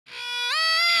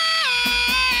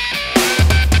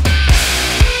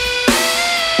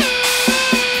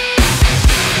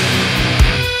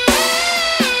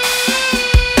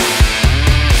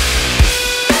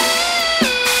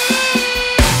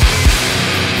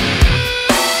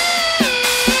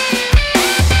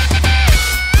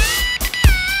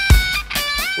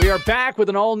are back with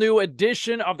an all-new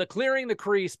edition of the Clearing the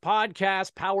Crease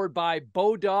podcast powered by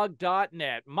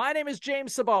BODOG.net. My name is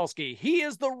James Cybulski. He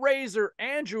is the Razor,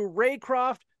 Andrew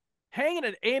Raycroft, hanging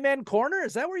at Amen Corner.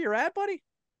 Is that where you're at, buddy?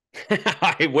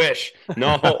 I wish.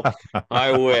 No,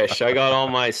 I wish. I got all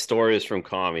my stories from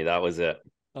Commie. That was it.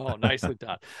 Oh, nicely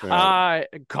done.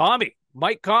 Commie,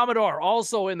 Mike Commodore,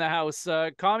 also in the house.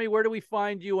 Commie, where do we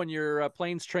find you on your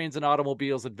planes, trains, and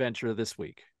automobiles adventure this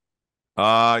week?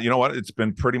 You know what? It's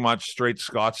been pretty much straight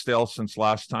Scottsdale since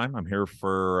last time. I'm here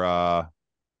for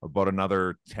about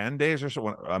another 10 days or so.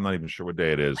 I'm not even sure what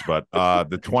day it is, but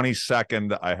the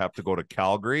 22nd, I have to go to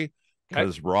Calgary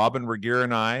because Robin Regier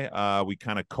and I, we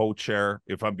kind of co-chair.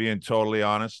 If I'm being totally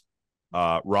honest,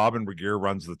 Robin Regier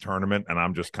runs the tournament, and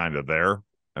I'm just kind of there.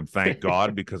 And thank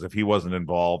God, because if he wasn't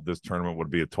involved, this tournament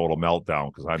would be a total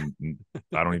meltdown because I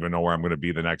don't even know where I'm going to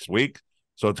be the next week.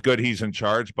 So it's good he's in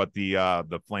charge, but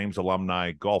the Flames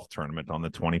alumni golf tournament on the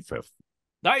 25th.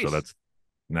 Nice. So that's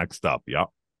next up. Yeah.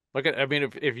 Look at, I mean,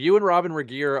 if you and Robin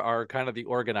Regier are kind of the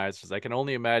organizers, I can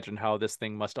only imagine how this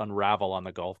thing must unravel on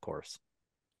the golf course.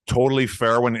 Totally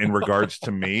fair one in regards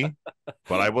to me,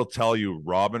 but I will tell you,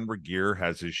 Robin Regier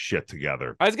has his shit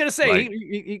together. I was gonna say, like,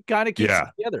 he kind of keeps it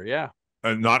together. Yeah.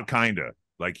 Not kind of.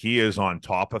 Like, he is on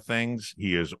top of things.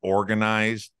 He is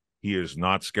organized. He is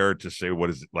not scared to say what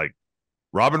is like.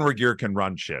 Robin Regier can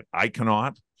run shit. I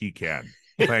cannot. He can.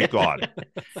 Thank God.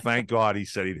 Thank God he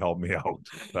said he'd help me out.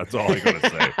 That's all I gotta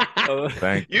say.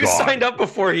 Thank you God. Signed up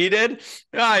before he did?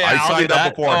 Oh, yeah, I signed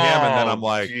up before him, and then I'm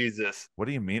like, Jesus. What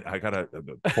do you mean? I gotta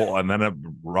pull. And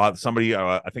then somebody,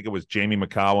 I think it was Jamie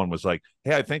McCowan, was like,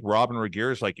 hey, I think Robin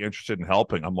Regier is like interested in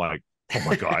helping. I'm like, oh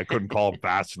my God, I couldn't call him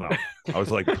fast enough. I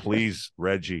was like, please,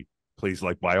 Reggie, please,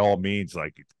 like, by all means,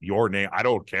 like, your name, I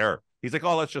don't care. He's like,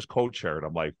 oh, let's just co-chair it.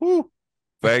 I'm like, whoo.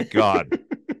 Thank God.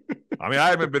 I mean,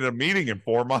 I haven't been in a meeting in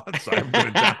 4 months. I haven't been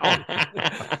in town.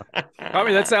 I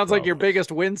mean, that sounds like your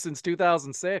biggest win since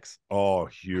 2006. Oh,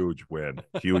 huge win.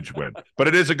 Huge win. But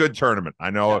it is a good tournament.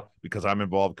 I know because I'm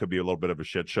involved, could be a little bit of a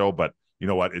shit show, but you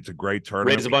know what? It's a great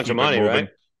tournament. Raises a bunch of money, right?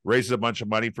 Raises a bunch of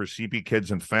money for CP kids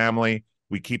and family.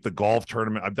 We keep the golf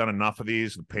tournament. I've done enough of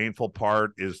these. The painful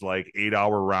part is like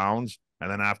 8-hour rounds. And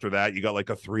then after that, you got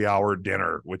like a 3-hour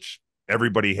dinner, which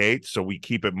everybody hates. So we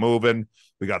keep it moving.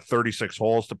 We got 36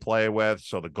 holes to play with.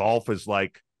 So the golf is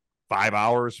like 5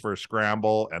 hours for a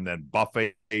scramble, and then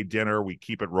buffet dinner. We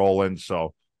keep it rolling.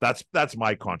 So that's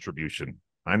my contribution.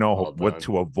 I know what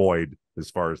to avoid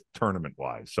as far as tournament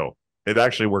wise. So it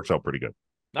actually works out pretty good.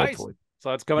 Nice. Hopefully.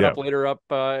 So it's coming up later up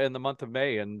in the month of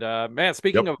May. And man,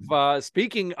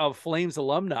 speaking of Flames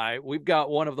alumni, we've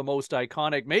got one of the most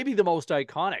iconic, maybe the most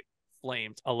iconic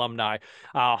Flames alumni,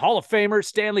 Hall of Famer,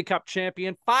 Stanley Cup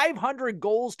champion, 500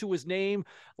 goals to his name.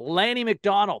 Lanny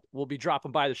McDonald will be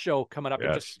dropping by the show coming up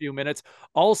in just a few minutes.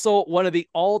 Also, one of the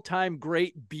all-time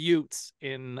great buttes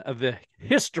in the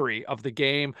history of the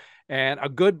game, and a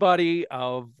good buddy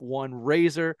of one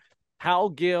Razor, Hal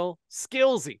Gill,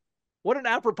 Skillsy. What an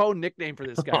apropos nickname for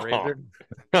this guy, Razor.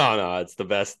 No, it's the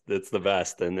best. It's the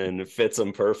best, and then it fits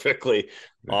him perfectly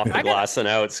off the glass and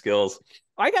out skills.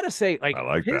 I gotta say, like,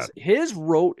 his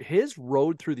road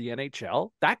through the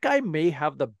NHL, that guy may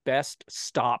have the best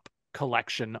stop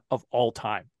collection of all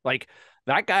time. Like,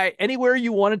 that guy, anywhere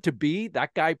you wanted to be,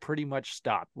 that guy pretty much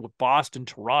stopped with Boston,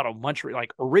 Toronto, Montreal,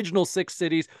 like original 6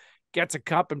 cities, gets a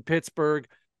cup in Pittsburgh,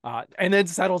 and then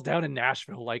settles down in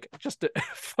Nashville. Like, just a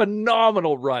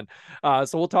phenomenal run.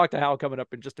 So we'll talk to Hal coming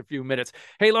up in just a few minutes.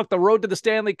 Hey, look, the road to the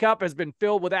Stanley Cup has been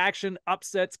filled with action,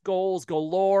 upsets, goals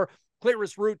galore.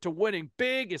 Clearest route to winning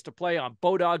big is to play on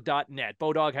BODOG.net.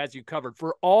 BODOG has you covered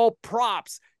for all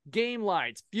props, game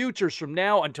lines, futures from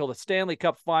now until the Stanley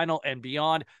Cup final and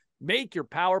beyond. Make your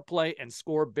power play and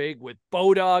score big with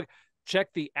BODOG. Check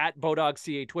the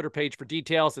 @BODOG.CA Twitter page for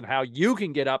details and how you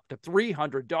can get up to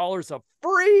 $300 of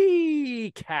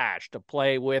free cash to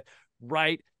play with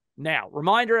right now.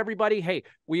 Reminder, everybody, hey,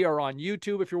 we are on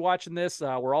YouTube if you're watching this.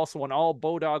 We're also on all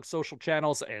BODOG social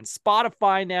channels and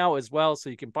Spotify now as well,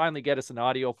 so you can finally get us in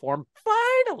audio form.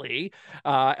 Finally!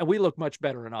 And we look much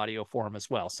better in audio form as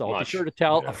well, so be sure to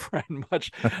tell a friend much.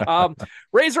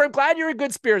 Razor, I'm glad you're in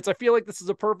good spirits. I feel like this is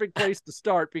a perfect place to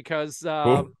start because,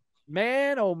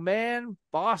 man, oh man,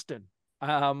 Boston.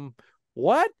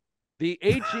 What? The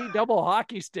HE double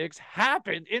hockey sticks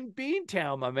happened in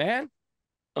Beantown, my man.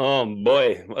 Oh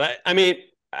boy. I mean,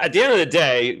 at the end of the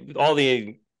day, all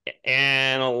the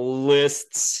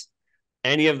analysts,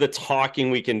 any of the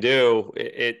talking we can do,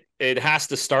 it has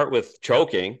to start with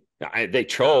choking. They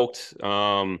choked.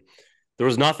 There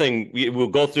was nothing. We'll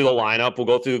go through the lineup. We'll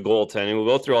go through the goaltending. We'll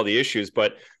go through all the issues.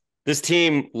 But This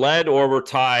team led or were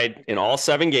tied in all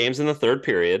 7 games in the third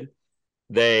period.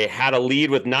 They had a lead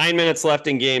with 9 minutes left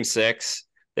in game 6.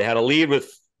 They had a lead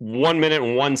with 1 minute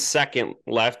and 1 second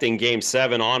left in game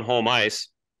 7 on home ice.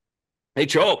 They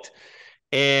choked.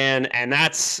 And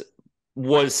that's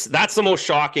the most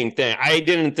shocking thing. I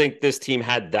didn't think this team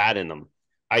had that in them.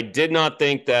 I did not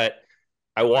think that.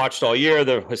 I watched all year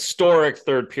the historic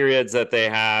third periods that they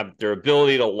have, their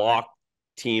ability to lock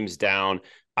teams down.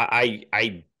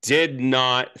 I did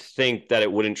not think that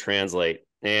it wouldn't translate,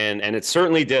 and it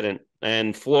certainly didn't.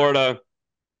 And Florida,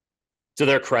 to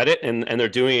their credit, and they're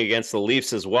doing it against the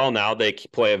Leafs as well now, they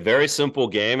play a very simple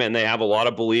game, and they have a lot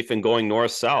of belief in going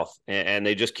north-south, and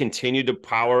they just continue to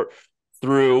power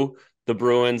through the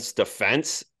Bruins'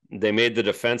 defense. They made the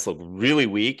defense look really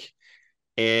weak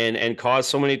and caused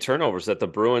so many turnovers that the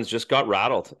Bruins just got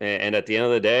rattled. And at the end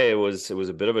of the day, it was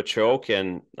a bit of a choke,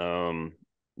 and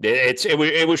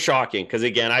it was shocking because,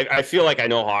 again, I feel like I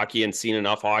know hockey and seen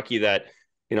enough hockey that,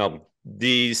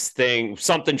 these things,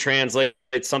 something translates,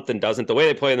 something doesn't. The way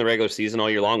they play in the regular season all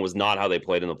year long was not how they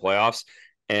played in the playoffs,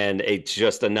 and it's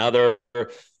just another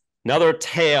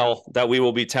tale that we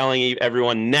will be telling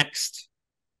everyone next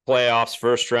playoffs,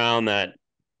 first round, that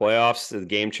playoffs, the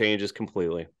game changes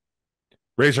completely.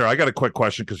 Razor, I got a quick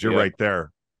question because you're right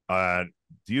there. Do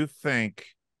you think,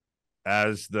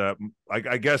 as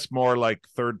I guess more like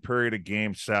third period of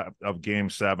game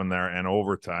 7 there and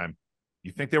overtime,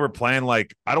 you think they were playing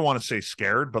like, I don't want to say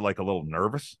scared, but like a little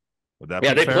nervous? Would that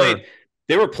be fair?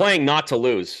 They were playing not to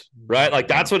lose, right? Like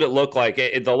that's what it looked like.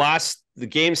 The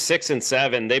game 6 and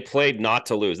 7, they played not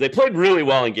to lose. They played really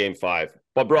well in game 5.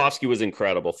 Bobrovsky was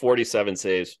incredible, 47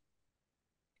 saves.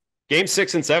 Game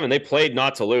 6 and 7, they played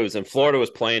not to lose, and Florida was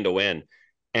playing to win.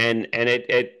 And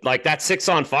it like that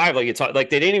 6-on-5, like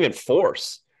they didn't even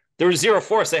force. There was zero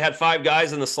force. They had 5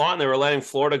 guys in the slot, and they were letting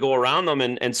Florida go around them,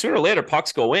 and sooner or later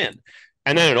pucks go in.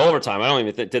 And then in overtime, I don't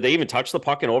even did they even touch the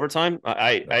puck in overtime?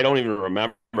 I don't even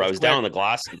remember. I was down on the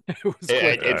glass.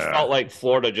 It felt like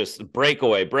Florida just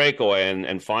breakaway,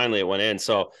 and finally it went in.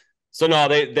 So no,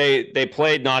 they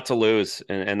played not to lose,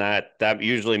 and that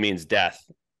usually means death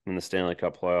in the Stanley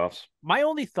Cup playoffs. My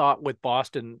only thought with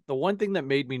Boston, the one thing that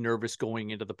made me nervous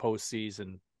going into the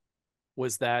postseason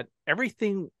was that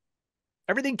everything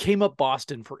came up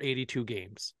Boston for 82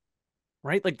 games,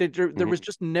 right? Like there was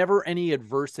just never any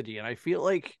adversity. And I feel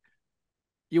like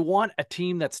you want a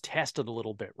team that's tested a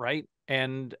little bit, right?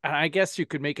 And I guess you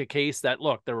could make a case that,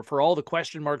 look, for all the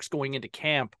question marks going into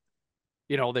camp,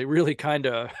 they really kind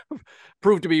of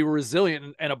proved to be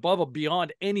resilient and above and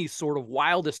beyond any sort of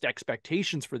wildest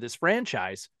expectations for this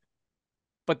franchise.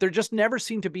 But there just never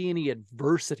seemed to be any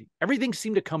adversity. Everything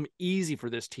seemed to come easy for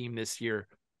this team this year.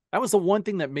 That was the one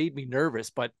thing that made me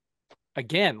nervous. But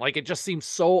again, like it just seems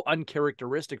so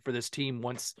uncharacteristic for this team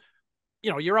once,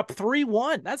 you're up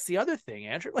 3-1. That's the other thing,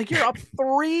 Andrew. Like you're up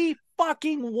 3-1.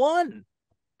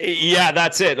 Yeah,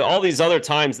 that's it. All these other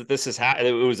times that this has happened,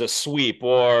 it was a sweep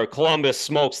or Columbus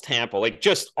smokes Tampa, like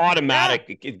just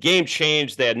automatic. Yeah. Game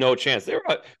changed. They had no chance. They're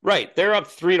up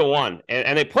 3-1,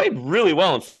 and they played really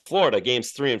well in Florida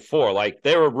games 3 and 4. Like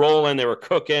they were rolling, they were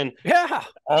cooking. Yeah,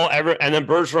 and then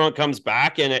Bergeron comes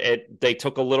back, and they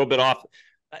took a little bit off.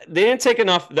 They didn't take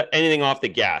anything off the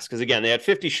gas because again they had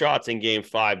 50 shots in game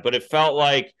 5, but it felt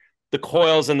like the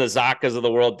Coils and the Zakas of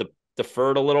the world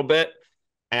deferred a little bit.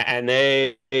 And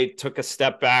they took a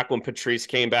step back when Patrice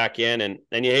came back in,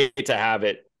 and you hate to have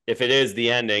it. If it is the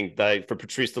ending, for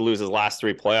Patrice to lose his last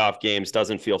 3 playoff games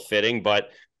doesn't feel fitting,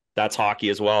 but that's hockey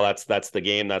as well. That's the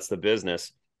game. That's the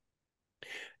business.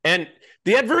 And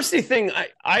the adversity thing,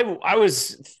 I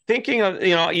was thinking of,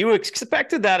 you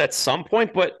expected that at some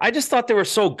point, but I just thought they were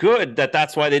so good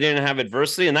that's why they didn't have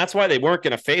adversity, and that's why they weren't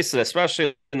going to face it,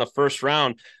 especially in the first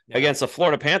round against the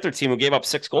Florida Panther team who gave up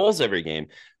 6 goals every game.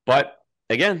 But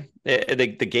again, the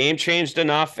game changed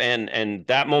enough, and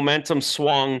that momentum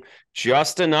swung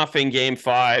just enough in game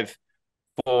 5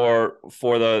 for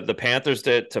the Panthers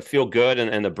to feel good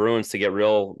and the Bruins to get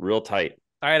real tight.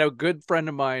 I had a good friend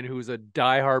of mine who's a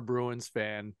diehard Bruins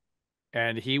fan,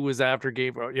 and he was after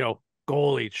game,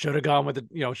 goalie should have gone with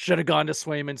should have gone to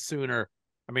Swayman sooner.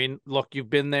 I mean, look,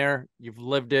 you've been there, you've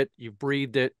lived it, you've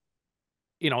breathed it.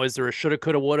 Is there a shoulda,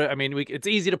 coulda, woulda? I mean, it's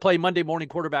easy to play Monday morning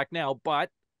quarterback now, but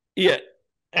yeah.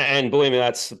 And believe me,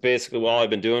 that's basically all I've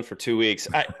been doing for 2 weeks.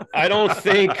 I don't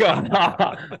think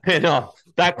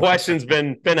that question's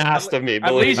been asked of me.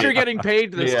 At least you're getting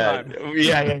paid this time.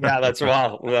 Yeah. That's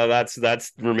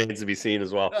that's remains to be seen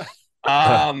as well.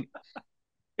 So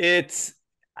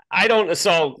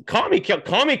Kami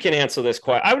can answer this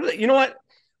question. You know what?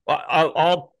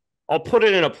 I'll put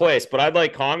it in a place, but I'd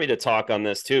like Kami to talk on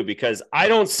this too, because I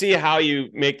don't see how you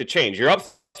make the change. You're up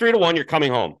 3-1, you're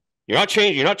coming home. You're not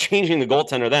changing the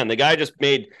goaltender then. The guy just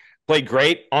played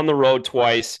great on the road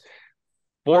twice,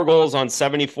 4 goals on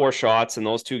 74 shots in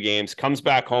those 2 games, comes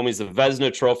back home. He's the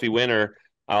Vezina Trophy winner.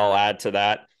 I'll add to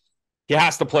that. He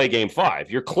has to play game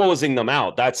 5. You're closing them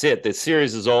out. That's it. The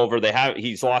series is over.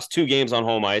 He's lost 2 games on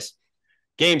home ice.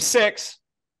 Game 6.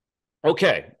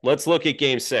 Okay, let's look at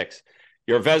game 6.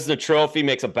 Your Vezina Trophy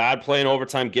makes a bad play in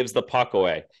overtime, gives the puck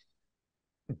away.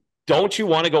 Don't you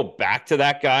want to go back to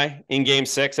that guy in game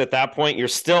 6 at that point? You're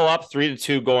still up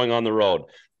 3-2 going on the road.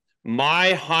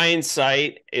 My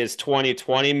hindsight is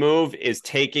 2020 move is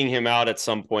taking him out at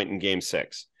some point in game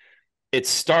 6. It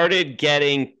started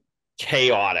getting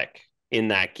chaotic in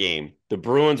that game. The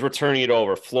Bruins were turning it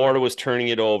over. Florida was turning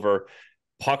it over.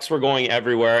 Pucks were going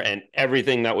everywhere, and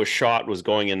everything that was shot was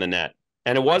going in the net.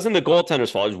 And it wasn't the goaltender's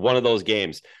fault. It was one of those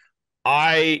games.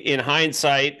 In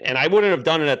hindsight, and I wouldn't have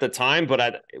done it at the time,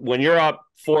 but when you're up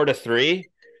 4-3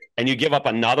 and you give up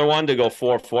another one to go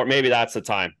 4-4, maybe that's the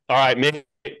time. All right, maybe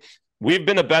we've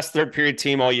been the best third period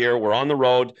team all year. We're on the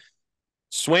road.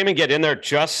 Swayman get in there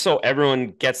just so everyone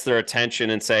gets their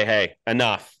attention and say, hey,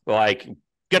 enough. Like,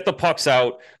 get the pucks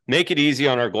out, make it easy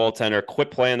on our goaltender, quit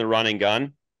playing the running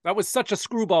gun. That was such a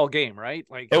screwball game, right?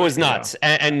 Like, it was nuts.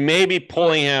 Yeah. And maybe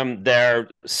pulling him there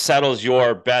settles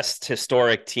your best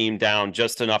historic team down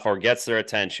just enough or gets their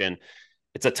attention.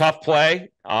 It's a tough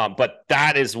play, but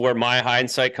that is where my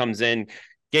hindsight comes in.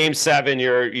 Game 7,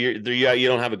 you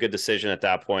don't have a good decision at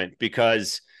that point,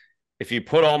 because if you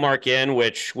put Ullmark in,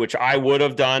 which I would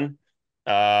have done,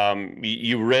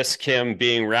 you risk him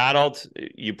being rattled.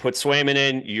 You put Swayman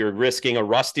in, you're risking a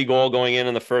rusty goal going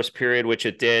in the first period, which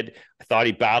it did. I thought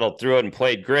he battled through it and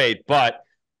played great, but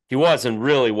he wasn't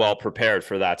really well prepared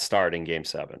for that start in game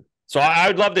 7. So I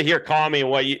would love to hear Kami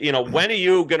what when are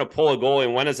you going to pull a goalie,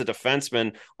 and when as a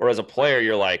defenseman or as a player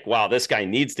you're like, wow, this guy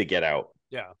needs to get out.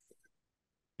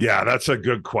 Yeah, that's a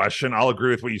good question. I'll agree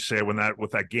with what you say.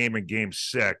 With that game in game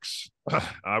 6,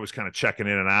 I was kind of checking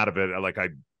in and out of it. Like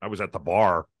I was at the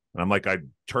bar, and I'm like, I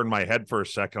turned my head for a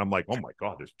second. I'm like, oh my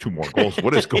God, there's 2 more goals.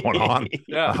 What is going on?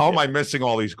 How am I missing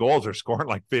all these goals? They're scoring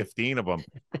like 15 of them.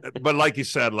 But like you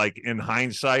said, like in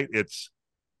hindsight,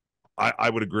 I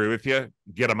would agree with you.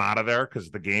 Get them out of there, because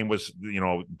the game was,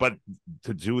 but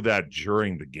to do that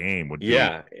during the game would be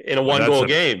in a 1-goal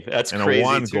game. That's crazy in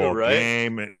a 1-goal right?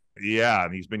 game. Yeah,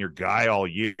 and he's been your guy all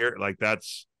year. Like that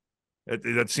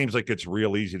seems like it's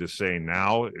real easy to say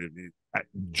now.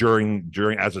 During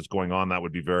as it's going on, that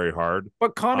would be very hard.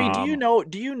 But Kami,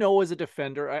 do you know as a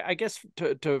defender, I guess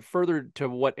to further to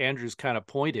what Andrew's kind of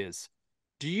point is,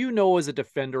 do you know as a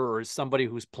defender or as somebody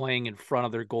who's playing in front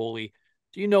of their goalie,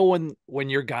 do you know when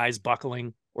your guy's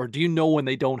buckling, or do you know when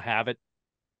they don't have it?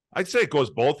 I'd say it goes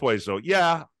both ways though.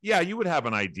 Yeah, you would have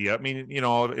an idea. I mean,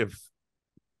 if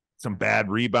some bad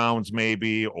rebounds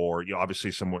maybe, or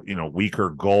obviously some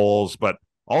weaker goals, but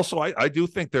also I do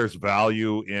think there's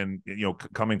value in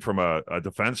coming from a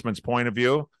defenseman's point of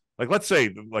view. Like, let's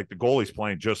say like the goalie's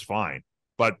playing just fine,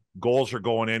 but goals are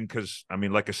going in because, I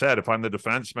mean, like I said, if I'm the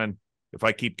defenseman, if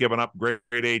I keep giving up grade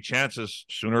A chances,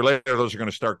 sooner or later those are going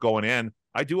to start going in.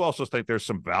 I do also think there's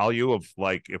some value of,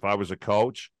 like, if I was a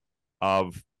coach,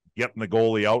 of getting the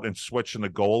goalie out and switching the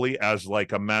goalie as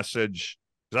like a message.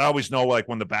 Because I always know, like,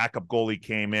 when the backup goalie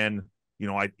came in,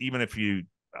 even if you,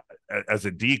 as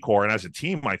a decor and as a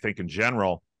team, I think in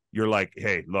general, you're like,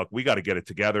 hey, look, we got to get it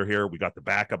together here. We got the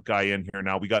backup guy in here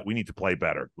now. We need to play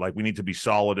better. Like, we need to be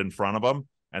solid in front of them,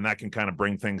 and that can kind of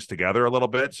bring things together a little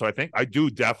bit. So I do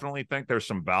definitely think there's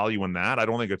some value in that. I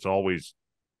don't think it's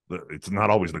not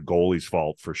always the goalie's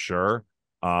fault for sure.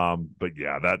 But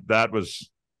yeah, that was,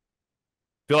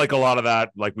 I feel like a lot of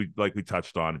that, like we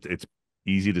touched on, it's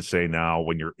easy to say now.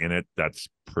 When you're in it, that's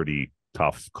pretty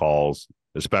tough calls,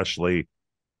 especially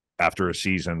after a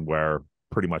season where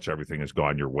pretty much everything has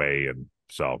gone your way. And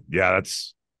so, yeah,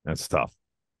 that's tough.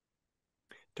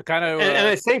 To kind of, and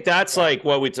I think that's like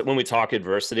when we talk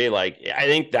adversity, like, I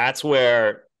think that's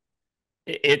where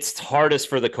it's hardest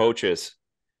for the coaches.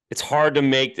 It's hard to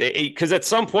make, because at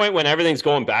some point when everything's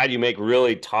going bad, you make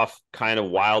really tough, kind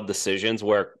of wild decisions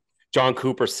where John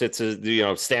Cooper sits as,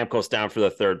 Stamkos down for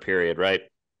the 3rd period, right?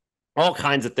 All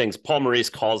kinds of things. Paul Maurice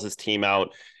calls his team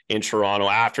out in Toronto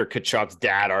after Tkachuk's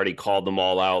dad already called them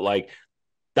all out. Like,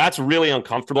 that's really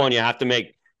uncomfortable, and you have to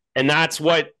make, and that's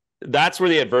where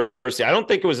the adversity, I don't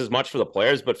think it was as much for the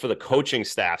players, but for the coaching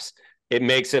staffs, it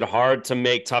makes it hard to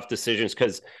make tough decisions,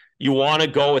 because you want to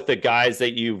go with the guys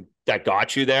that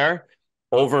got you there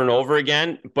over and over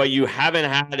again, but you haven't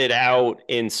had it out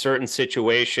in certain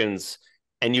situations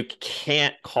and you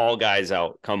can't call guys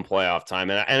out come playoff time.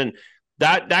 And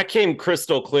that came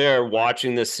crystal clear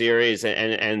watching this series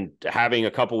and having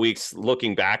a couple weeks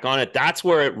looking back on it. That's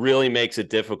where it really makes it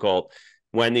difficult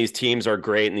when these teams are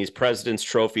great and these President's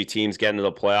Trophy teams get into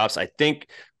the playoffs. I think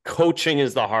coaching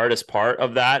is the hardest part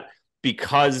of that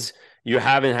because you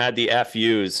haven't had the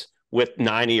FUs with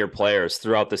 90 of your players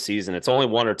throughout the season. It's only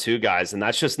one or two guys, and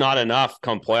that's just not enough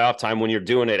come playoff time when you're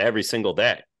doing it every single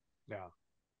day.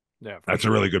 Yeah, that's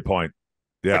a really good point.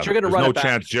 Yeah, but you're gonna run no it back.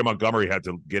 chance Jim Montgomery had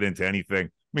to get into anything. I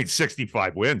mean,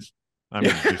 65 wins. I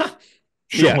mean, just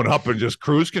showing up and just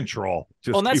cruise control.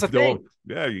 Just well, that's the thing.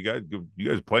 Yeah, you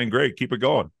guys playing great. Keep it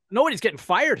going. Nobody's getting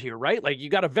fired here, right? Like, you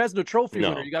got a Vezina Trophy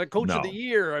winner, you got a Coach of the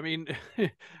Year. I mean,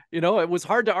 it was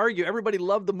hard to argue. Everybody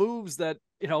loved the moves that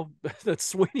that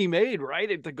Sweeney made, right?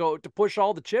 And to push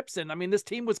all the chips in. I mean, this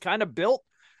team was kind of built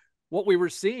what we were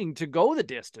seeing to go the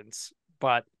distance,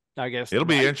 but I guess it'll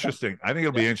be interesting. I think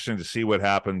it'll be interesting to see what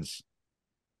happens.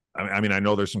 I mean, I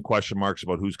know there's some question marks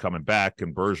about who's coming back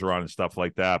and Bergeron and stuff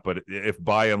like that, but if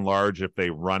by and large, if they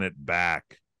run it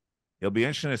back, it'll be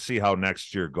interesting to see how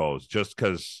next year goes, just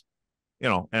because,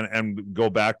 and go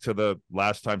back to the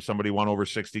last time somebody won over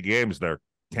 60 games there,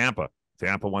 Tampa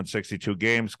won 62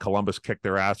 games. Columbus kicked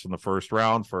their ass in the first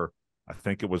round for, I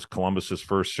think it was Columbus's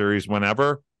first series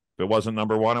whenever. If it wasn't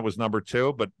number one, it was number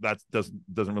two, but that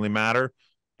doesn't really matter.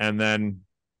 And then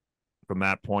from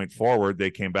that point forward,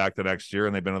 they came back the next year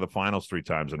and they've been to the finals 3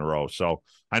 times in a row. So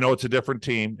I know it's a different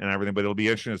team and everything, but it'll be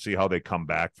interesting to see how they come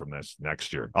back from this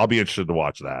next year. I'll be interested to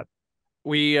watch that.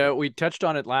 We touched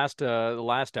on it the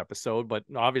last episode, but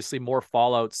obviously more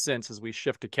fallout since as we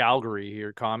shift to Calgary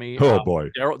here, Commie. Oh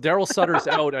boy, Daryl Sutter's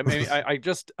out. I mean,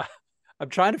 I'm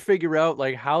trying to figure out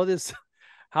like how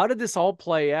did this all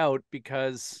play out,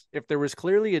 because if there was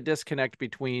clearly a disconnect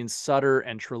between Sutter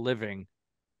and Treliving,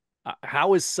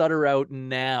 how is Sutter out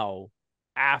now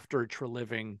after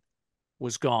Treliving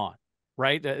was gone,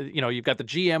 right? You've got the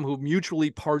GM who mutually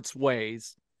parts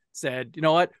ways, said, you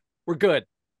know what, we're good.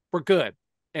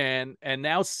 And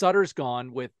now Sutter's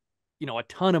gone with, a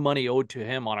ton of money owed to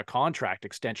him on a contract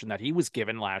extension that he was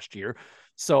given last year.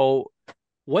 So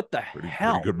what the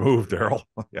hell? Pretty good move, Daryl.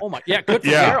 Oh my, good for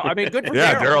Daryl. I mean, good for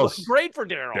Daryl. Daryl's great for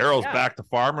Daryl. Daryl's back to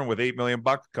farming with $8 million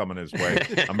coming his way.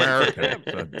 American.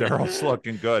 So Daryl's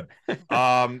looking good.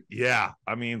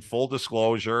 I mean, full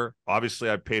disclosure. Obviously,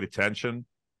 I paid attention.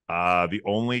 The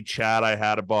only chat I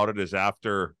had about it is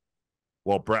after,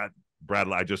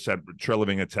 Brad, I just sent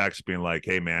Treliving a text being like,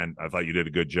 "Hey man, I thought you did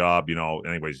a good job.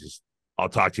 Anyways, I'll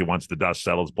talk to you once the dust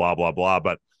settles." Blah blah blah.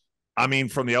 But I mean,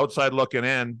 from the outside looking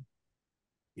in,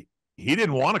 he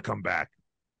didn't want to come back.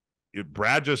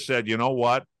 Brad just said, "You know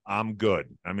what? I'm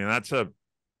good." I mean,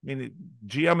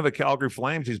 GM of the Calgary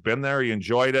Flames. He's been there. He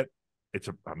enjoyed it. It's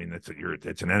an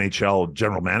NHL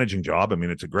general managing job. I mean,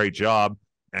 it's a great job.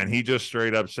 And he just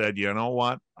straight up said, "You know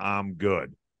what? I'm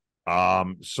good."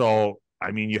 So, I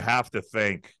mean, you have to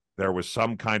think there was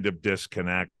some kind of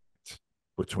disconnect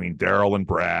between Daryl and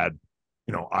Brad.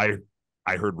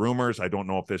 I heard rumors. I don't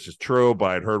know if this is true,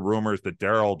 but I'd heard rumors that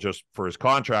Daryl, just for his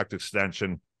contract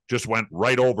extension, just went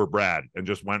right over Brad and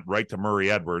just went right to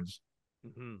Murray Edwards.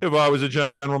 Mm-hmm. If I was a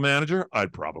general manager,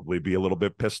 I'd probably be a little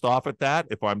bit pissed off at that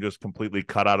if I'm just completely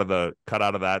cut out of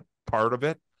that part of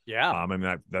it. Yeah. I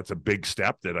mean, that's a big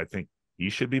step that I think he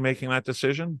should be making that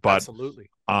decision. But absolutely.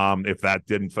 If that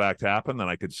did in fact happen, then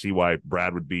I could see why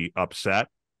Brad would be upset.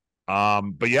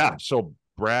 But yeah, so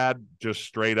Brad just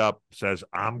straight up says,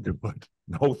 "I'm good.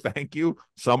 No, thank you.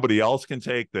 Somebody else can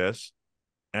take this."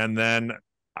 And then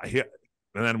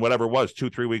whatever it was,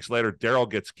 2-3 weeks later, Daryl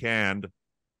gets canned.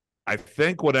 I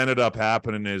think what ended up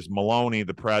happening is Maloney,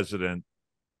 the president,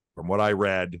 from what I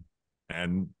read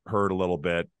and heard a little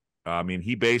bit, I mean,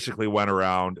 he basically went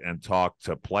around and talked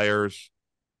to players.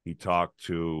 He talked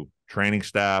to training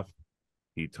staff.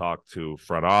 He talked to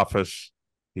front office.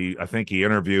 I think he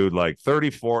interviewed like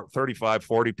 35,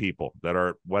 40 people that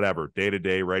are whatever, day to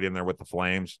day, right in there with the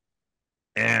Flames.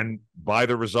 And by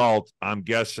the result, I'm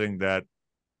guessing that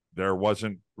there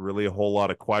wasn't really a whole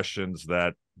lot of questions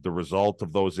that the result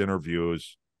of those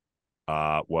interviews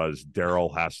was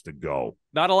Daryl has to go.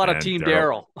 Not a lot of Team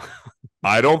Daryl.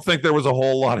 I don't think there was a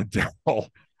whole lot of Daryl,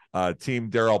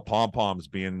 Team Daryl pom-poms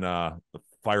being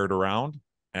fired around.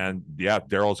 And yeah,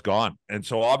 Daryl's gone. And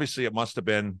so obviously it must have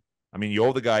been, I mean, you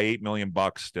owe the guy $8 million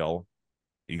still.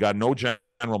 You got no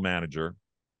general manager.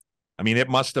 I mean, it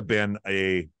must have been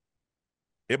a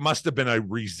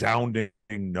resounding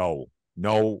no.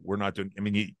 No, we're not doing. I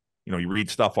mean, you read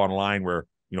stuff online where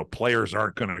players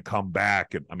aren't going to come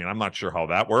back. And I mean, I'm not sure how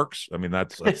that works. I mean,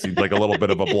 that seems like a little bit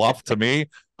of a bluff to me,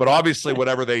 but obviously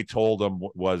whatever they told him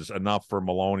was enough for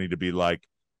Maloney to be like,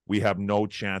 we have no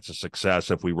chance of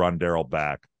success if we run Daryl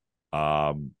back.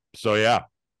 So yeah,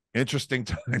 interesting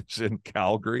times in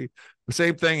Calgary. The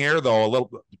same thing here, though, a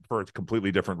little for a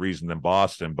completely different reason than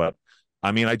Boston. But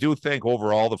I mean, I do think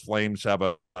overall the Flames have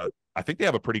I think they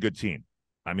have a pretty good team.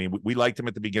 I mean, we liked them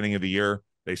at the beginning of the year.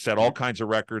 They set all kinds of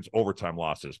records, overtime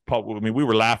losses. I mean, we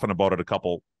were laughing about it a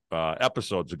couple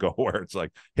episodes ago where it's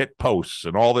like hit posts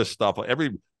and all this stuff.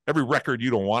 Every record you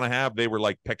don't want to have, they were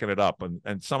like picking it up.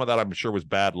 And some of that I'm sure was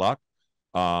bad luck.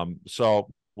 So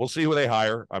we'll see who they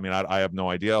hire. I mean, I have no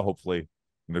idea. Hopefully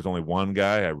there's only one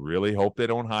guy I really hope they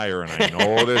don't hire. And I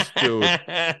know this dude,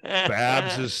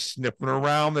 Babs, is sniffing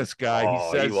around this guy.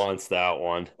 He says he wants that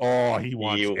one. Oh, he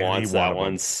wants that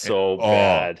one so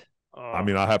bad. I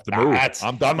mean, I have to move.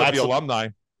 I'm done with the alumni.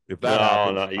 If that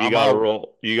happens, no, you got to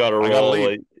roll. You got to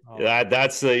roll.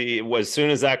 That's as soon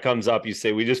as that comes up, you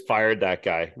say, we just fired that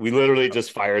guy. We literally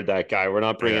just fired that guy. We're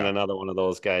not bringing another one of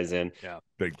those guys in. Yeah,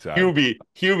 big time. Hubie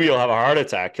will have a heart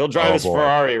attack. He'll drive his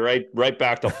Ferrari right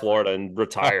back to Florida and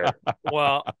retire.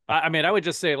 Well, I mean, I would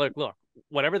just say, look,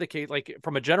 whatever the case, like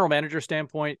from a general manager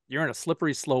standpoint, you're in a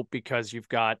slippery slope because you've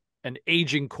got an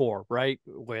aging core, right?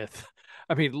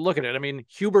 I mean, look at it. I mean,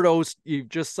 Huberdeau, you've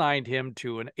just signed him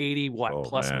to an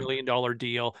 $80+ million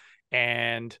deal,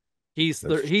 and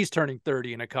he's turning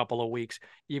 30 in a couple of weeks.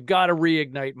 You've got to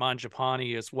reignite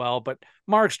Mangiapane as well, but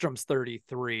Markstrom's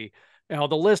 33. The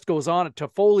list goes on.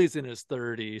 Toffoli's in his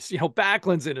 30s.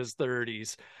 Backlund's in his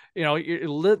 30s.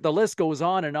 The list goes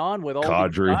on and on with all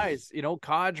Kadri. These guys.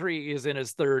 Kadri is in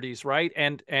his 30s, right?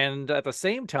 And at the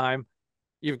same time,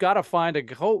 you've got to find a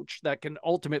coach that can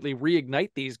ultimately reignite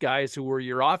these guys who were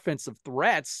your offensive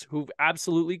threats who've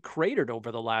absolutely cratered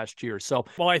over the last year. So,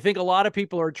 I think a lot of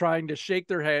people are trying to shake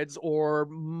their heads, or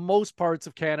most parts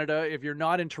of Canada, if you're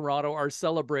not in Toronto, are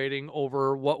celebrating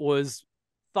over what was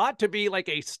thought to be like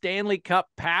a Stanley Cup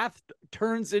path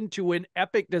turns into an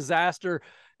epic disaster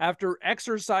after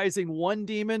exercising one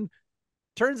demon.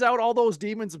 Turns out all those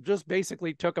demons have just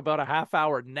basically took about a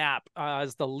half-hour nap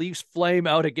as the Leafs flame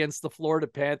out against the Florida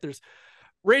Panthers.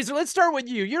 Razor, let's start with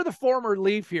you. You're the former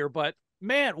Leaf here, but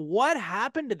man, what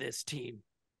happened to this team?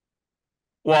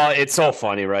 Well, it's so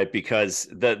funny, right? Because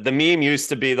the meme used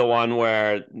to be the one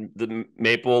where the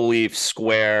Maple Leaf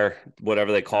Square,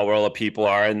 whatever they call where all the people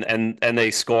are, and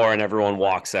they score and everyone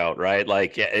walks out, right?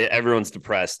 Like everyone's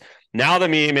depressed. Now the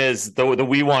meme is the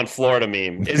 "We Want Florida"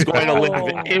 meme is going to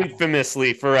live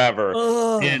infamously forever,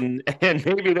 and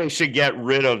maybe they should get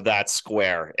rid of that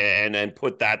square and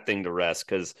put that thing to rest,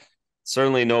 because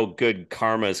certainly no good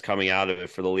karma is coming out of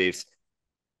it for the Leafs.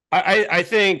 I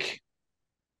think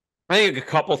a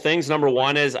couple things. Number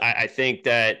one is I think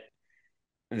that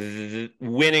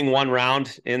winning one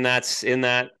round in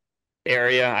that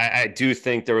area, I do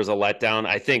think there was a letdown.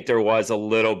 I think there was a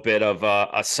little bit of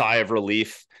a sigh of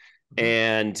relief.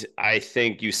 And I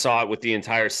think you saw it with the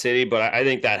entire city, but I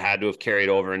think that had to have carried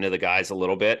over into the guys a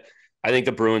little bit. I think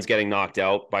the Bruins getting knocked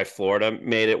out by Florida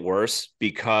made it worse,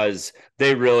 because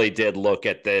they really did look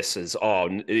at this as,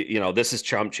 this is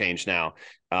chump change now.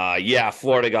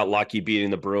 Florida got lucky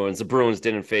beating the Bruins. The Bruins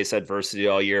didn't face adversity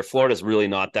all year. Florida's really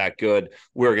not that good.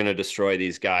 We're going to destroy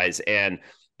these guys. And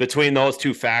between those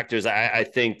two factors, I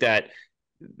think that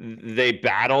they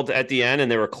battled at the end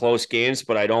and they were close games,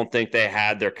 but I don't think they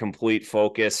had their complete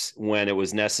focus when it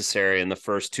was necessary in the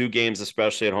first two games,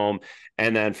 especially at home.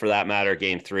 And then for that matter,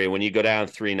 game 3, when you go down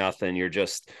 3-0, you're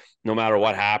just, no matter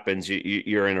what happens,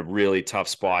 you're in a really tough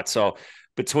spot. So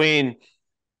between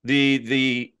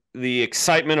the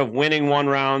excitement of winning one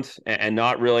round and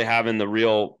not really having the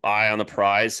real eye on the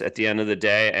prize at the end of the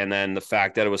day, and then the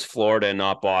fact that it was Florida and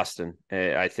not Boston,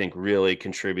 I think really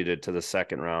contributed to the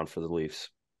second round for the Leafs.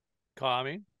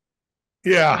 Kami?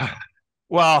 Yeah.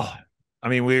 Well, I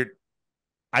mean,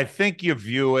 I think you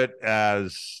view it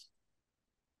as,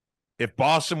 if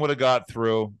Boston would have got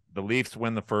through, the Leafs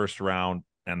win the first round,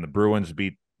 and the Bruins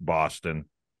beat Boston,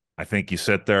 I think you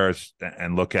sit there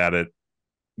and look at it,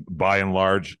 by and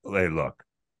large, hey, look,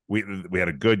 we had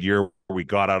a good year. We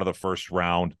got out of the first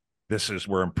round.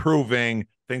 We're improving.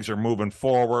 Things are moving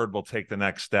forward. We'll take the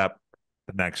next step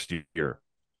the next year.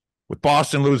 With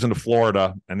Boston losing to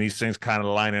Florida and these things kind of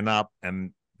lining up,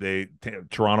 and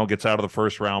Toronto gets out of the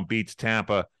first round, beats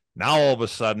Tampa. Now all of a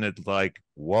sudden it's like,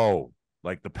 whoa,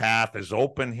 like the path is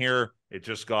open here. It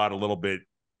just got a little bit,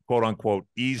 quote unquote,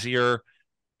 easier.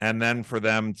 And then for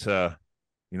them to,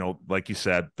 like you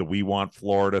said, the "we want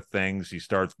Florida" things, he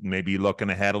starts maybe looking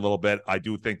ahead a little bit. I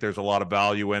do think there's a lot of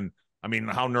value in I mean,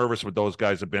 how nervous would those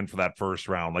guys have been for that first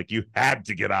round? Like, you had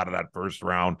to get out of that first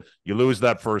round. You lose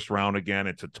that first round again,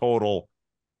 it's a total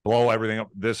blow everything up,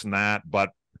 this and that. But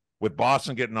with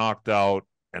Boston getting knocked out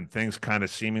and things kind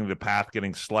of seeming the path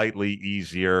getting slightly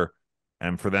easier,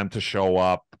 and for them to show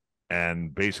up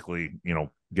and basically, you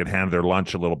know, get handed their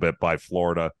lunch a little bit by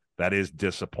Florida, that is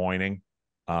disappointing.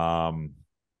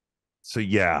 So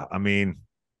yeah, I mean,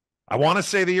 I want to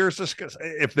say the year's a success.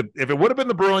 If it would have been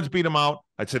the Bruins beat them out,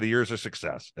 I'd say the year's a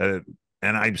success. And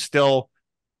I still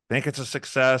think it's a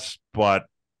success, but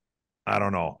I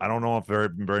don't know. I don't know if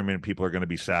very many people are going to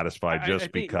be satisfied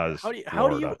just because. How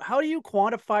do you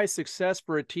quantify success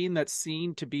for a team that's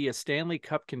seen to be a Stanley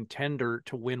Cup contender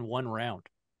to win one round?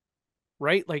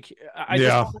 Right? Like, I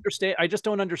just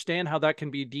don't understand how that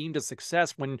can be deemed a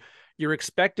success when you're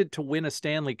expected to win a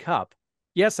Stanley Cup.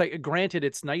 Yes, granted,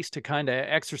 it's nice to kind of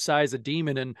exercise a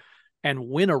demon and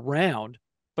win a round,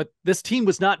 but this team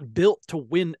was not built to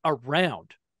win a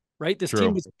round, right? This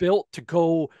team was built to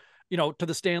go, you know, to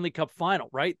the Stanley Cup final,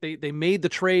 right? They made the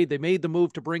trade, they made the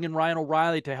move to bring in Ryan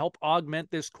O'Reilly to help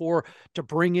augment this core, to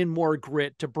bring in more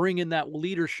grit, to bring in that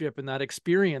leadership and that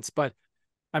experience. But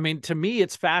I mean, to me,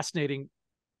 it's fascinating.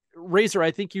 Razor,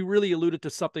 I think you really alluded to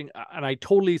something, and I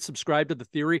totally subscribe to the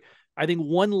theory. I think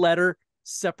one letter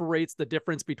separates the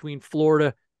difference between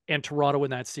Florida and Toronto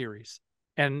in that series.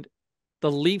 And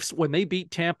the Leafs, when they beat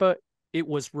Tampa, it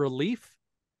was relief.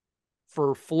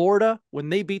 For Florida, when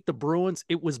they beat the Bruins,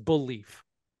 it was belief,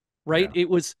 right? Yeah. It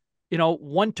was, you know,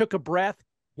 one took a breath,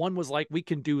 one was like, we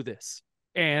can do this.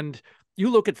 And you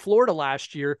look at Florida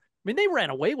last year, I mean, they ran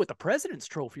away with the President's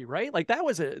Trophy, right? Like, that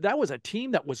was a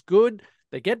team that was good.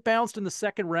 They get bounced in the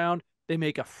second round. They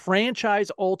make a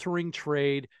franchise-altering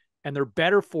trade, and they're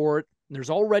better for it. And there's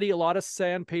already a lot of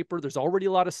sandpaper. There's already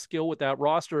a lot of skill with that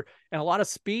roster and a lot of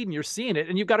speed, and you're seeing it.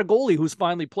 And you've got a goalie who's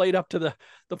finally played up to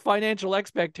the financial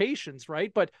expectations,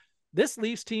 right? But this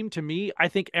Leafs team, to me, I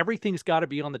think everything's got to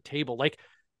be on the table. Like,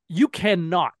 you can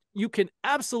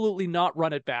absolutely not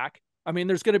run it back. I mean,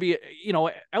 there's going to be, you know,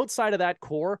 outside of that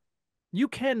core, you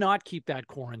cannot keep that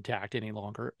core intact any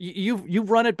longer. You've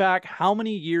run it back how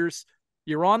many years?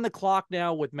 You're on the clock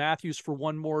now with Matthews for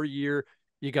one more year.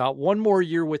 You got one more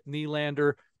year with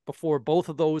Nylander before both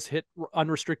of those hit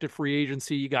unrestricted free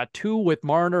agency. You got two with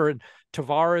Marner and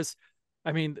Tavares.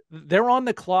 I mean, they're on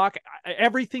the clock.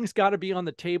 Everything's got to be on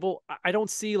the table. I don't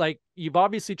see, like, you've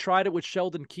obviously tried it with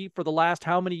Sheldon Keefe for the last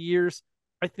how many years?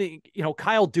 I think, you know,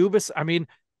 Kyle Dubas. I mean,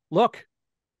 look,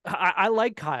 I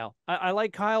like Kyle. I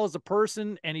like Kyle as a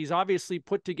person, and he's obviously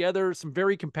put together some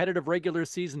very competitive regular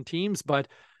season teams, but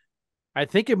I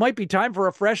think it might be time for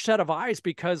a fresh set of eyes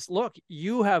because, look,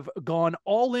 you have gone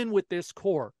all in with this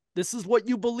core. This is what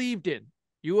you believed in.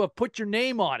 You have put your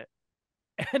name on it,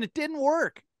 and it didn't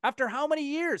work. After how many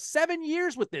years? 7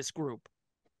 years with this group.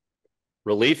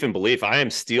 Relief and belief. I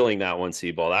am stealing that one,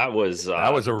 Seaball. That was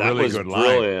a really good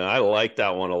line. I like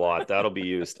that one a lot. That'll be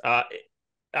used.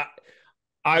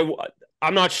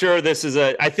 I'm not sure this is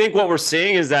I think what we're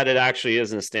seeing is that it actually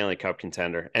isn't a Stanley Cup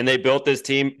contender, and they built this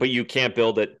team, but you can't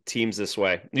build teams this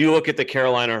way. You look at the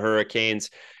Carolina Hurricanes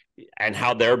and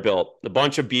how they're built, a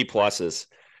bunch of B pluses.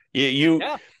 You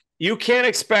can't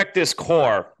expect this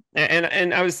core.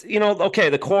 And I was, you know, okay,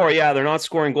 the core, yeah, they're not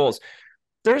scoring goals.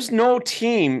 There's no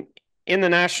team in the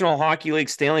National Hockey League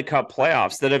Stanley Cup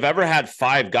playoffs that have ever had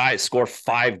 5 guys score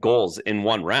 5 goals in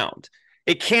one round.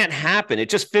 It can't happen. It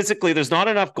just physically, there's not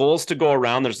enough goals to go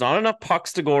around. There's not enough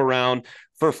pucks to go around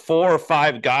for 4 or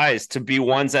 5 guys to be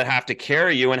ones that have to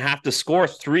carry you and have to score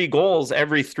 3 goals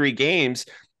every 3 games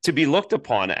to be looked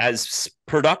upon as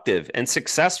productive and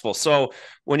successful. So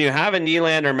when you have a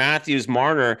Nylander, Matthews,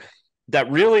 Marner that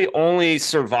really only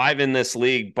survive in this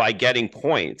league by getting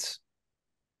points,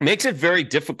 makes it very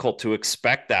difficult to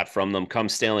expect that from them come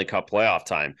Stanley Cup playoff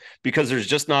time, because there's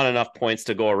just not enough points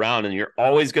to go around. And you're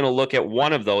always going to look at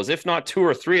one of those, if not 2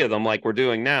 or 3 of them, like we're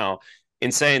doing now,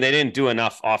 in saying they didn't do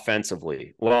enough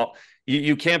offensively. Well,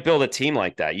 you can't build a team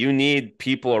like that. You need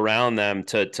people around them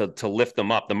to lift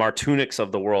them up, the Martuniks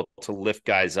of the world, to lift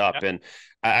guys up. Yep. And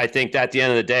I think that at the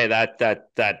end of the day,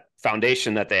 that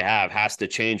foundation that they have has to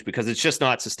change, because it's just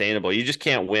not sustainable. You just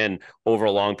can't win over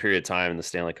a long period of time in the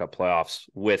Stanley Cup playoffs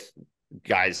with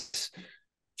guys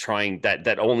trying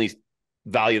that only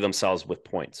value themselves with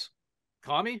points.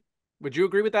 Kami, would you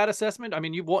agree with that assessment? I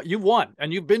mean, you've won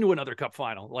and you've been to another cup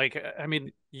final. Like, I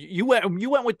mean, you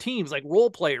went with teams like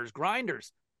role players,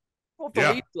 grinders. Well,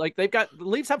 Leafs, like, the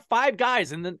Leafs have 5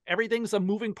 guys, and then everything's a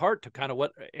moving part, to kind of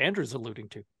what Andrew's alluding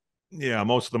to. Yeah,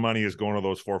 most of the money is going to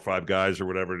those 4 or 5 guys or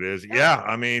whatever it is. Yeah,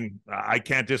 I mean, I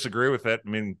can't disagree with it. I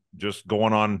mean, just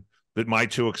going on my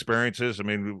 2 experiences. I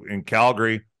mean, in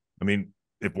Calgary, I mean,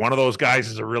 if one of those guys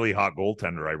is a really hot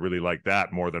goaltender, I really like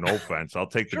that more than offense. I'll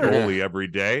take the goalie every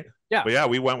day. Yeah. But yeah,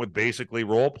 we went with basically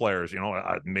role players,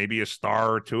 maybe a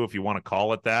star or two if you want to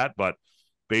call it that, but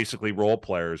basically role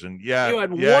players. And you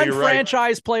had one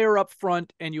franchise player up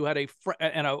front, and you had a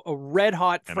red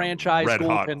hot franchise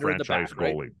goaltender in the back,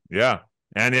 goalie. Right? Yeah.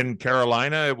 And in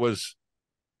Carolina, it was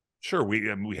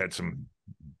we had some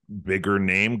bigger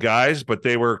name guys, but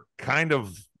they were kind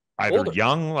of either older.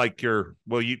 Young, like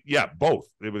both.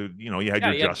 It was, you had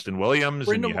your Justin Williams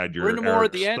and you had your Brindamore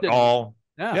at the end. Well,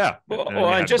 and you had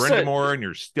Brindamore and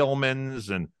your Stillmans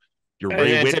and your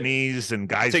Ray Whitneys and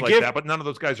guys like that, but none of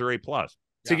those guys are A+.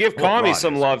 To give Commie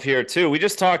some love here too, we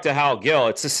just talked to Hal Gill.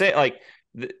 It's to say, like,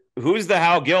 who's the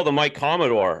Hal Gill, the Mike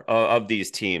Commodore of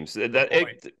these teams?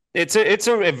 It's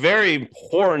a very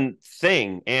important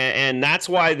thing, and that's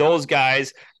why those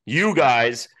guys, you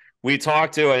guys, we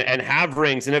talked to and have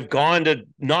rings and have gone to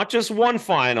not just one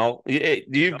final.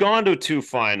 You've gone to 2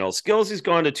 finals. Skillsy's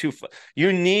gone to 2.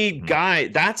 You need guys.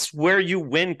 That's where you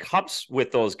win cups with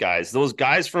those guys. Those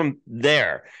guys from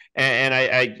there. And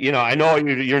I know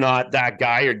you're not that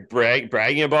guy. You're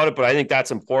bragging about it, but I think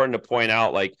that's important to point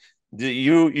out. Like,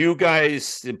 you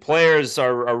guys, the players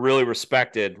are really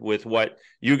respected with what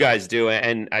you guys do,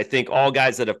 and I think all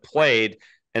guys that have played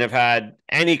and have had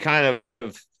any kind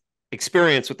of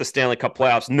experience with the Stanley Cup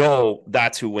playoffs know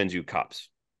that's who wins you cups.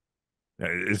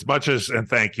 As much as, and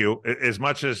thank you, as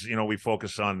much as, we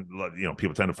focus on,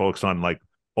 people tend to focus on like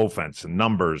offense and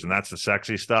numbers, and that's the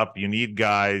sexy stuff. You need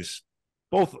guys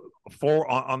both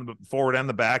on the forward and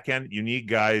the back end. You need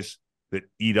guys that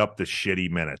eat up the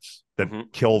shitty minutes, that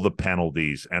kill the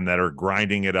penalties, and that are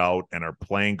grinding it out and are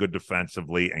playing good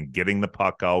defensively and getting the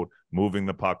puck out, moving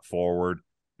the puck forward.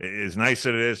 As nice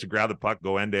as it is to grab the puck,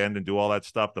 go end to end and do all that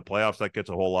stuff, the playoffs, that gets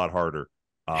a whole lot harder.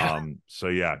 So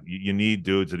you need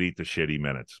dudes that eat the shitty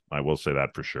minutes. I will say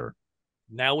that for sure.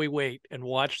 Now we wait and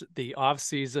watch the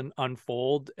offseason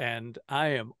unfold, and I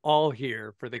am all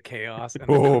here for the chaos. And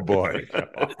oh boy.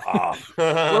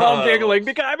 We're all giggling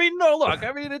because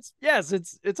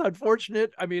it's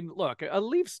unfortunate. I mean, look, a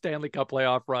Leafs Stanley Cup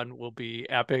playoff run will be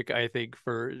epic, I think,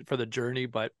 for the journey,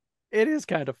 but it is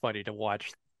kind of funny to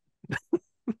watch.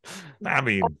 I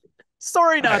mean,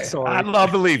 sorry, not sorry. I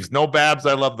love the Leafs. No Babs,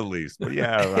 I love the Leafs. But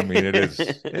yeah, I mean, it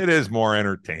is more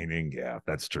entertaining. Yeah,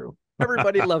 that's true.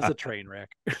 Everybody loves a train wreck.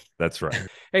 That's right.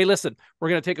 Hey, listen, we're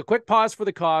going to take a quick pause for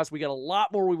the cause. We got a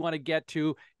lot more we want to get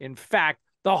to. In fact,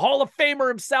 the Hall of Famer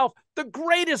himself, the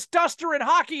greatest duster in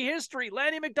hockey history,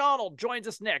 Lanny McDonald, joins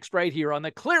us next right here on the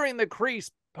Clearing the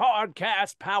Crease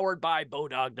podcast powered by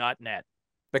BODOG.net.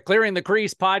 The Clearing the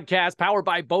Crease podcast powered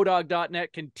by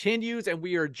BODOG.net continues, and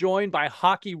we are joined by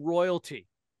hockey royalty.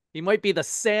 He might be the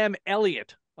Sam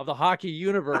Elliott of the hockey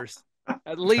universe,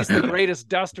 at least the greatest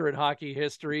duster in hockey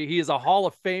history. He is a Hall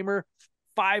of Famer,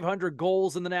 500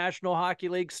 goals in the National Hockey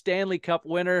League, Stanley Cup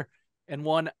winner, and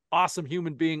one awesome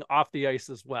human being off the ice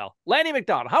as well. Lanny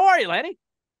McDonald, how are you, Lanny?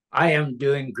 I am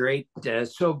doing great.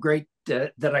 So great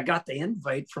that I got the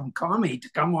invite from Commie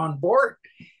to come on board.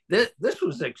 This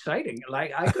was exciting.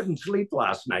 Like, I couldn't sleep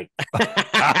last night.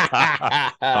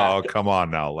 Oh, come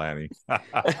on now, Lanny.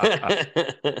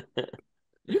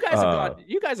 You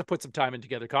guys have put some time in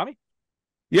together, Commie.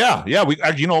 Yeah.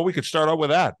 We could start out with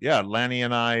that. Yeah, Lanny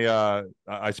and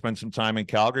I spent some time in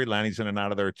Calgary. Lanny's in and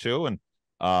out of there too, and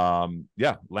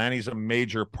Lanny's a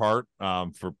major part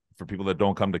for people that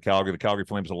don't come to Calgary. The Calgary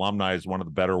Flames alumni is one of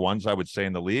the better ones, I would say,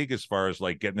 in the league as far as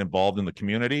like getting involved in the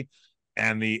community.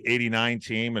 And the 89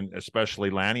 team, and especially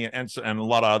Lanny and a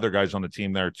lot of other guys on the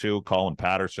team there too, Colin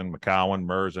Patterson, McCowan,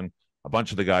 Merzen, a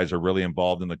bunch of the guys are really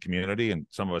involved in the community, and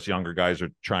some of us younger guys are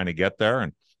trying to get there.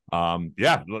 And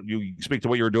you speak to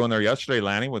what you were doing there yesterday,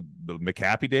 Lanny, with the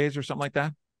McHappy Days or something like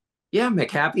that. Yeah,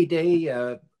 McHappy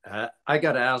Day. I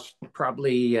got asked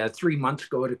probably 3 months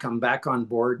ago to come back on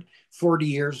board. 40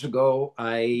 years ago,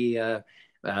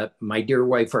 my dear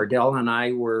wife Ardell and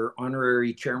I were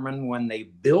honorary chairman when they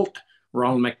built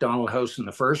Ronald McDonald House in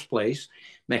the first place.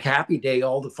 McHappy Day,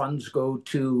 all the funds go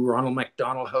to Ronald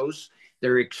McDonald House.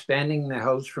 They're expanding the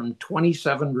house from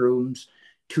 27 rooms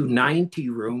to 90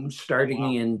 rooms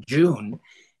starting in June.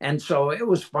 And so it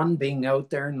was fun being out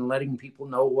there and letting people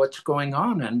know what's going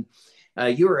on.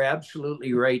 And you are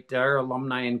absolutely right. Our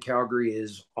alumni in Calgary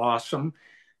is awesome.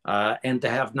 And to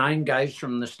have 9 guys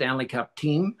from the Stanley Cup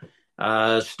team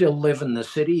still live in the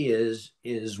city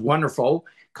is wonderful.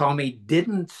 Commie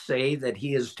didn't say that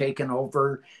he has taken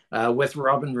over with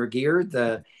Robin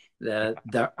Regier,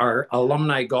 our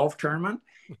alumni golf tournament.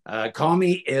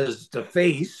 Commie is the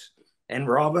face, and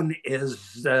Robin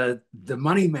is the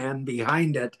money man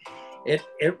behind it.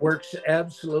 It works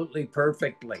absolutely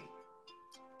perfectly.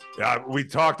 Yeah, we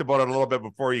talked about it a little bit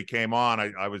before you came on.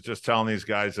 I was just telling these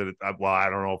guys that, well, I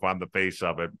don't know if I'm the face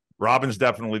of it. Robin's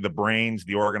definitely the brains,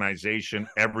 the organization,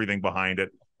 everything behind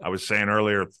it. I was saying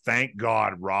earlier, thank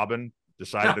God Robin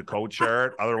decided to co-chair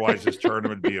it. Otherwise, this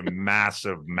tournament would be a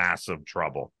massive, massive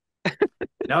trouble.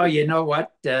 No, you know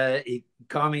what,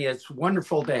 Kami, it's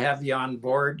wonderful to have you on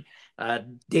board.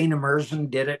 Dana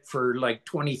Merzen did it for like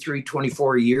 23,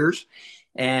 24 years.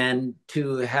 And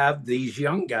to have these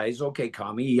young guys, okay,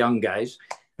 Kami, young guys,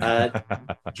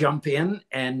 jump in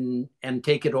and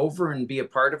take it over and be a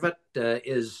part of it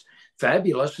is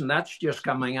fabulous. And that's just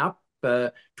coming up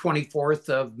 24th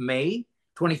of May,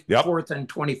 24th and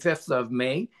 25th of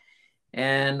May.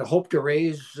 And hope to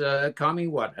raise, Kami,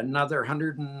 what, another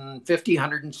 150,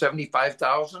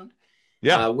 175,000?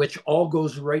 Yeah. Which all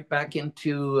goes right back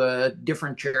into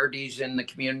different charities in the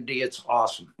community. It's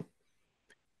awesome.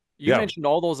 You mentioned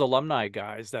all those alumni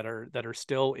guys that are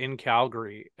still in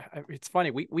Calgary. It's funny.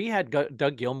 We had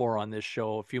Doug Gilmore on this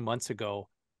show a few months ago,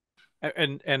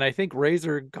 and I think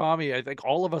Razor, Kami, I think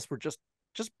all of us were just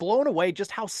blown away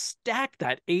just how stacked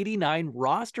that 89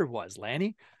 roster was,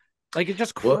 Lanny. Like, it's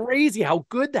just crazy how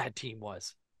good that team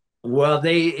was. Well,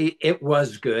 it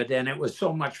was good, and it was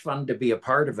so much fun to be a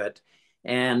part of it.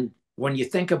 And when you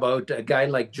think about a guy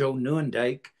like Joe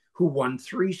Nieuwendyk, who won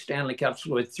 3 Stanley Cups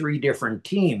with 3 different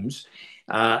teams,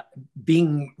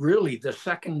 being really the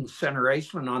second center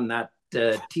iceman on that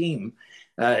team.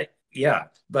 Yeah,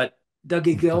 but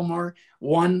Dougie Gilmore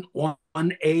won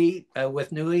A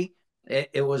with Nui.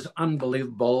 It was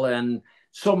unbelievable and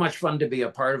so much fun to be a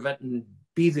part of it and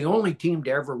be the only team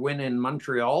to ever win in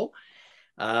Montreal.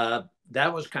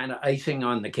 That was kind of icing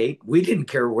on the cake. We didn't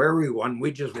care where we won.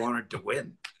 We just wanted to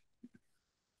win.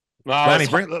 Well,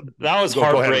 that was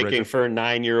heartbreaking for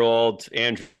 9-year-old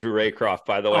Andrew Raycroft,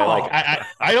 by the way. Like,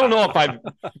 I don't know if I've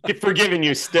forgiven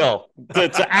you still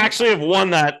to actually have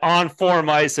won that on form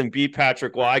ice and beat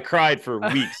Patrick. Well, I cried for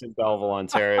weeks in Belleville,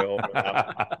 Ontario. Over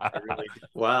that.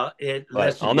 Well,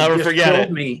 I'll never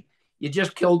forget it. You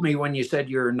just killed me when you said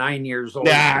you're 9 years old.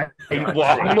 Yeah,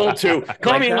 well, I'm old too.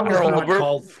 Call me that was not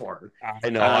called for. I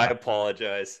know. I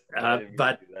apologize.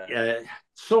 But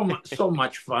so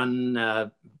much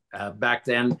fun. Back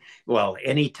then, well,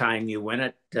 anytime you win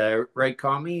it, right,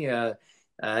 Kami?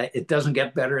 It doesn't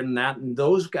get better than that. And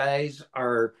those guys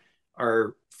are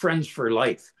friends for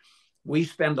life. We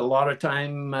spend a lot of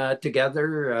time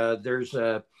together. There's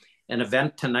an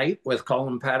event tonight with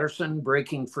Colin Patterson,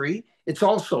 Breaking Free. It's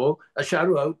also a shout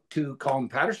out to Colin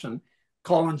Patterson.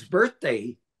 Colin's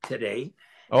birthday today.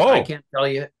 Oh, I can't tell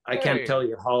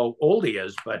you how old he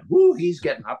is, but he's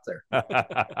getting up there.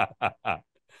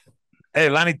 Hey,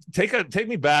 Lanny, take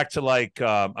me back to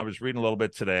I was reading a little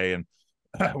bit today, and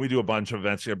we do a bunch of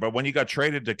events here. But when you got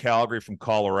traded to Calgary from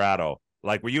Colorado,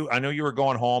 were you? I know you were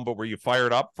going home, but were you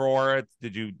fired up for it?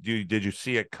 Did you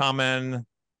see it coming?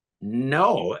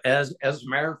 No, as a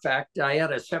matter of fact, I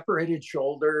had a separated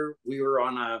shoulder. We were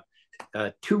on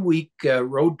a 2-week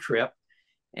road trip,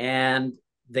 and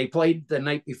they played the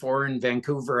night before in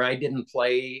Vancouver. I didn't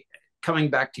play. Coming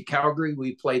back to Calgary,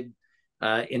 we played.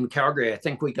 In Calgary, I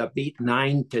think we got beat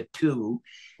 9-2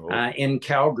 in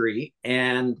Calgary,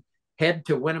 and head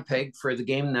to Winnipeg for the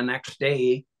game the next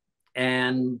day.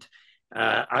 And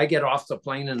I get off the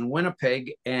plane in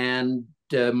Winnipeg, and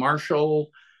Marshall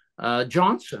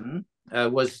Johnson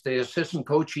was the assistant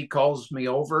coach. He calls me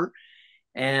over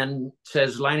and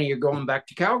says, "Lanny, you're going back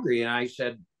to Calgary." And I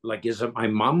said, is it my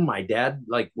mom, my dad?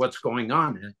 What's going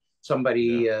on?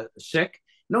 Somebody sick?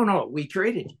 No, we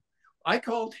traded you. I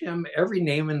called him every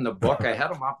name in the book. I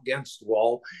had him up against the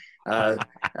wall.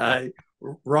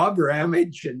 Rob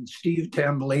Ramage and Steve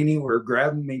Tambellini were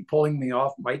grabbing me, pulling me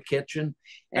off Mike Kitchen.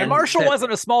 And Marshall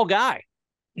wasn't a small guy.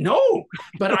 No,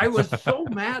 but I was so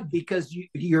mad because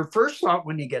your first thought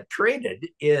when you get traded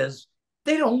is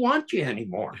they don't want you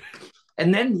anymore.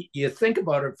 And then you think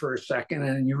about it for a second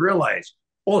and you realize,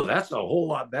 that's a whole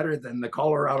lot better than the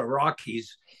Colorado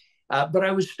Rockies. But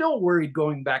I was still worried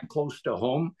going back close to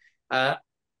home.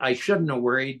 I shouldn't have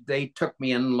worried. They took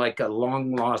me in like a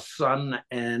long lost son,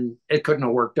 and it couldn't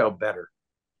have worked out better.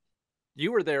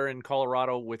 You were there in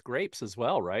Colorado with grapes as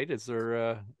well, right? Is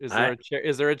there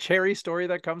a cherry story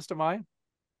that comes to mind?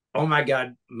 Oh my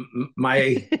God,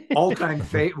 my all-time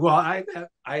favorite. Well, I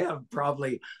have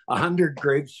probably 100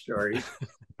 grape stories,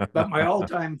 but my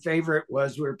all-time favorite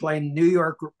was we were playing New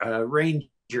York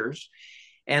Rangers.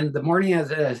 And the morning of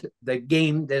the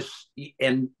game,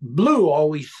 and Blue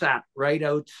always sat right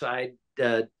outside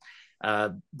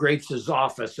Grapes'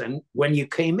 office. And when you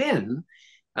came in,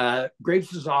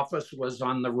 Grapes' office was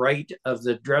on the right of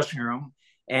the dressing room,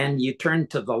 and you turned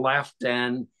to the left,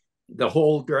 and the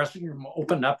whole dressing room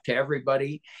opened up to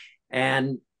everybody,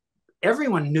 and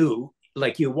everyone knew,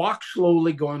 like, you walk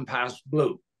slowly going past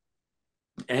Blue.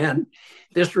 And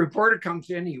this reporter comes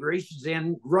in, he races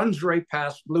in, runs right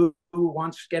past Blue, who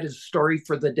wants to get his story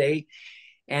for the day.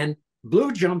 And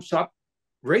Blue jumps up,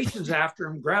 races after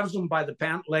him, grabs him by the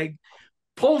pant leg,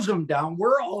 pulls him down.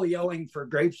 We're all yelling for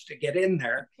Grapes to get in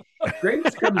there.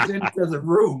 Grapes comes into the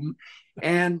room,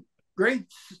 and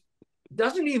Grapes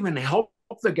doesn't even help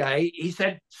the guy. He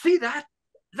said, see that?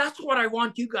 That's what I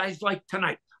want you guys like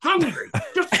tonight. Hungry,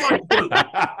 just like Blue.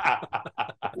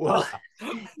 Well,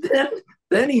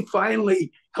 then he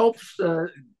finally helps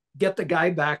get the guy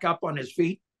back up on his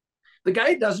feet. The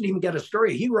guy doesn't even get a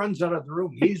story. He runs out of the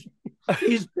room. He's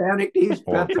panicked. He's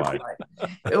petrified.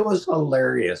 It was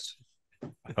hilarious.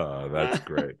 That's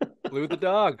great. Blue the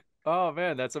dog. Oh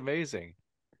man, that's amazing.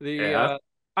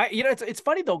 It's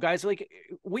funny though, guys. Like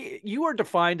you are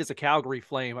defined as a Calgary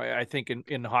Flame, I think,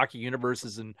 in hockey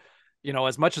universes, and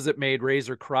as much as it made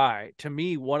Razor cry, to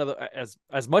me, one of the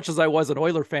as much as I was an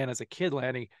Oiler fan as a kid,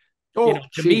 Lanny, to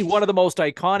me, one of the most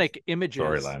iconic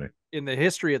images in the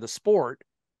history of the sport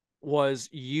was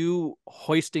you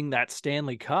hoisting that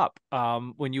Stanley Cup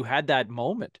when you had that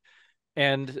moment.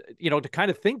 And, to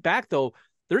kind of think back, though,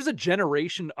 there's a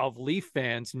generation of Leaf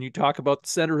fans, and you talk about the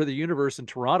center of the universe in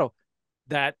Toronto,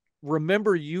 that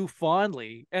remember you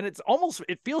fondly. And it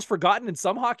feels forgotten in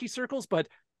some hockey circles, but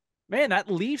man,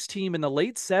 that Leafs team in the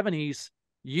late 70s,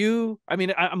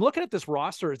 I'm looking at this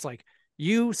roster. It's like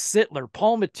you, Sittler,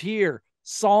 Paul Matier,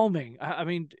 Salming.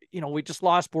 We just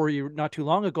lost Borey not too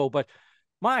long ago, but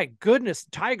my goodness,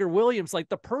 Tiger Williams, like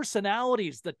the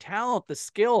personalities, the talent, the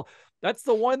skill. That's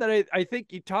the one that I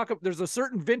think you talk about. There's a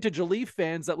certain vintage of Leaf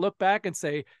fans that look back and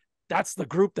say, that's the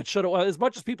group that should have won. As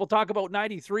much as people talk about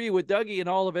 93 with Dougie and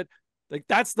all of it, like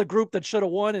that's the group that should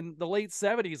have won in the late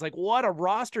 70s. Like what a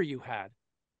roster you had.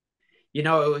 It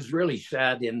was really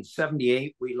sad. In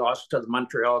 78, we lost to the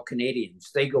Montreal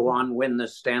Canadiens. They go on, win the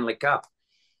Stanley Cup.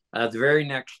 The very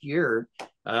next year,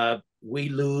 we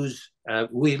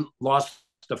lost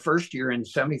the first year in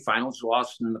semifinals,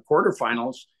 lost in the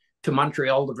quarterfinals to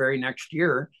Montreal the very next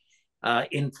year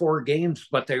in 4 games,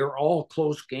 but they were all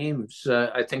close games.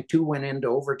 I think 2 went into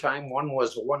overtime. One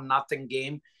was a 1-0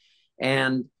 game.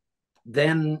 And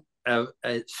then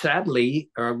sadly,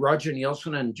 Roger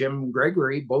Nielsen and Jim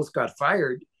Gregory both got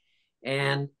fired,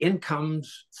 and in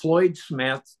comes Floyd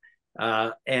Smith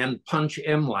and Punch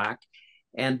Imlach,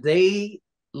 and they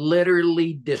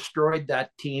literally destroyed that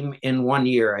team in 1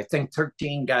 year. I think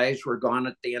 13 guys were gone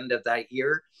at the end of that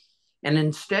year.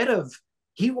 And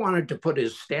he wanted to put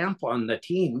his stamp on the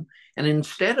team, and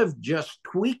instead of just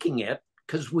tweaking it,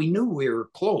 because we knew we were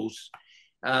close,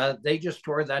 they just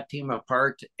tore that team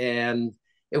apart, and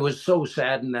it was so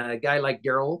sad. And a guy like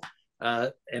Darryl,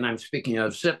 and I'm speaking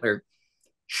of Sittler,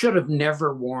 should have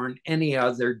never worn any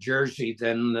other jersey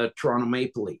than the Toronto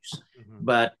Maple Leafs. Mm-hmm.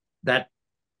 But that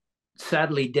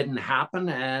sadly didn't happen.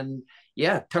 And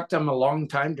it took them a long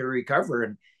time to recover.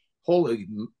 And holy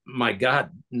my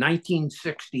God,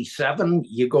 1967,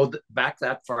 you go back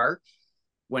that far,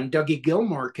 when Dougie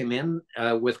Gilmour came in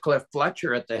with Cliff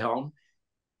Fletcher at the helm,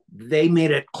 they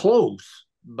made it close,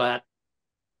 but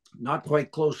not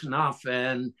quite close enough.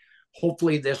 And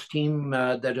hopefully this team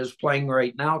that is playing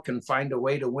right now can find a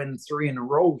way to win 3 in a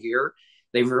row here.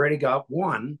 They've already got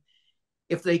 1.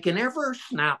 If they can ever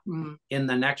snap them in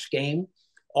the next game,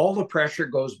 all the pressure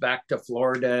goes back to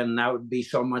Florida, and that would be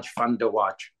so much fun to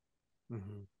watch.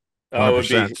 Mm-hmm. Oh, it would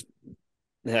be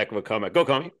a heck of a comment. Go,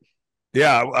 Connie.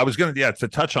 Yeah, I was going to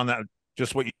touch on that,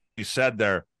 just what you said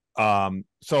there.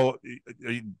 So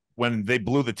when they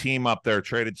blew the team up there,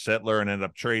 traded Sittler and ended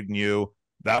up trading you,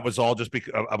 that was all just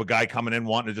because of a guy coming in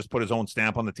wanting to just put his own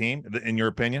stamp on the team, in your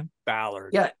opinion?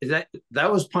 Ballard. Yeah,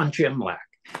 that was Punch Imlach.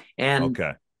 And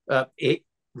okay.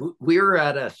 We were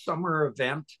at a summer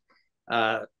event,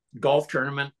 golf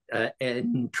tournament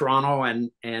in Toronto,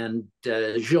 and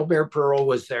Gilbert Perreault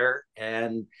was there,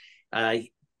 and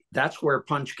that's where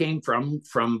Punch came from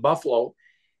Buffalo.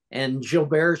 And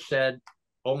Gilbert said,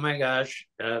 "Oh my gosh,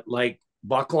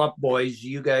 buckle up, boys!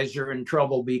 You guys are in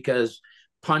trouble because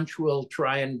Punch will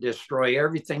try and destroy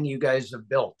everything you guys have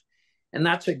built." And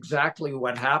that's exactly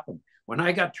what happened. When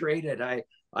I got traded, I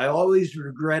always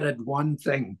regretted one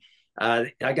thing.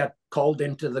 I got called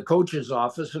into the coach's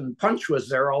office, and Punch was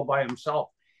there all by himself.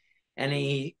 And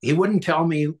he wouldn't tell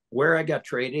me where I got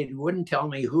traded. He wouldn't tell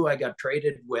me who I got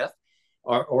traded with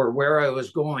or where I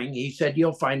was going. He said,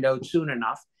 "You'll find out soon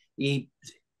enough." He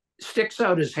sticks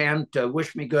out his hand to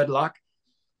wish me good luck.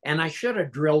 And I should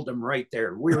have drilled him right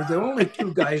there. We were the only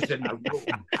 2 guys in the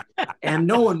room, and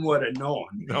no one would have known.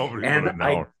 Nobody would have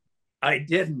known. I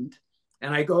didn't.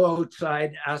 And I go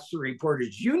outside, ask the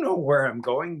reporters, you know where I'm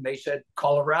going? They said,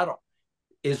 Colorado.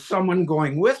 Is someone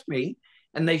going with me?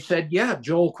 And they said, yeah,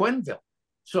 Joel Quenneville.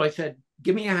 So I said,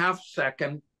 give me a half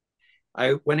second.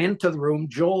 I went into the room.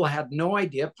 Joel had no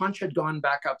idea. Punch had gone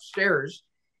back upstairs.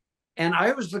 And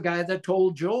I was the guy that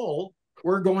told Joel,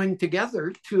 we're going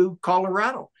together to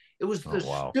Colorado. It was the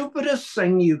stupidest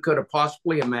thing you could have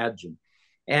possibly imagined.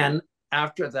 And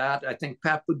after that, I think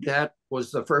Pat Boudet was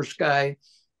the first guy,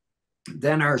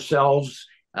 then ourselves,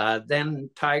 then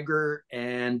Tiger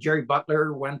and Jerry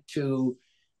Butler went to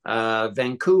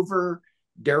Vancouver.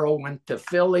 Darryl went to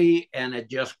Philly, and it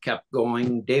just kept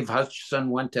going. Dave Hutchison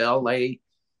went to LA.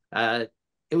 It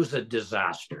was a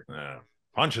disaster.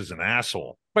 Punch is an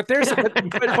asshole. But there's,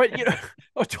 but you know,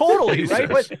 totally Jesus.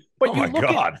 Right. But you look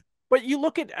at, but you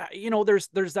look at, you know, there's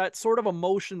that sort of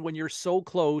emotion when you're so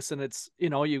close, and it's, you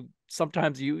know, you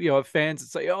sometimes you have fans that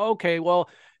say, oh, okay, well,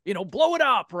 you know, blow it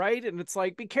up, right? And it's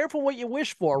like, be careful what you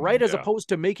wish for, right? As opposed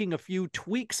to making a few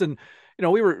tweaks. And, you know,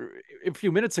 we were a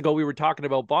few minutes ago, we were talking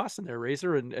about Boston there,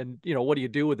 Razor, and you know, what do you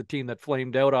do with a team that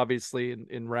flamed out, obviously,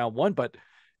 in round one? But,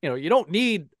 you know, you don't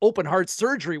need open heart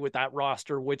surgery with that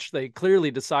roster, which they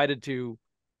clearly decided to,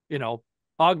 you know,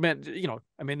 augment. You know,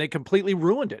 I mean, they completely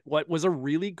ruined it. What was a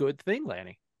really good thing,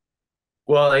 Lanny?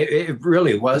 Well, it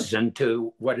really was. And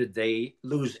what did they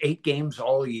lose 8 games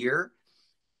all year?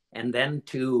 And then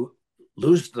to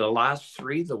lose the last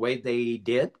 3 the way they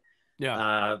did,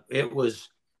 it was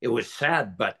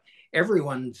sad. But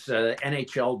everyone's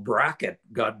NHL bracket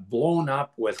got blown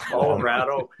up with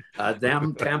Colorado,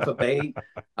 them, Tampa Bay,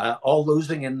 all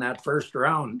losing in that first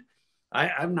round.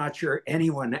 I'm not sure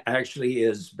anyone actually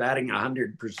is batting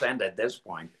 100% at this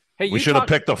point. Hey, we should have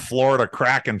picked the Florida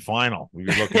Kraken final. We'd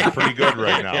be looking pretty good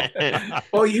right now.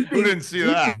 Oh, who didn't see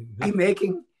that?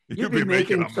 You'd be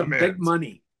making some big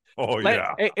money. Oh,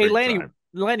 yeah. Hey,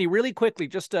 Lanny, really quickly,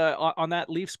 just on that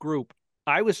Leafs group,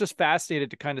 I was just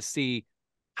fascinated to kind of see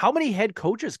how many head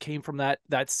coaches came from that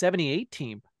 78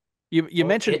 team. You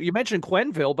mentioned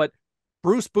Quenneville, but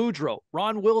Bruce Boudreau,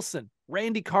 Ron Wilson,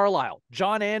 Randy Carlyle,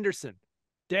 John Anderson,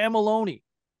 Dan Maloney,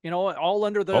 you know, all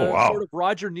under the sort of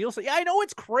Roger Nielsen. Yeah, I know,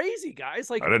 it's crazy, guys.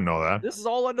 Like, I didn't know that. This is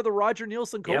all under the Roger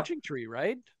Nielsen coaching tree,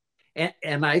 right?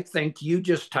 And I think you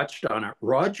just touched on it.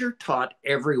 Roger taught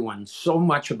everyone so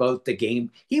much about the game.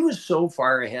 He was so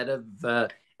far ahead of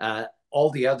all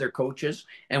the other coaches.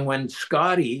 And when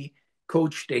Scotty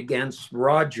coached against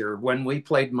Roger, when we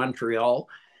played Montreal,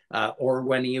 or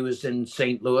when he was in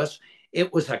St. Louis,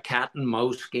 it was a cat and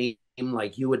mouse game.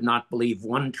 Like, you would not believe,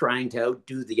 one trying to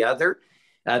outdo the other,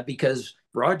 because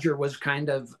Roger was kind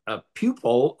of a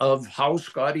pupil of how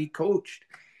Scotty coached.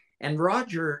 And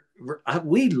Roger,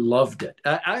 we loved it.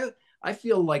 I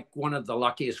feel like one of the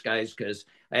luckiest guys, because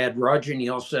I had Roger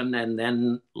Nielsen and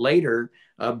then later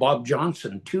Bob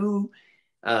Johnson, 2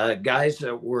 guys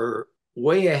that were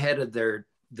way ahead of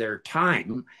their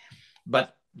time.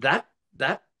 But that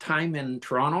time in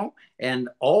Toronto and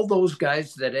all those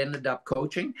guys that ended up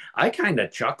coaching, I kind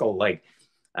of chuckle. Like,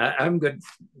 I'm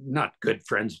not good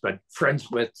friends, but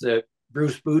friends with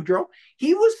Bruce Boudreau.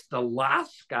 He was the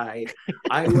last guy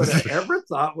I would have ever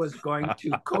thought was going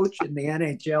to coach in the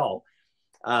NHL.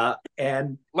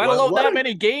 And let alone that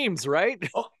many games, right?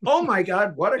 Oh my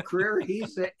God, what a career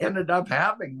he's ended up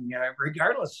having,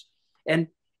 regardless. And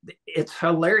it's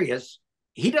hilarious.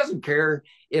 He doesn't care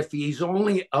if he's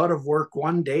only out of work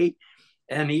one day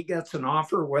and he gets an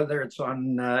offer, whether it's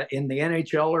on in the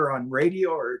NHL or on radio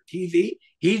or TV,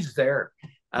 he's there.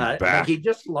 Like, he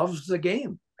just loves the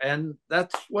game. And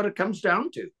that's what it comes down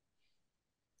to.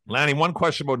 Lanny, one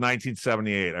question about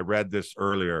 1978. I read this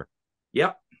earlier.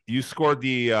 Yep. You scored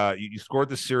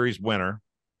the series winner.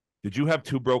 Did you have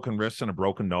 2 broken wrists and a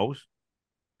broken nose?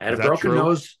 I had a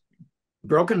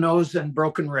broken nose and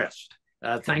broken wrist.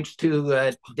 Thanks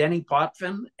to Denny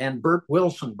Potvin and Bert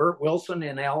Wilson. Bert Wilson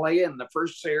in LA in the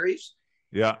first series.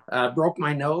 Yeah. Broke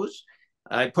my nose.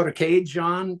 I put a cage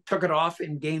on, took it off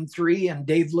in game 3, and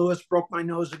Dave Lewis broke my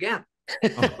nose again.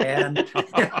 and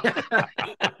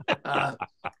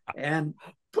and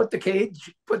put the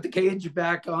cage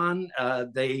back on.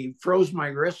 They froze my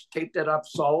wrist, taped it up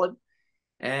solid,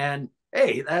 and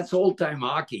hey, that's old time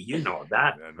hockey. You know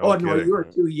that. Yeah, no kidding. You were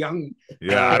too young.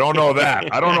 Yeah, I don't know that.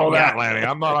 That, Lanny.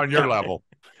 I'm not on your level.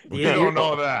 You don't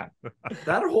know that.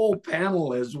 That whole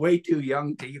panel is way too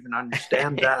young to even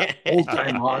understand that old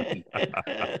time hockey.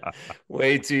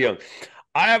 Way too young.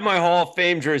 I have my Hall of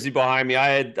Fame jersey behind me.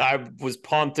 I was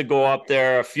pumped to go up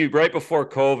there right before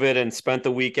COVID and spent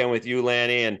the weekend with you,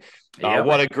 Lanny. And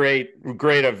what a great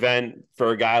event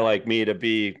for a guy like me to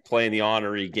be playing the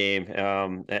honorary game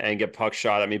and get puck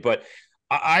shot at me. But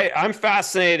I'm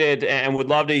fascinated and would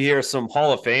love to hear some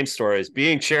Hall of Fame stories.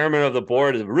 Being chairman of the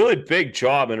board is a really big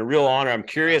job and a real honor. I'm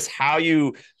curious how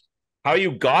you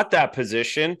got that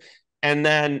position, and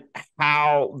then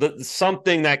how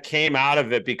something that came out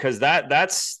of it, because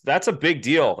that's a big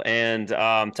deal, and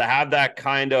to have that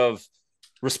kind of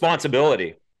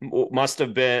responsibility must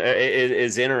have been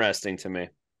is interesting to me.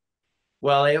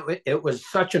 Well, it was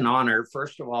such an honor.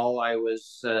 First of all, I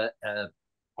was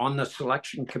on the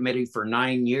selection committee for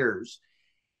 9 years,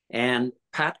 and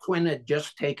Pat Quinn had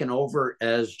just taken over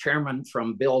as chairman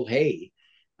from Bill Hay,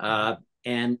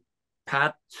 and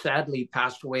Pat sadly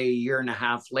passed away a year and a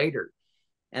half later.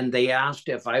 And they asked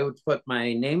if I would put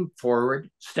my name forward,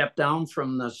 step down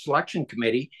from the selection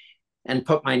committee, and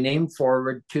put my name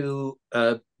forward to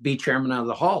be chairman of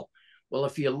the Hall. Well,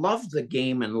 if you love the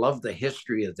game and love the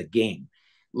history of the game,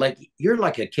 like you're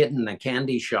like a kid in a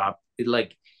candy shop.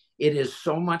 Like it is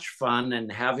so much fun,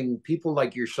 and having people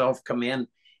like yourself come in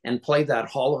and play that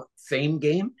Hall of Fame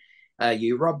game.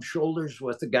 You rub shoulders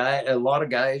with a lot of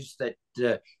guys that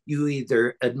you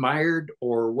either admired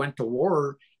or went to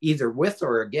war either with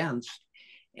or against,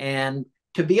 and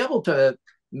to be able to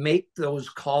make those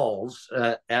calls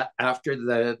after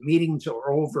the meetings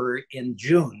are over in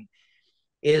June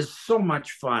is so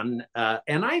much fun.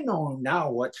 And I know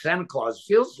now what Santa Claus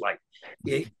feels like.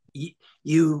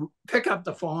 You pick up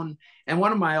the phone, and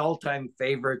one of my all-time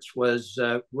favorites was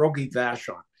Rogie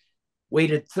Vachon.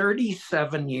 Waited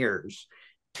 37 years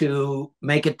to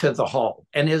make it to the Hall.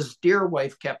 And his dear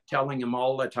wife kept telling him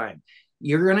all the time,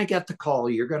 you're going to get the call.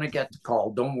 You're going to get the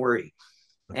call. Don't worry.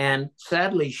 And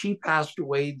sadly, she passed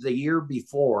away the year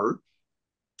before.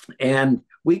 And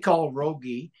we call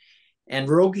Rogie, and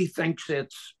Rogie thinks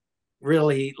it's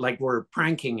really like we're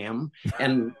pranking him.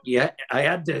 And yeah, I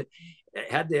had to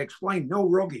explain, no,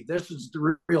 Rogie, this is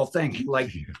the real thing.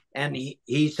 Like, and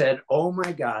he said, oh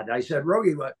my God. I said,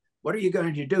 Rogie, what are you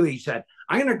going to do? He said,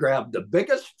 I'm going to grab the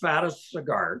biggest, fattest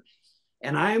cigar,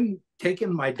 and I'm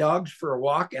taking my dogs for a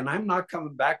walk, and I'm not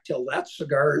coming back till that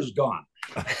cigar is gone.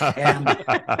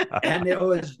 And it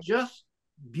was just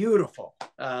beautiful.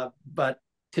 But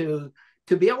to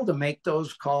be able to make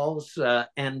those calls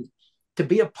and to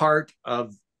be a part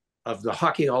of the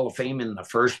Hockey Hall of Fame in the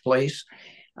first place,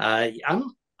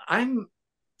 I'm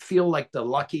feel like the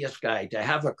luckiest guy to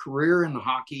have a career in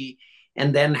hockey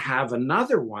and then have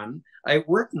another one. I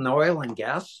worked in the oil and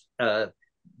gas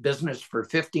business for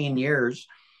 15 years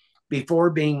before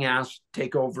being asked to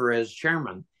take over as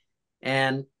chairman.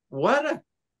 And what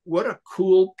a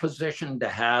cool position to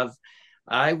have.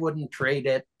 I wouldn't trade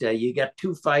it. You get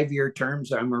 2 5-year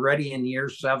terms. I'm already in year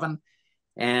 7,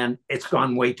 and it's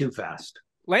gone way too fast.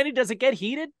 Lanny, does it get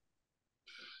heated?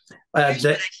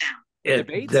 The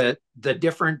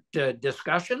different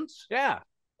discussions? Yeah.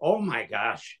 Oh my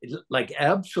gosh, like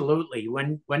absolutely.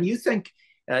 When you think,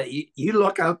 you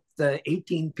look up the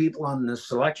 18 people on the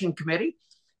selection committee,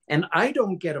 and I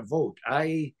don't get a vote.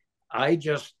 I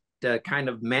just kind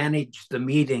of manage the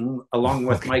meeting along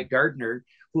with Mike Gardner,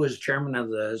 who is chairman of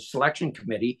the selection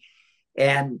committee.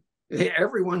 And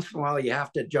every once in a while, you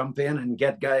have to jump in and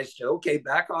get guys to, okay,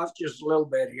 back off just a little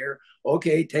bit here.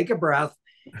 Okay, take a breath.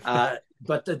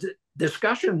 But the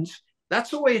discussions, that's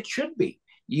the way it should be.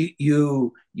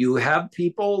 You have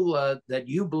people that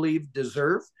you believe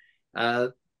deserve,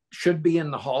 should be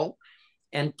in the Hall.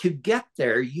 And to get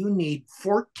there, you need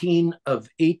 14 of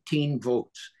 18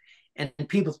 votes. And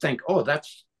people think, oh,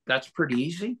 that's pretty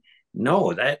easy.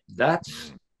 No,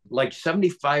 that's like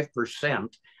 75%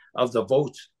 of the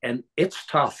votes, and it's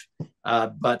tough.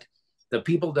 But the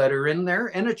people that are in there,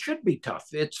 and it should be tough.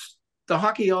 It's the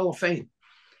Hockey Hall of Fame.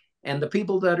 And the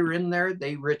people that are in there,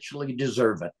 they richly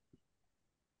deserve it.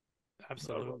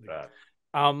 Absolutely.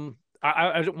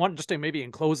 I want just to maybe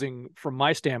in closing, from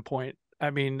my standpoint, I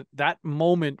mean, that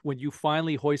moment when you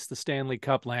finally hoist the Stanley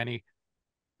Cup, Lanny,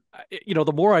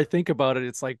 the more I think about it,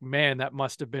 it's like, man, that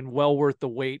must have been well worth the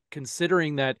wait,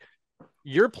 considering that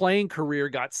your playing career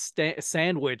got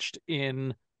sandwiched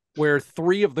in where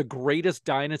 3 of the greatest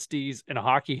dynasties in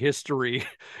hockey history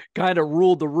kind of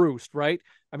ruled the roost, right?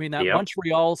 I mean, that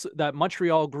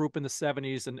Montreal group in the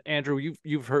 70s, and Andrew,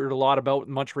 you've heard a lot about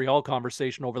Montreal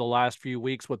conversation over the last few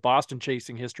weeks with Boston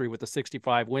chasing history with the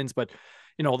 65 wins, but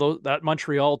that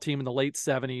Montreal team in the late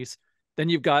 70s. Then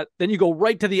you go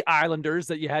right to the Islanders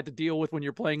that you had to deal with when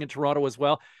you're playing in Toronto as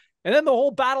well. And then the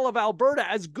whole Battle of Alberta,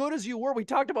 as good as you were, we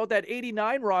talked about that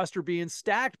 89 roster being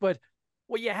stacked, but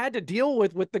what you had to deal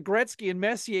with the Gretzky and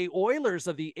Messier Oilers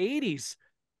of the 80s.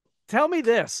 Tell me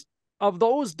this, of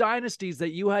those dynasties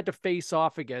that you had to face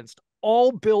off against,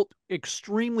 all built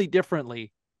extremely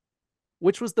differently,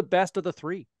 which was the best of the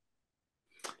 3?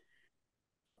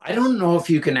 I don't know if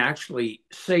you can actually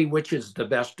say which is the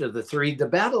best of the three. The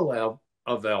Battle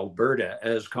of Alberta,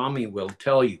 as Kami will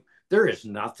tell you, there is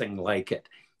nothing like it.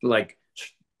 Like,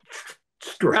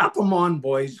 strap them on,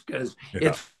 boys, because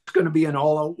it's going to be an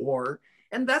all-out war,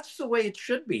 and that's the way it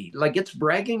should be. Like, it's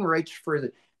bragging rights for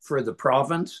the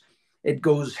province. It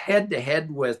goes head to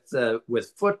head with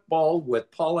football,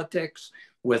 with politics,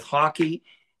 with hockey,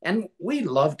 and we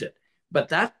loved it. But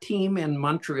that team in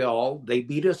Montreal, they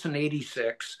beat us in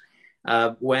 '86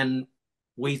 when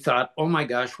we thought, oh my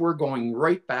gosh, we're going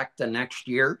right back the next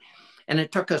year. And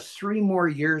it took us 3 more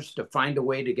years to find a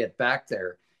way to get back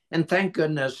there. And thank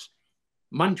goodness,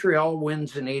 Montreal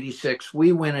wins in '86.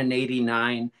 We win in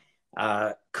 '89.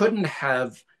 Couldn't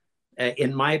have,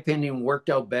 in my opinion, worked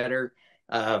out better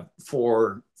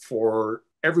for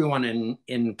everyone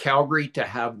in Calgary to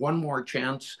have one more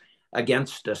chance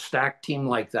against a stacked team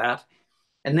like that.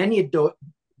 And then you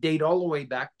date all the way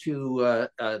back to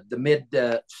the mid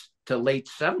to late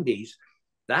 '70s.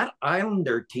 That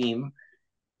Islander team,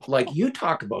 like, you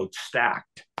talk about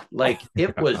stacked, like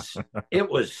it was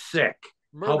sick.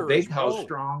 How big, how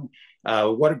strong,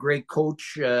 what a great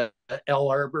coach, El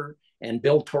Arbor and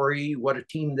Bill Torrey, what a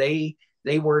team they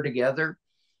were together.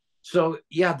 So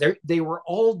yeah, they were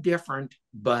all different,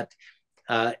 but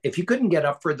if you couldn't get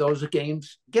up for those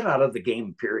games, get out of the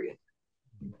game, period.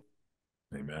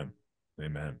 Amen.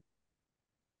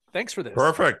 Thanks for this.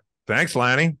 Perfect. Thanks,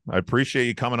 Lanny. I appreciate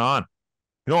you coming on.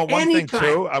 You know, one thing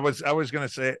too, I was going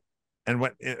to say, and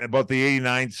about the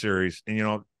 '89 series,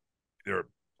 and they're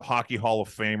Hockey Hall of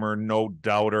Famer, no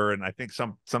doubter, and I think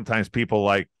sometimes people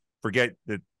like forget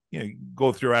that you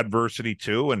go through adversity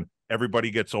too, and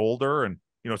everybody gets older, and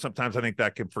sometimes I think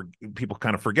that people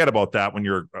kind of forget about that when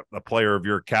you're a player of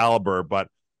your caliber. But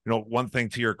one thing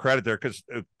to your credit there, because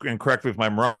and correct me if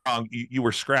I'm wrong, you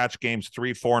were scratched games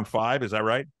 3, 4, and 5. Is that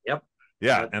right? Yep.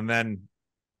 Yeah, and then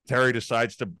Terry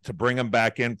decides to bring him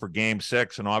back in for game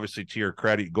 6, and obviously to your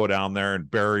credit, you go down there and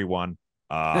bury one.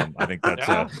 I think that's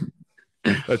I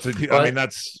mean,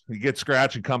 you get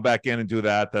scratched and come back in and do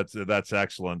that. That's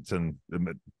excellent. And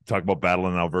talk about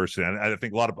battling adversity. And I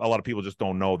think a lot of people just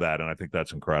don't know that, and I think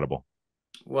that's incredible.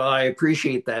 Well, I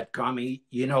appreciate that, Kami.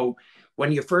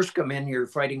 When you first come in, you're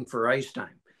fighting for ice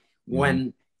time.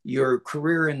 When your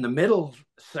career in the middle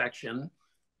section,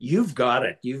 you've got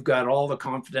it. You've got all the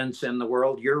confidence in the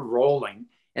world. You're rolling.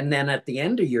 And then at the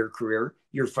end of your career,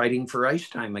 you're fighting for ice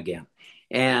time again.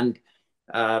 And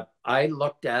I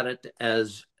looked at it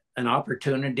as an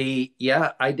opportunity.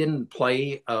 Yeah, I didn't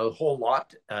play a whole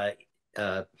lot,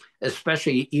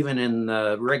 especially even in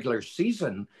the regular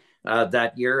season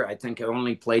that year. I think I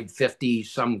only played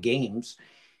 50-some games.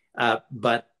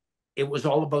 But it was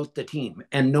all about the team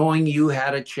and knowing you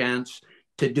had a chance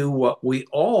to do what we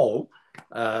all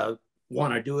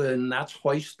want to do, and that's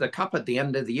hoist the cup at the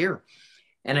end of the year.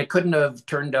 And it couldn't have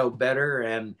turned out better.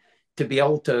 And to be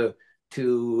able to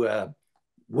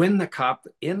win the cup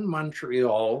in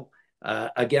Montreal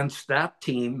against that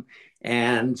team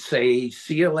and say,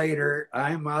 see you later,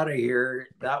 I'm out of here.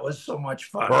 That was so much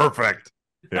fun. Perfect.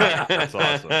 Yeah, that's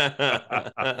awesome.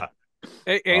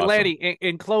 Hey, awesome. Lanny,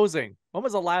 in closing, when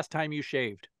was the last time you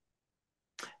shaved?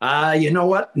 You know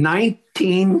what?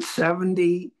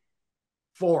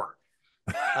 1974.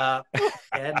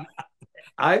 And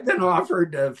I've been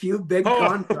offered a few big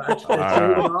contracts to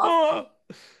shave it off.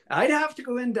 I'd have to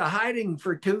go into hiding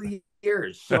for 2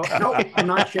 years. So no, I'm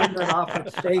not shaving it off.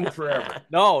 It's staying forever.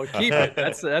 No, keep it.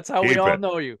 That's how we all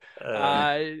know you.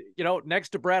 Next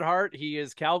to Bret Hart, he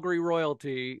is Calgary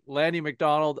royalty, Lanny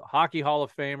McDonald, Hockey Hall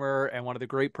of Famer, and one of the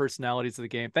great personalities of the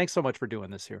game. Thanks so much for doing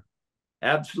this here.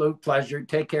 Absolute pleasure.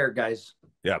 Take care, guys.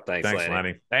 Yeah, thanks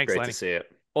Lanny. Thanks, Great Lanny. to see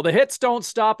it. Well, the hits don't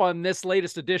stop on this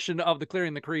latest edition of the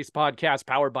Clearing the Crease podcast,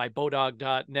 powered by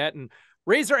BODOG.net. And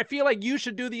Razor, I feel like you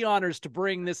should do the honors to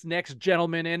bring this next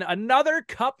gentleman in, another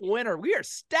cup winner. We are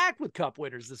stacked with cup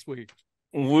winners this week.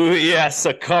 Yes,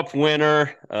 a cup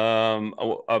winner.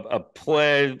 A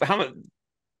play. How much?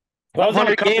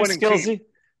 1,200 games, Skillsy?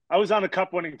 I was on a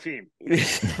cup winning team.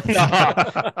 Listen,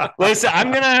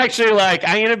 I'm going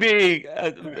to be,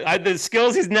 the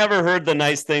Skills, he's never heard the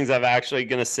nice things I'm actually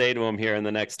going to say to him here in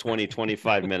the next 20,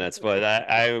 25 minutes, but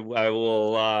I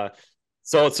will,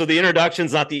 so the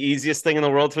introduction's not the easiest thing in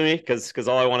the world for me because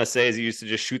all I want to say is he used to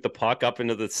just shoot the puck up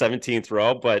into the 17th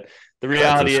row, but the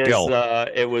reality is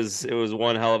it was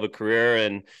one hell of a career.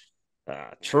 And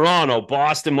Toronto,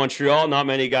 Boston, Montreal, not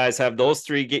many guys have those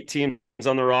 3 teams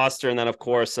on the roster, and then of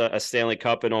course a Stanley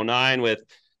Cup in '09 with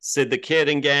Sid the Kid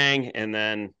and gang, and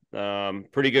then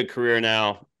pretty good career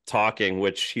now talking,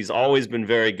 which he's always been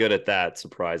very good at that,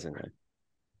 surprisingly.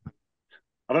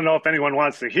 I don't know if anyone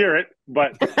wants to hear it,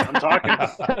 but I'm talking.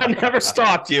 I never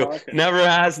stopped you. Never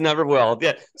has, never will.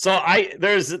 Yeah. So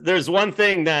there's one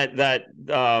thing that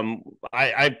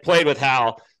I played with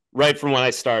Hal right from when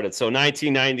I started. So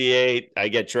 1998, I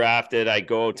get drafted. I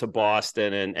go to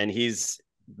Boston, and he's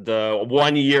the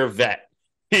 1-year vet.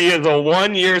 He is a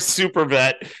 1-year super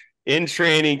vet in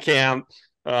training camp,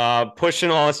 pushing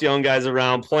all us young guys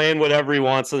around, playing whatever he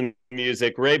wants in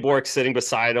music. Ray Bork sitting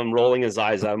beside him, rolling his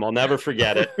eyes at him. I'll never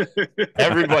forget it.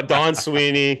 Everybody, Don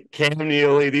Sweeney, Cam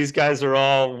Neely, these guys are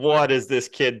all, what is this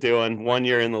kid doing? 1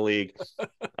 year in the league.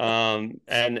 And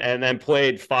then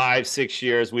played 5-6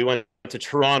 years. We went to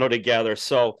Toronto together.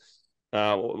 So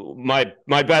my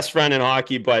best friend in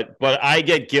hockey, but I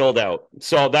get Gilled out.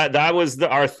 So that was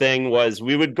our thing, was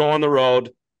we would go on the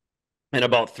road, and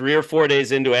about 3 or 4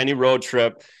 days into any road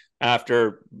trip,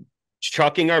 after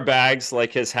chucking our bags,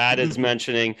 like his hat is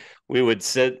mentioning, we would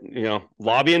sit,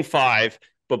 lobby in 5.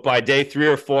 But by day 3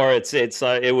 or 4,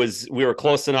 we were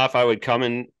close enough. I would come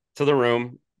in to the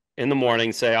room in the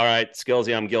morning, say, all right,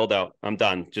 Skillsy, I'm Gilled out. I'm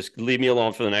done. Just leave me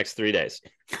alone for the next 3 days.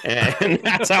 And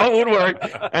that's how it would work.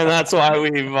 And that's why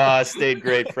we've stayed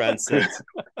great friends since.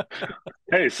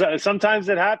 Hey, so sometimes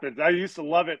it happens. I used to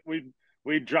love it.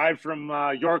 We'd drive from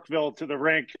Yorkville to the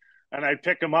rink, and I'd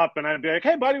pick him up, and I'd be like,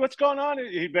 hey, buddy, what's going on? And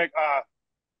he'd be like,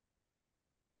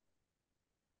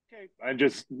 okay. I'd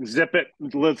just zip it,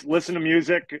 listen to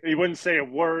music. He wouldn't say a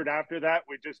word after that.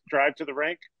 We'd just drive to the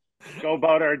rink, go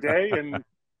about our day, and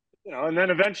and then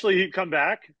eventually he'd come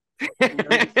back.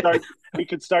 We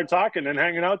could start talking and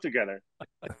hanging out together.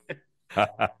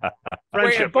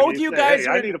 Wait, and both you guys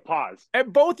I need a pause.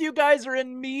 And both you guys are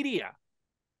in media.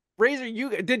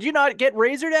 Razor, did you not get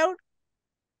razored out?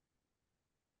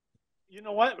 You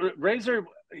know what, Razor?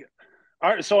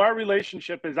 Our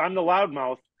relationship is, I'm the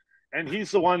loudmouth, and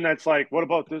he's the one that's like, "What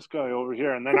about this guy over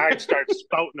here?" And then I start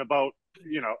spouting about,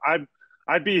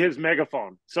 I'd be his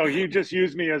megaphone. So he just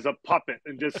used me as a puppet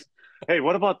and just, hey,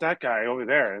 what about that guy over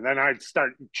there? And then I'd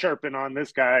start chirping on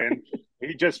this guy, and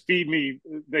he'd just feed me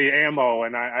the ammo,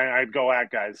 and I'd go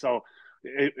at guys. So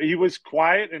he was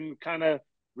quiet and kind of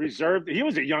reserved. He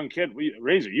was a young kid.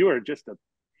 Razor, you were just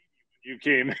you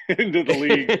came into the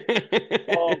league.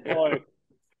 Oh boy.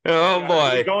 Oh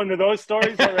boy. You going to those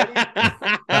stories already?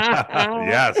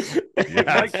 Yes.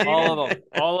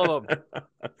 All of them.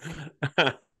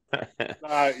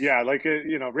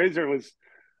 Razor was,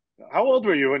 how old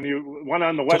were you when you went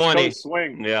on the West 20. Coast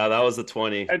swing? Yeah, that was the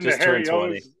 20. And just turned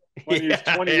 20 when he was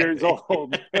 20 years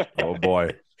old. Oh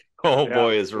boy.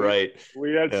 Boy is right.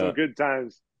 We had some good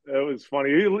times. It was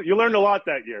funny. You learned a lot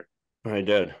that year. I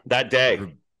did. That day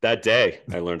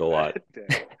I learned a lot.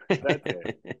 That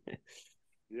day.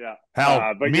 Yeah.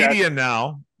 Hal, media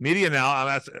now,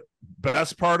 that's the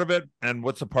best part of it. And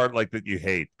what's the part like that you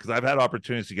hate? Because I've had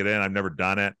opportunities to get in. I've never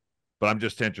done it, but I'm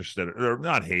just interested. Or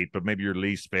not hate, but maybe your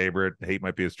least favorite. Hate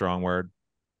might be a strong word.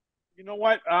 You know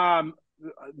what?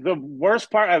 The worst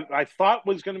part I thought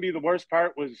was going to be the worst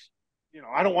part was,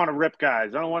 I don't want to rip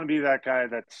guys. I don't want to be that guy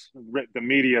that's the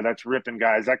media that's ripping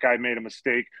guys. That guy made a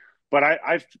mistake. But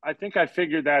I think I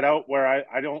figured that out where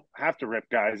I don't have to rip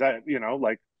guys.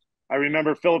 I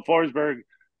remember Philip Forsberg,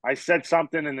 I said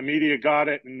something and the media got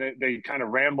it, and they kind of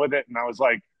ran with it. And I was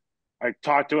like, I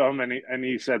talked to him, and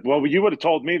he said, well, you would have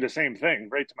told me the same thing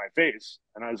right to my face.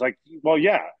 And I was like, well,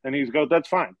 yeah. And he's go, that's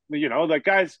fine. Like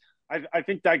guys, I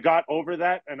think I got over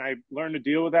that, and I learned to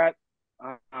deal with that.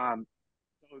 Then,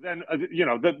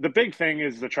 the big thing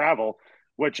is the travel,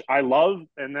 which I love.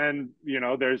 And then,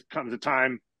 there comes a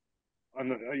time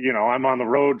I'm on the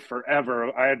road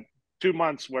forever. I had 2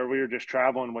 months where we were just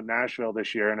traveling with Nashville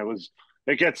this year, and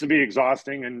it gets to be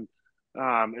exhausting, and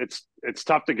it's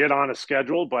tough to get on a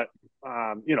schedule, but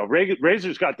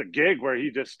Razor's got the gig where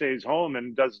he just stays home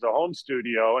and does the home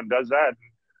studio and does that.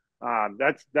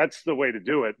 That's the way to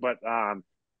do it. But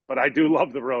I do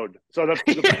love the road. So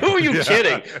who are you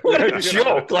kidding? What a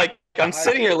joke. Like, I'm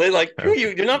sitting here like, who are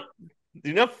you?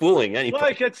 You're not fooling anybody.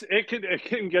 Like it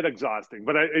can get exhausting,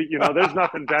 but there's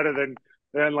nothing better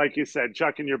than like you said,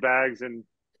 chucking your bags and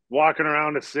walking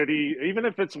around a city, even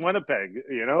if it's Winnipeg,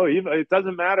 it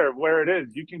doesn't matter where it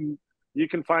is. You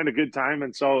can find a good time.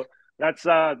 And so that's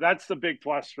the big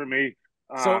plus for me.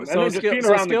 Being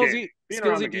around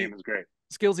the game is great.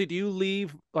 Skillsy, do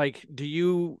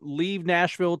you leave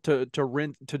Nashville to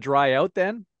dry out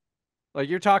then? Like,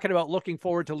 you're talking about looking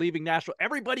forward to leaving Nashville.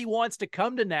 Everybody wants to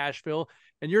come to Nashville,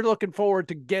 and you're looking forward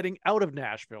to getting out of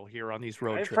Nashville here on these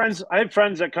road trips. I have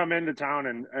friends that come into town,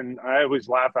 and I always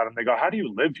laugh at them. They go, how do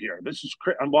you live here? This is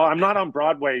well, I'm not on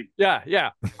Broadway.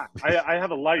 Yeah. I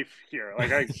have a life here.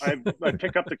 Like I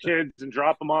pick up the kids and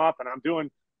drop them off, and I'm doing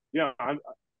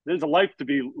there's a life to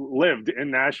be lived in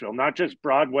Nashville, not just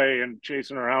Broadway and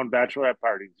chasing around bachelorette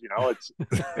parties.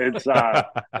 It's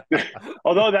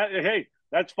although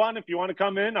that's fun. If you want to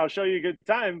come in, I'll show you a good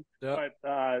time. Yep.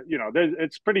 But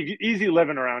it's pretty easy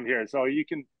living around here, so you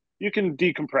can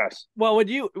decompress. Well,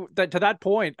 to that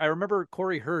point, I remember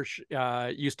Corey Hirsch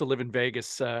used to live in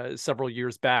Vegas several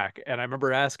years back, and I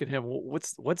remember asking him,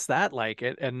 "What's that like?"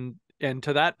 And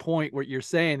to that point, what you're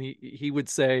saying, he would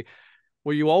say,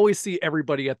 well, you always see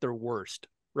everybody at their worst,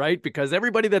 right? Because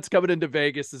everybody that's coming into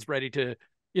Vegas is ready to,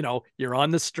 you're on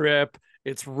the strip.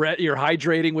 You're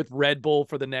hydrating with Red Bull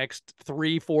for the next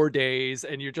 3-4 days,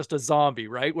 and you're just a zombie,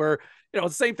 right? Where, the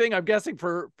same thing I'm guessing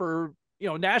for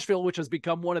Nashville, which has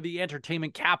become one of the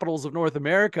entertainment capitals of North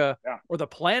America, or the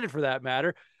planet for that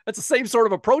matter. That's the same sort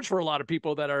of approach for a lot of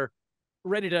people that are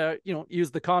ready to,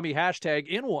 use the commie hashtag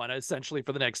in one essentially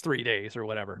for the next 3 days or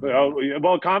whatever.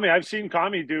 Well, commie, I've seen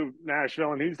commie do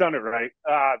Nashville and he's done it right.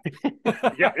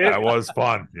 That was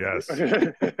fun. Yes.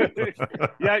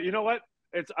 Yeah. You know what?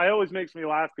 It always makes me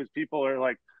laugh because people are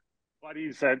like,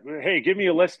 buddies said, hey, give me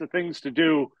a list of things to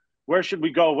do. Where should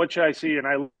we go? What should I see? And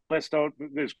I list out,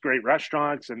 there's great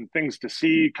restaurants and things to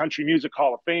see, Country Music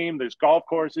Hall of Fame, there's golf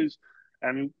courses.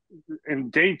 And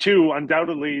in day 2,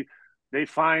 undoubtedly, they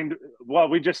find, well,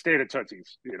 we just stayed at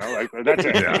Tootsie's, that's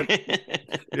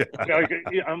it.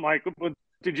 Yeah. I'm like, well,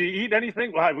 did you eat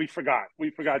anything? Well, we forgot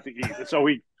to eat. So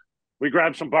we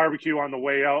grabbed some barbecue on the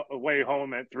way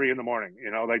home at 3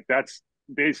 a.m. That's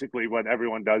basically what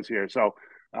everyone does here. So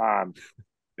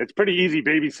it's pretty easy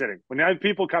babysitting. When you have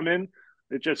people come in,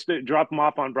 drop them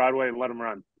off on Broadway and let them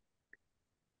run.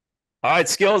 All right,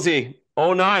 Skillsy,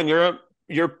 09,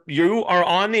 you are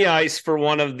on the ice for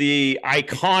one of the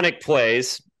iconic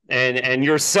plays, and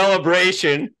your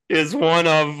celebration is one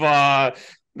of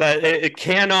that it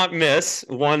cannot miss.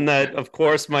 One that, of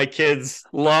course, my kids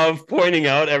love pointing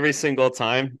out every single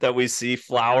time that we see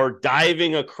Flower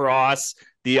diving across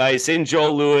the ice in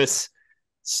Joe Louis,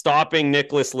 stopping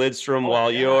Nicholas Lidstrom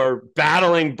while you're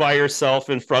battling by yourself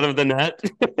in front of the net.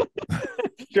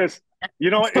 Just,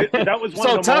 that was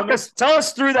one of the moments. Tell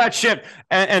us through that shift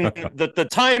and the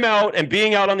timeout and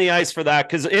being out on the ice for that,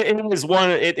 because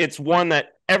it's one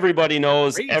that everybody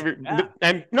knows.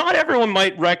 And not everyone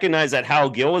might recognize that Hal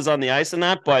Gill was on the ice in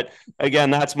that, but again,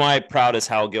 that's my proudest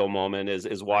Hal Gill moment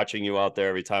is watching you out there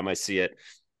every time I see it.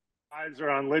 Eyes are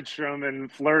on Lidstrom and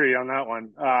Fleury on that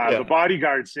one. The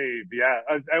bodyguard save,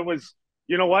 it was.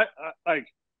 You know what? I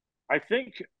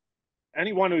think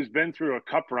anyone who's been through a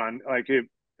cup run,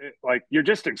 you're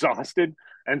just exhausted,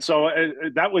 and so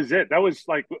that was it. That was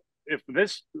like, if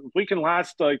we can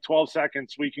last 12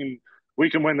 seconds, we can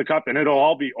win the cup, and it'll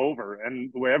all be over. And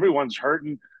where everyone's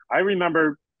hurting, I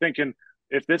remember thinking,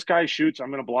 if this guy shoots, I'm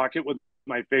going to block it with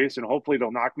my face, and hopefully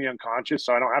they'll knock me unconscious,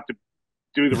 so I don't have to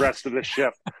do the rest of the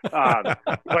shift. But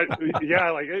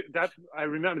yeah, I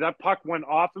remember that puck went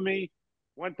off of me,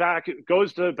 went back, it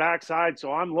goes to the backside.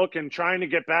 So I'm trying to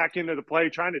get back into the play,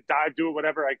 trying to dive, do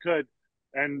whatever I could.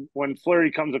 And when Fleury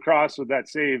comes across with that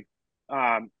save,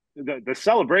 the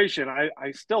celebration,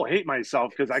 I still hate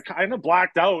myself because I kind of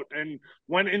blacked out and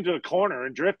went into the corner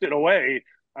and drifted away.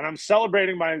 And I'm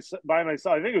celebrating by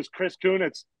myself. I think it was Chris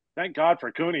Kunitz. Thank God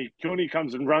for Cooney. Cooney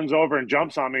comes and runs over and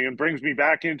jumps on me and brings me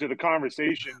back into the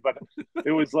conversation. But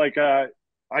it was I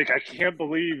can't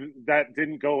believe that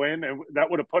didn't go in, and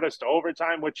that would have put us to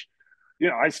overtime, which,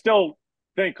 I still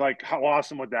think, how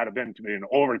awesome would that have been to be in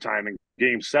overtime in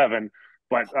Game 7.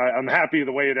 But I'm happy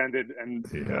the way it ended, and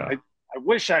I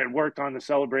wish I had worked on the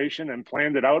celebration and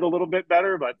planned it out a little bit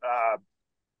better. But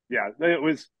it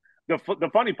was. The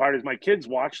funny part is my kids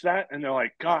watch that and they're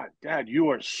like, God, Dad,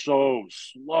 you are so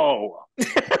slow.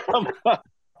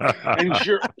 And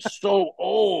you're so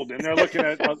old. And they're looking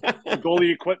at the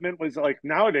goalie equipment was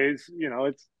nowadays,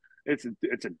 it's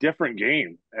a different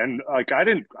game. And I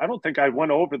don't think I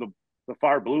went over the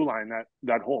far blue line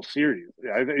that whole series.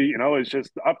 It's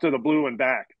just up to the blue and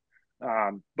back.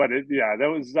 But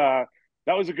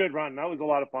that was a good run. That was a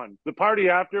lot of fun. The party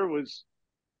after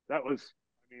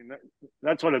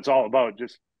that's what it's all about.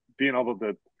 Just being able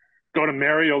to go to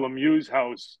Mario Lemieux's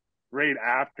house right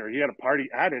after. He had a party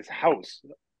at his house,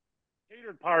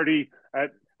 catered party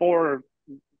at 4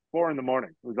 in the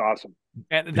morning. It was awesome.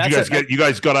 And you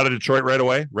guys got out of Detroit right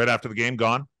away, right after the game?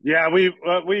 Gone? Yeah, we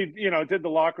did the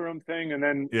locker room thing, and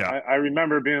then I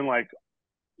remember being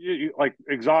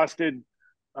exhausted,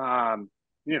 drunk,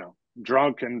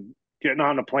 and getting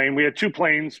on the plane. We had 2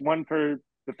 planes, one for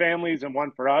the families and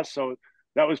one for us, so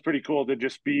that was pretty cool to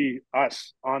just be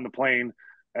us on the plane.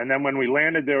 And then when we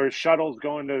landed, there were shuttles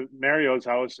going to Mario's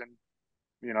house, and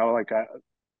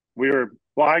we were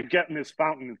Well, I get in this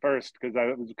fountain first because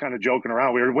I was kind of joking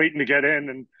around. We were waiting to get in,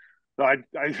 and so I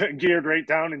geared right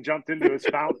down and jumped into his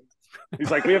fountain.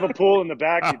 He's like, "We have a pool in the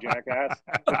back, you jackass."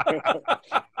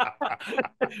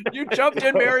 You jumped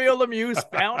in Mario Lemieux's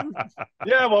fountain?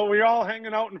 Yeah, well, we were all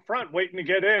hanging out in front waiting to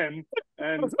get in.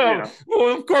 And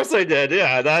well, of course I did.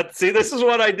 Yeah, this is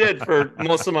what I did for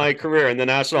most of my career in the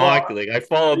National Hockey League. I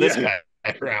followed this guy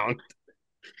around.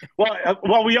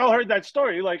 Well, we all heard that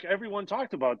story. Like, everyone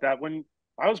talked about that when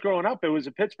I was growing up. It was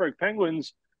the Pittsburgh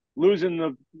Penguins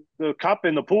losing the cup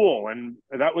in the pool, and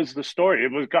that was the story.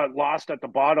 It got lost at the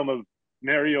bottom of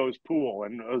Mario's pool,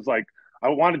 and it was like I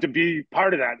wanted to be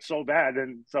part of that so bad,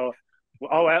 and so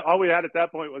all we had at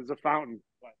that point was a fountain.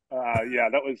 But, yeah,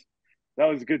 that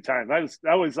was a good time.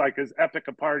 That was like as epic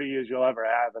a party as you'll ever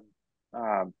have,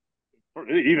 and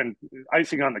even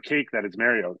icing on the cake that it's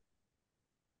Mario.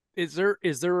 Is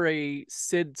there a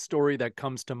Sid story that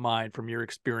comes to mind from your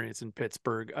experience in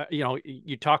Pittsburgh?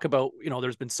 You talk about,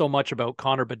 there's been so much about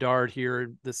Connor Bedard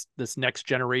here, this next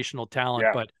generational talent,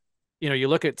 but you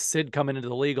look at Sid coming into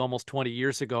the league almost 20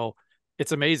 years ago.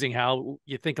 It's amazing how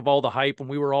you think of all the hype, and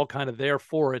we were all kind of there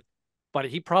for it, but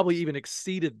he probably even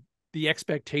exceeded the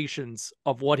expectations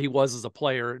of what he was as a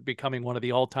player, becoming one of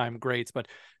the all-time greats. But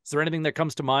is there anything that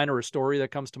comes to mind, or a story that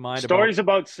comes to mind? Stories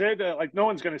about Sid? Like, no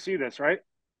one's going to see this, right?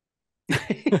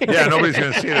 Yeah, nobody's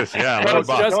going to see this. Yeah, no, it's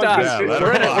just us. Yeah,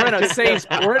 we're in a safe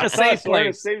place. We're in a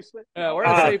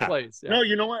safe place. Yeah. No,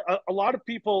 you know what? A lot of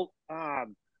people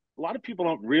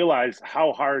don't realize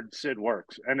how hard Sid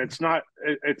works, and it's not.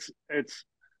 It's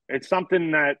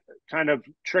something that kind of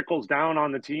trickles down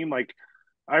on the team. Like,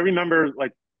 I remember,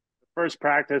 like, the first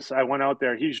practice I went out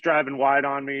there, he's driving wide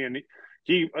on me, and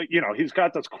he's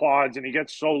got those quads, and he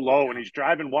gets so low, and he's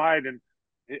driving wide, and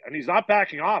he's not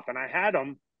backing off, and I had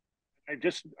him.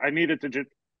 I needed to just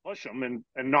push him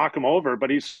and knock him over, but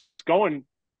he's going to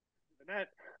the net.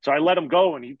 So I let him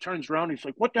go, and he turns around. And he's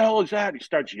like, "What the hell is that?" He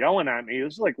starts yelling at me.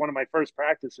 This is like one of my first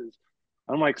practices.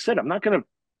 I'm like, "Sid, I'm not going to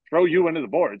throw you into the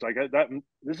boards. Like,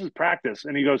 this is practice."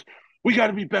 And he goes, "We got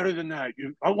to be better than that.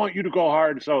 I want you to go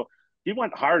hard." So he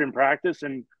went hard in practice,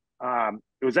 and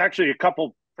it was actually a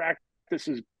couple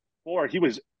practices before he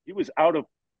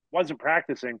wasn't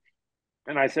practicing.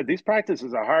 And I said, "These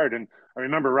practices are hard." And I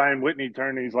remember Ryan Whitney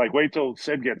turned, and he's like, "Wait till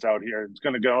Sid gets out here. It's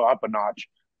going to go up a notch."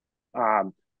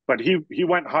 But he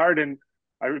went hard, and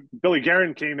Billy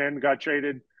Guerin came in, got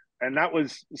traded, and that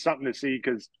was something to see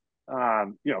because,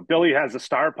 Billy has the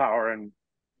star power, and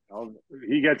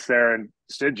he gets there, and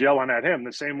Sid's yelling at him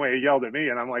the same way he yelled at me.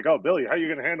 And I'm like, "Oh, Billy, how are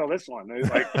you going to handle this one?" And he's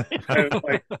like,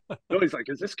 Billy's like,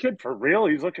 "Is this kid for real?"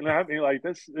 He's looking at me like,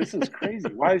 this is crazy.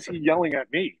 Why is he yelling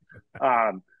at me?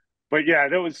 But yeah,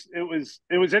 it was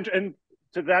interesting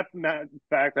to that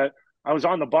fact that I was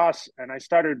on the bus and I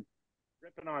started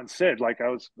ripping on Sid. Like, I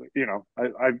was,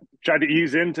 I tried to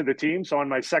ease into the team. So on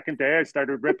my second day, I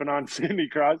started ripping on Sidney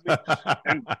Crosby,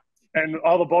 and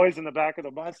all the boys in the back of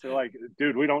the bus, they're like,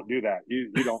 "Dude, we don't do that.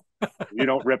 You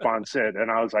don't rip on Sid." And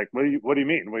I was like, "What do you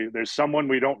mean? There's someone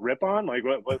we don't rip on? Like,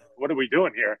 what are we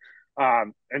doing here?"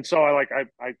 And so I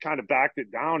kind of backed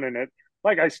it down, and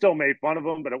like, I still made fun of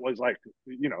him, but it was like,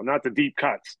 not the deep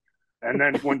cuts. And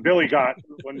then when Billy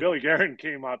Guerin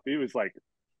came up, he was like,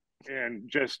 and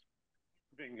just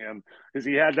him because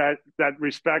he had that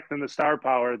respect and the star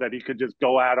power that he could just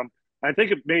go at him. I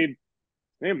think it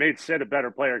made Sid a better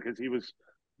player because he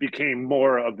became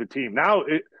more of the team. Now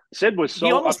Sid was so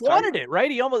he almost uptight. Wanted it,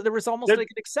 right? There was almost like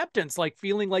an acceptance, like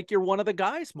feeling like you're one of the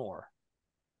guys more.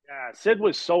 Yeah, Sid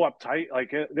was so uptight.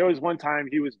 Like, there was one time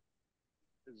he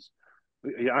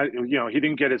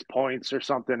didn't get his points or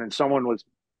something, and someone was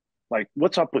like,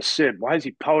 "What's up with Sid? Why is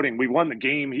he pouting? We won the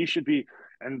game. He should be."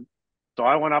 And so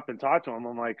I went up and talked to him.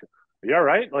 I'm like, "Are you all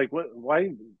right? Like,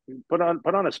 why put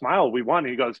on a smile? We won."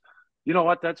 He goes, "You know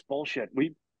what? That's bullshit.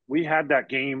 We had that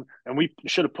game, and we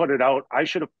should have put it out. I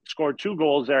should have scored 2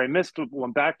 goals there. I missed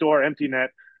one backdoor empty net,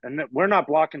 and we're not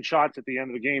blocking shots at the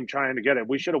end of the game trying to get it.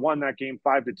 We should have won that game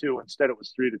 5-2. Instead, it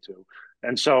was 3-2."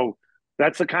 And so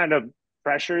that's the kind of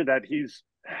pressure that he's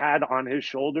had on his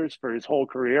shoulders for his whole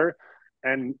career.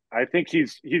 And I think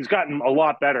he's gotten a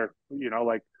lot better.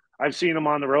 Like, I've seen him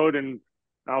on the road, and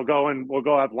we'll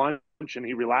go have lunch, and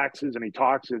he relaxes and he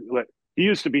talks. He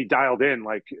used to be dialed in,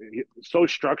 like, so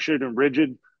structured and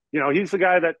rigid. He's the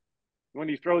guy that when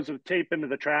he throws a tape into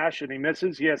the trash and he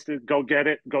misses, he has to go get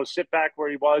it, go sit back where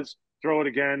he was, throw it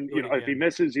again. If he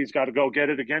misses, he's got to go get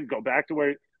it again, go back to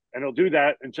where, and he'll do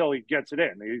that until he gets it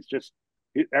in.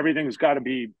 Everything's got to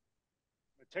be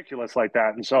meticulous like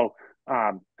that. And so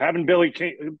having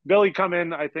Billy come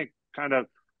in, I think, kind of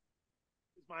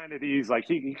his mind at ease. Like,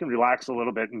 he can relax a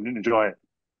little bit and enjoy it.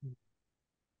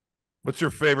 What's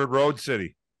your favorite road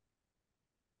city?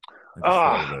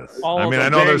 I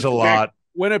know there's a lot.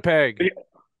 Winnipeg.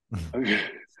 You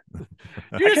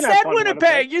said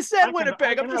Winnipeg. You said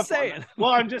Winnipeg. I'm just saying. Well,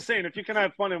 I'm just saying, if you can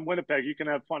have fun in Winnipeg, you can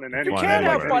have fun in any. You can't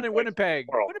have fun in Winnipeg.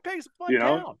 Winnipeg's a fun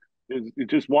town. You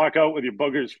just walk out with your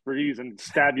boogers freeze and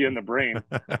stab you in the brain.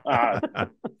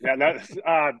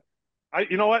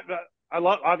 You know what? I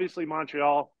love, obviously,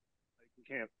 Montreal. You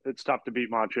can't. It's tough to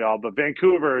beat Montreal, but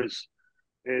Vancouver is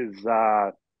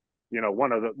one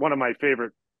of my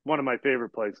favorite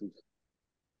places.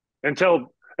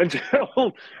 Until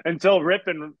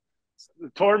Rippin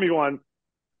tore me one.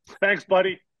 Thanks,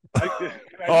 buddy.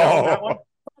 That one?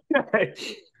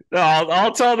 No,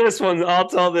 I'll tell this one.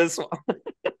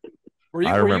 Were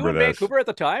you in Vancouver at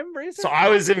the time, Razor? So I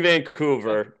was in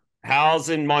Vancouver. Hal's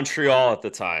in Montreal at the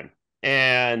time.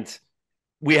 And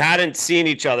we hadn't seen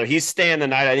each other. He's staying the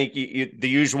night. I think the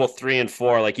usual 3 and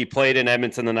 4. Like, he played in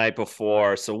Edmonton the night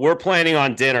before. So we're planning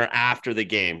on dinner after the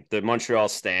game, the Montreal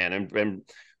stand and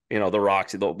the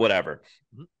Roxy, whatever.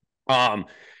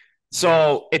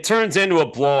 So it turns into a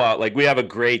blowout. Like, we have a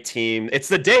great team. It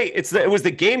was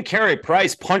the game Carey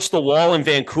Price punched the wall in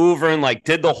Vancouver and like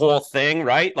did the whole thing,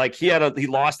 right? Like, he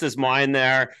lost his mind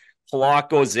there. Halak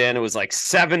goes in. It was like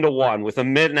 7-1 with a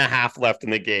minute and a half left in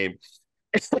the game.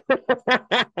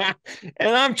 And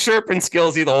I'm chirping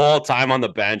Skillsy the whole time on the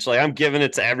bench. Like, I'm giving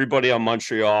it to everybody on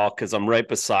Montreal because I'm right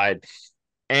beside.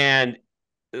 And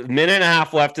a minute and a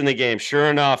half left in the game. Sure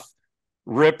enough,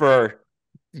 Ripper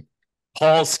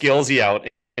hauls Skillsy out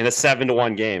in a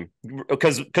 7-1 game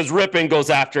because Rippin goes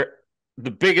after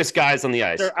the biggest guys on the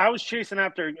ice. I was chasing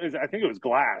after, I think it was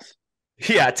Glass.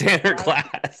 Yeah, Tanner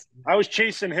Glass. I was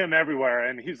chasing him everywhere,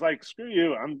 and he's like, "Screw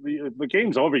you! The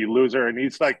game's over, you loser." And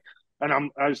he's like,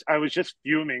 and I was just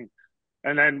fuming,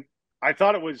 and then I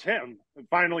thought it was him. And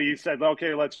finally, he said,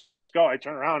 "Okay, let's go." I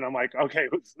turn around, I'm like, "Okay,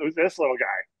 who's this little guy?"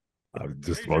 I was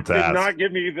just about to ask. Did not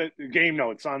give me the game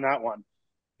notes on that one.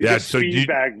 He yeah, just speed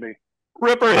bagged me.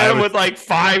 Ripper hit him with like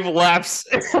 5 lefts.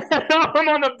 I'm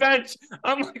on the bench.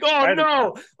 I'm like, oh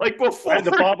no! Like, before I had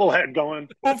the bobblehead going.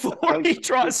 Before he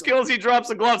drops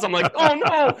the gloves, I'm like, oh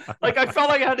no! Like, I felt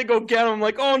like I had to go get him. I'm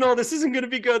like, oh no, this isn't going to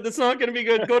be good. That's not going to be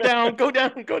good. Go down, go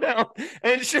down, go down.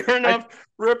 And sure enough,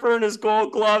 Ripper in his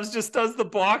gold gloves just does the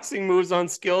boxing moves on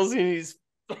Skills, and he's.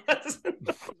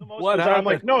 What happened? I'm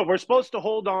like, no, we're supposed to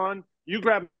hold on. You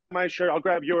grab my shirt, I'll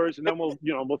grab yours, and then we'll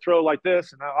throw like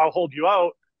this, and I'll hold you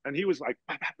out. And he was like,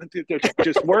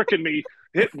 just working me,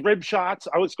 hitting rib shots.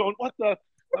 I was going, what the?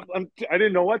 I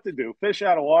didn't know what to do. Fish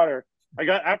out of water. I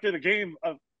got after the game.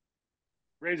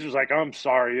 Razor's like, I'm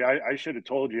sorry, I should have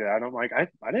told you that. And I'm like, I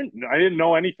didn't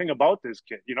know anything about this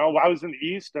kid. I was in the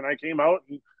East, and I came out,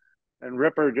 and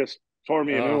Ripper just tore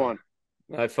me a new one.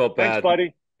 I felt bad. Thanks,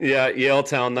 buddy. Yeah,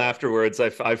 Yaletown afterwards,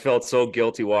 I felt so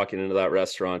guilty walking into that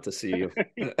restaurant to see you.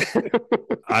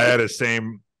 I had the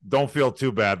same. Don't feel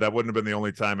too bad. That wouldn't have been the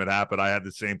only time it happened. I had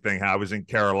the same thing. I was in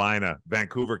Carolina.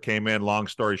 Vancouver came in. Long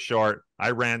story short,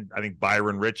 I ran, I think,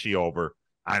 Byron Ritchie over.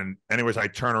 And anyways, I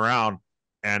turn around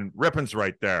and Rippin's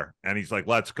right there. And he's like,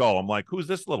 let's go. I'm like, who's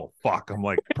this little fuck? I'm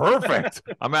like, perfect.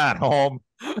 I'm at home.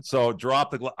 So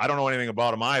drop I don't know anything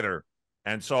about him either.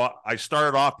 And so I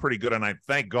started off pretty good. And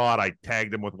thank God I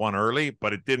tagged him with one early,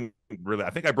 but it didn't really,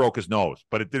 I think I broke his nose,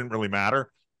 but it didn't really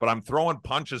matter. But I'm throwing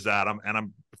punches at him,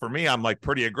 and for me, I'm like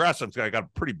pretty aggressive. So I got a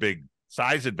pretty big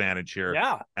size advantage here.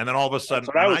 Yeah. And then all of a sudden,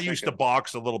 I used to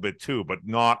box a little bit too, but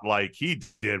not like he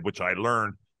did, which I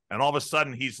learned. And all of a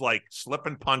sudden, he's like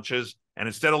slipping punches, and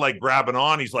instead of like grabbing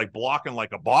on, he's like blocking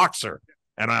like a boxer.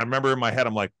 And I remember in my head,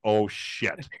 I'm like, oh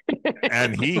shit.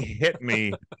 And he hit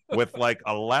me with like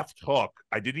a left hook.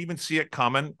 I didn't even see it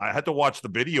coming. I had to watch the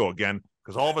video again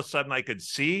because all of a sudden I could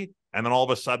see, and then all of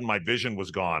a sudden my vision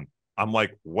was gone. I'm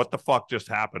like, what the fuck just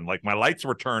happened? Like, my lights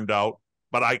were turned out,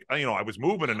 but I was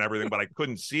moving and everything, but I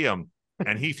couldn't see him.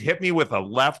 And he hit me with a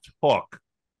left hook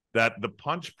that the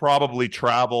punch probably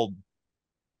traveled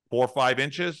 4 or 5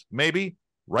 inches, maybe,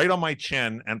 right on my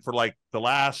chin. And for like the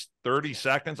last 30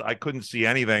 seconds, I couldn't see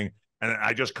anything. And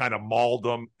I just kind of mauled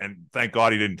him. And thank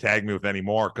God he didn't tag me with any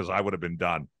more, because I would have been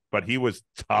done. But he was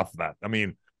tough.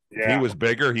 If he was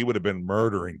bigger, he would have been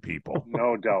murdering people.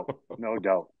 No doubt. No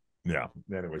doubt. Yeah.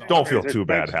 Anyways, don't feel too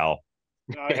bad, Hal.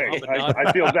 Hey,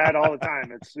 I feel bad all the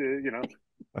time. It's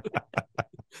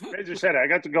Razor said it. I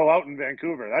got to go out in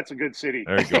Vancouver. That's a good city.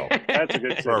 There you go. That's a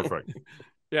good city. Perfect.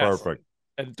 Yes. Perfect.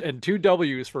 And 2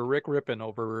 W's for Rick Rippin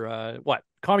over what?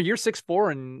 Commie, you're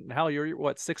 6'4", and Hal, you're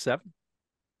what, 6'7"?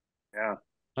 Yeah.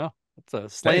 Oh, that's a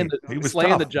slaying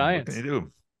the Giants. What can you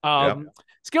do?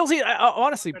 Skillsy,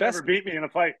 honestly, best never beat me in a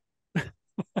fight.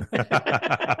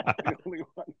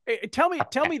 Hey, tell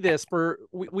me this.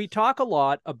 We talk a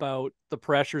lot about the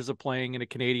pressures of playing in a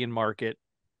Canadian market.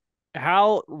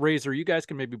 Hal, Razor, you guys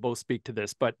can maybe both speak to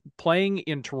this, but playing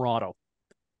in Toronto,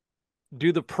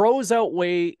 do the pros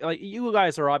outweigh? Like, you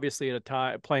guys are obviously at a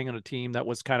time playing on a team that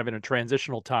was kind of in a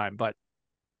transitional time, but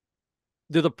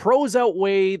do the pros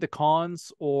outweigh the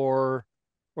cons, or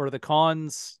the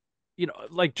cons,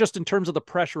 like just in terms of the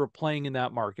pressure of playing in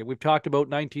that market? We've talked about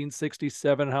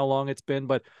 1967, how long it's been,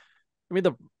 but I mean,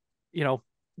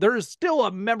 there's still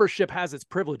a membership has its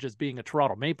privileges being a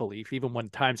Toronto Maple Leaf, even when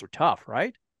times are tough,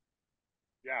 right?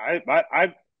 Yeah,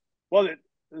 well,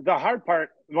 the hard part,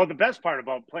 the best part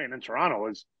about playing in Toronto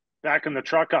is backing the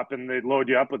truck up and they'd load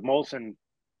you up with Molson.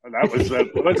 That was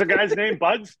what's the guy's name?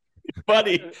 Buds?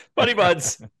 Buddy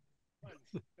Buds.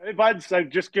 Hey, Buds,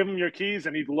 I'd just give him your keys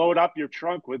and he'd load up your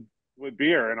trunk with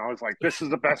beer. And I was like, this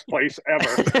is the best place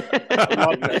ever. I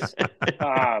love this.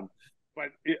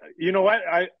 But you know what?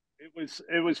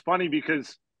 It was funny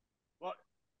because, well,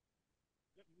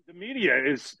 the media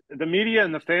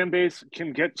and the fan base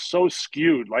can get so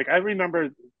skewed. Like, I remember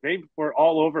they were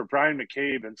all over Brian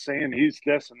McCabe and saying he's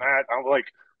this and that. I'm like,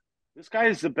 this guy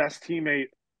is the best teammate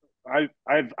I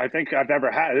think I've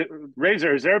ever had.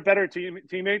 Razor, is there a better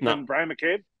teammate than Brian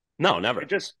McCabe? No, never. It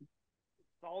just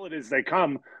solid as they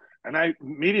come. And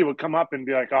media would come up and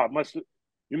be like, "Oh,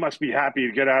 you must be happy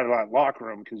to get out of that locker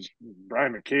room because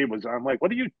Brian McCabe was." I'm like, "What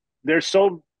are you?" They're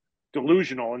so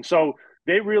delusional, and so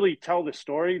they really tell the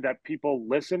story that people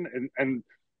listen, and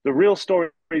the real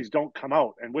stories don't come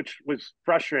out, and which was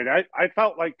frustrating. I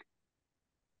felt like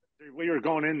we were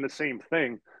going in the same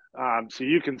thing. So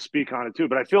you can speak on it too,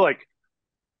 but I feel like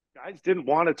guys didn't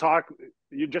want to talk.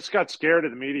 You just got scared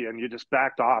of the media and you just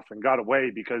backed off and got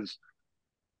away because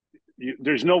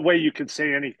there's no way you could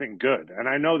say anything good. And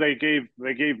I know they gave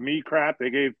me crap, they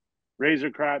gave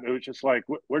Razor crap. It was just like,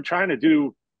 we're trying to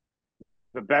do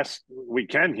the best we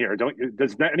can here.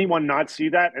 Does anyone not see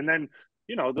that? And then,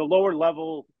 the lower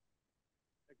level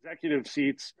executive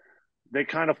seats, they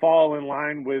kind of fall in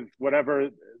line with whatever.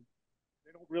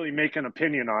 They don't really make an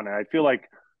opinion on it. I feel like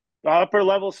the upper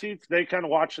level seats, they kind of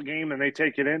watch the game and they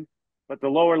take it in, but the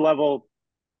lower level,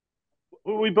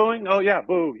 who are we booing? Oh yeah,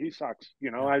 boo, he sucks.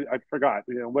 I forgot.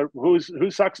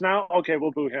 Who sucks now? Okay,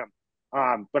 we'll boo him.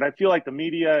 But I feel like the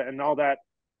media and all that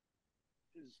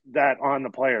is that on the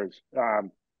players,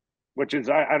 which is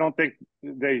I don't think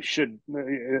they should.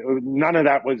 None of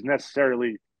that was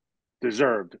necessarily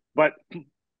deserved, but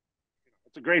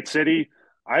it's a great city.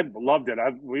 I loved it.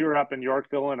 We were up in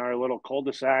Yorkville in our little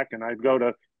cul-de-sac, and I'd go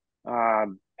to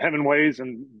Hemingway's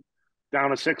and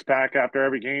down a 6-pack after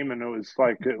every game, and it was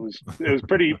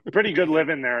pretty good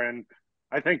living there. And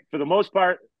I think for the most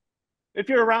part, if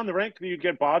you're around the rink, you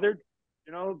get bothered,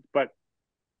 but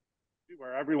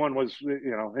where everyone was,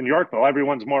 in Yorkville,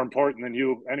 everyone's more important than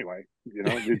you anyway.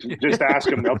 Just ask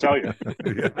them; they'll tell you.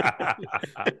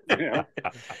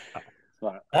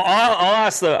 I'll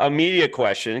ask a media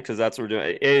question because that's what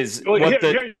we're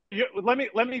doing.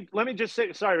 Let me just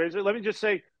say, sorry, Razor. Let me just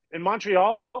say, in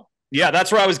Montreal. Yeah,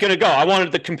 that's where I was going to go. I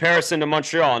wanted the comparison to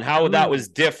Montreal and how that was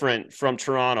different from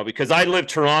Toronto, because I lived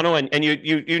Toronto, and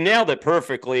you nailed it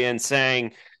perfectly in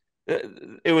saying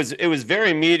it was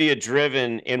very media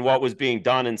driven in what was being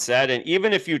done and said. And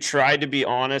even if you tried to be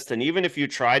honest, and even if you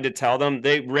tried to tell them,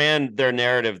 they ran their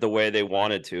narrative the way they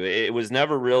wanted to. It was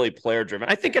never really player driven.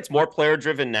 I think it's more player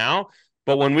driven now,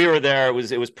 but when we were there, it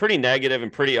was pretty negative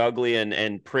and pretty ugly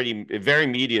and very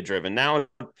media driven. Now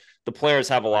the players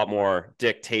have a lot more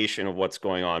dictation of what's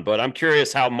going on. But I'm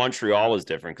curious how Montreal is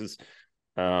different, because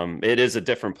it is a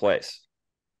different place.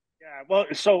 Yeah, well,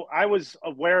 so I was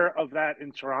aware of that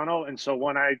in Toronto. And so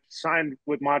when I signed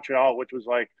with Montreal, which was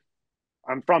like,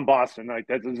 I'm from Boston, like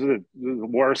this is the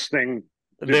worst thing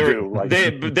to do. Like,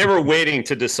 they were waiting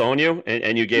to disown you,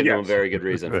 and you gave them a very good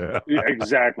reason. Yeah,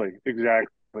 exactly.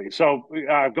 So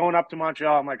going up to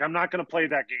Montreal, I'm like, I'm not going to play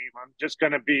that game. I'm just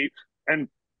going to be, and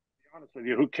honest with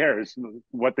you, who cares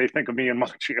what they think of me in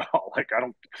Montreal? Like,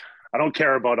 I don't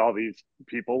care about all these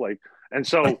people. Like, and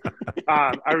so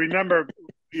I remember,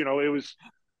 it was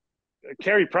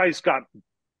Carey Price got up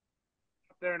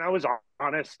there, and I was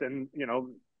honest, and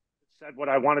said what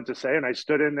I wanted to say, and I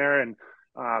stood in there, and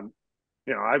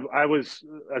I was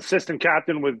assistant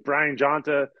captain with Brian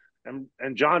Jonta, and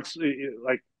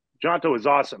Jonta was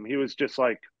awesome. He was just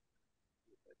like,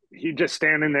 he'd just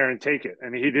stand in there and take it,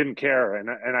 and he didn't care. And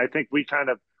I think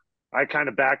I kind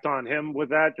of backed on him with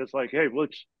that, just like, hey,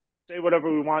 let's say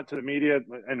whatever we want to the media,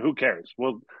 and who cares?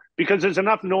 Well, because there's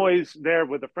enough noise there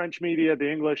with the French media, the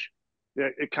English,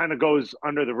 it kind of goes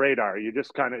under the radar. You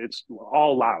just it's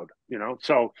all loud,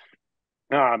 So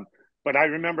But I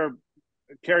remember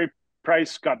Carey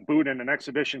Price got booed in an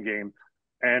exhibition game,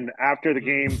 and after the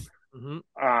game,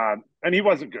 and he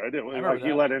wasn't good. It was like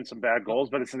he let in some bad goals,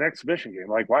 but it's an exhibition game.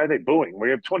 Like, why are they booing? We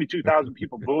have 22,000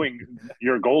 people booing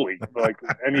your goalie, like,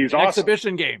 and he's awesome.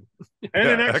 Exhibition game, and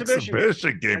an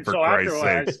exhibition game. And for so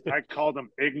Christ's sake. I called him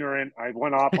ignorant. I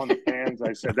went off on the fans.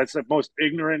 I said that's the most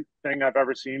ignorant thing I've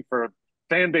ever seen for a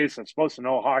fan base that's supposed to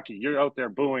know hockey. You're out there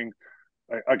booing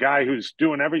a guy who's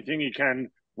doing everything he can,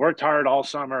 worked hard all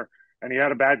summer, and he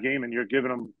had a bad game, and you're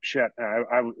giving him shit.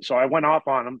 So I went off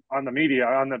on him on the media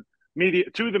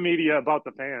about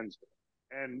the fans,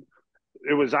 and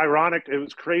it was ironic. It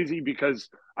was crazy because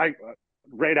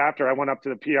right after I went up to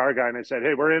the PR guy and I said,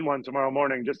 "Hey, we're in one tomorrow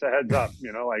morning. Just a heads up,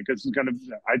 like this is gonna."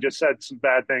 I just said some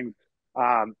bad things,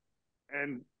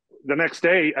 and the next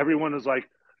day everyone was like,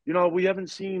 we haven't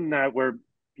seen that where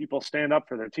people stand up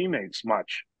for their teammates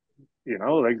much.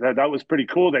 Like that was pretty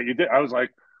cool that you did. I was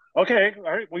like, okay, all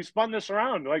right, we spun this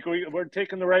around. Like we're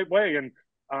taking the right way. And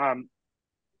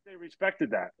they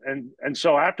respected that. And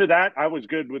so after that, I was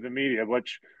good with the media,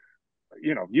 which,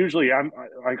 usually I'm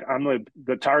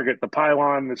the target, the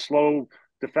pylon, the slow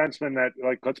defenseman that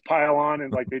like, let's pile on.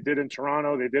 And like they did in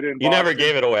Toronto, they did it in Boston. You never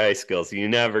gave it away, Skills. You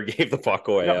never gave the puck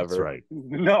away ever. That's right.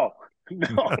 No.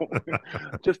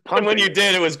 Just and when you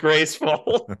did, it was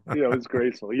graceful. Yeah, it was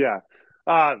graceful. Yeah.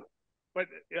 But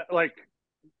like,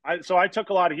 I took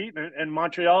a lot of heat in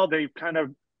Montreal. They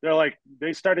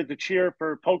started to cheer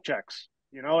for poke checks,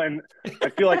 and I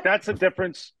feel like that's the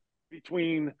difference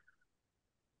between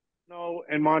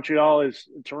and Montreal. Is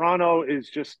Toronto is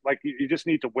just like you just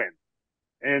need to win,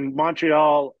 and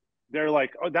Montreal, they're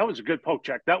like, oh, that was a good poke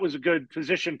check, that was a good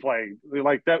position play,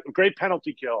 like that great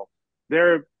penalty kill.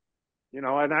 They're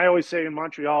and I always say in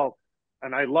Montreal,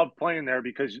 and I love playing there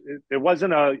because it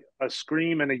wasn't a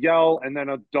scream and a yell and then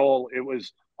a dull. It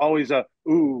was always a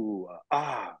ooh,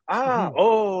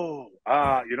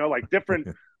 like different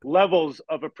levels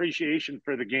of appreciation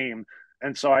for the game.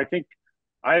 And so I think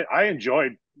I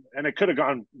enjoyed, and it could have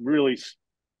gone really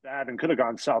bad and could have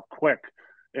gone south quick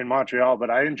in Montreal, but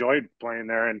I enjoyed playing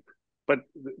there. But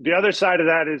the other side of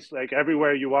that is like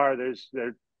everywhere you are, you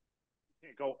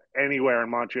can't go anywhere in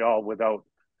Montreal without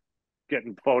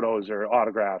getting photos or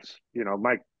autographs.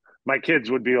 My kids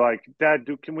would be like, Dad,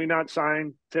 can we not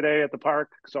sign today at the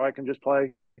park so I can just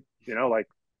play?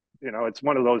 It's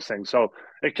one of those things. So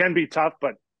it can be tough,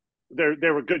 but they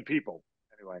were good people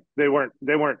anyway. They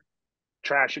weren't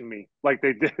trashing me like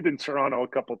they did in Toronto a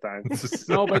couple times.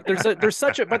 No, but there's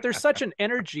such an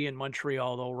energy in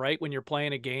Montreal though, right? When you're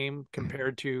playing a game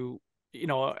compared to,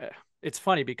 it's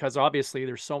funny because obviously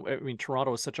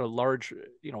Toronto is such a large,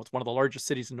 it's one of the largest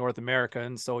cities in North America.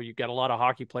 And so you get a lot of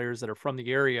hockey players that are from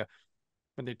the area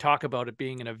when they talk about it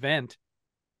being an event,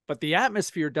 but the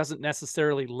atmosphere doesn't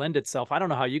necessarily lend itself. I don't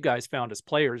know how you guys found as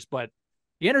players, but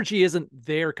the energy isn't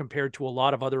there compared to a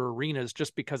lot of other arenas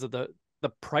just because of the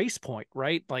price point,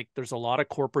 right? Like there's a lot of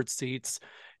corporate seats,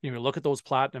 look at those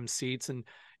platinum seats and,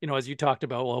 as you talked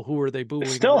about, well, who are they booing? It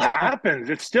still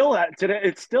happens. It's still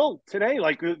today.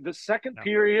 Like the second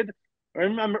period. I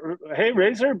remember, hey,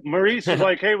 Razor, Maurice was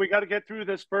like, hey, we got to get through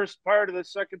this first part of the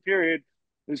second period.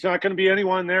 There's not going to be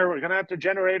anyone there. We're going to have to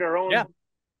generate our own. Yeah.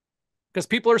 Because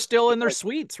people are still in their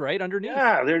suites, right? Underneath.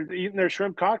 Yeah, they're eating their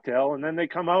shrimp cocktail, and then they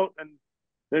come out and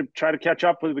they try to catch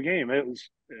up with the game. It's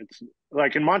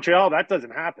like in Montreal, that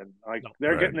doesn't happen. Like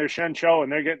they're getting their Shen show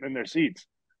and they're getting in their seats.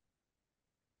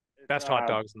 Best hot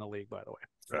dogs in the league, by the way.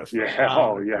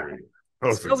 Yeah.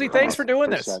 Skillsy, thanks for doing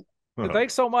this.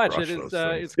 Thanks so much.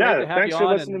 It's great to have you on. Thanks for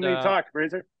listening to me talk,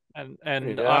 Razor.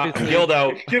 And obviously Gilled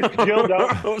out. Gilled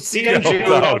out. See you in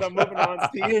June. I'm moving on.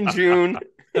 See you in June.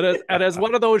 And as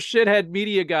one of those shithead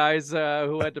media guys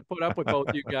who had to put up with both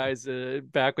you guys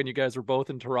back when you guys were both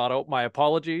in Toronto, my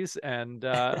apologies. And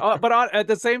but at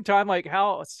the same time, like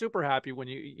Hal, super happy when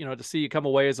you to see you come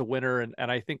away as a winner.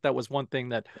 And I think that was one thing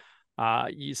that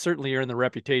you certainly earned the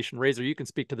reputation. Razor, you can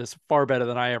speak to this far better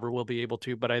than I ever will be able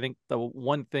to. But I think the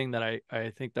one thing that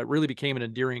I think that really became an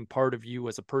endearing part of you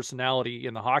as a personality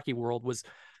in the hockey world was,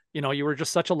 you were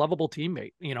just such a lovable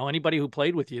teammate. Anybody who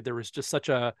played with you, there was just such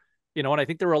a, and I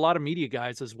think there were a lot of media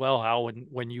guys as well, Hal,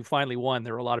 when you finally won,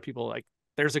 there were a lot of people like,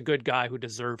 there's a good guy who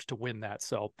deserves to win that.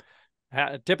 So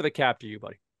tip of the cap to you,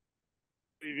 buddy.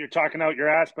 You're talking out your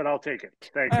ass, but I'll take it.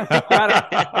 Thank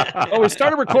you. We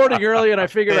started recording early, and I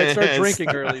figured I'd start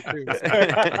drinking early, too.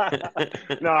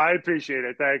 No, I appreciate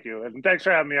it. Thank you. And thanks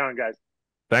for having me on, guys.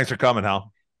 Thanks for coming,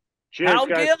 Hal. Cheers, Hal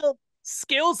guys. Gill,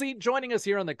 Skillsy, joining us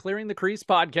here on the Clearing the Crease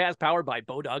podcast, powered by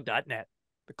BODOG.net.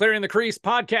 The Clearing the Crease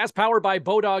podcast, powered by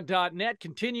BODOG.net,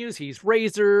 continues. He's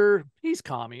Razor, he's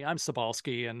Commie, I'm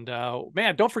Cybulski, and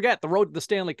man, don't forget, the road to the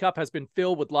Stanley Cup has been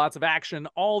filled with lots of action,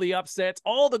 all the upsets,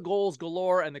 all the goals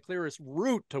galore, and the clearest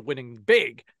route to winning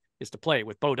big is to play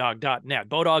with BODOG.net.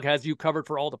 BODOG has you covered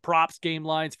for all the props, game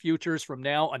lines, futures from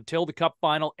now until the Cup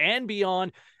final and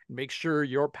beyond. Make sure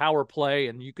your power play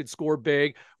and you can score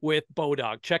big with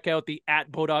BODOG. Check out the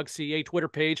 @BODOG.CA Twitter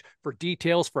page for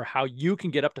details for how you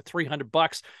can get up to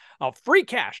 $300 of free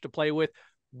cash to play with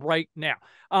right now.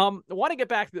 I want to get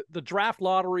back. The draft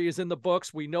lottery is in the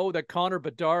books. We know that Connor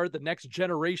Bedard, the next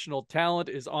generational talent,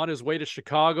 is on his way to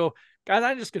Chicago. Guys,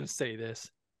 I'm just going to say this.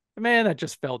 Man, that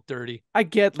just felt dirty. I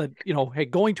get that, hey,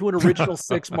 going to an original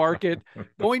six market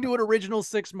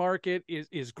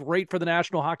is great for the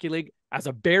National Hockey League. As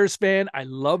a Bears fan, I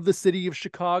love the city of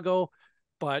Chicago,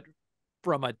 but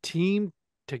from a team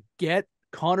to get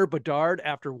Connor Bedard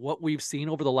after what we've seen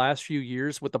over the last few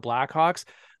years with the Blackhawks,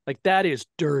 like, that is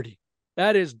dirty.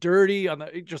 That is dirty on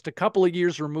just a couple of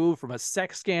years removed from a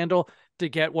sex scandal to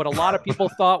get what a lot of people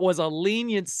thought was a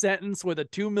lenient sentence with a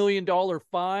 $2 million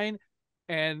fine.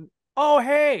 And, oh,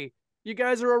 hey, you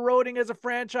guys are eroding as a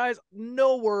franchise.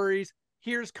 No worries.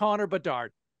 Here's Connor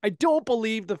Bedard. I don't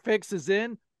believe the fix is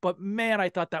in, but man, I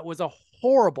thought that was a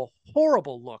horrible,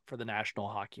 horrible look for the National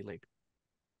Hockey League.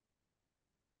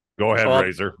 Go ahead,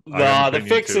 Razor. No, the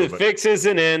fix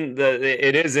isn't in.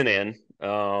 It isn't in.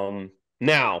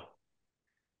 Now,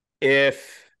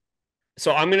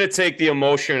 so I'm going to take the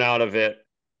emotion out of it.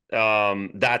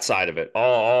 That side of it,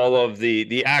 all of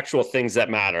the actual things that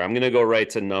matter. I'm going to go right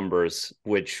to numbers,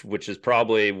 which is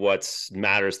probably what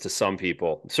matters to some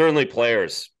people, certainly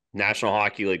players, National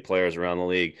Hockey League players around the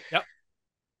league. Yep.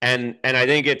 And I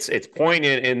think it's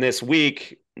poignant in this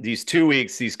week, these 2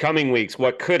 weeks, these coming weeks,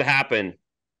 what could happen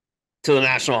to the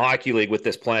National Hockey League with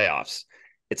this playoffs.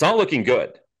 It's not looking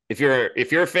good. If you're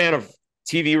a fan of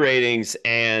TV ratings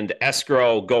and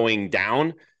escrow going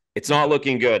down, it's not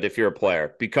looking good if you're a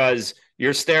player, because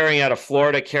you're staring at a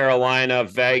Florida, Carolina,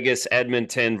 Vegas,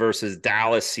 Edmonton versus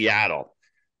Dallas, Seattle.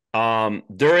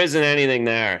 There isn't anything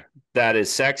there that is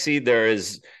sexy.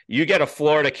 You get a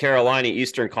Florida, Carolina,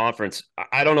 Eastern Conference.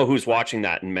 I don't know who's watching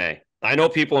that in May. I know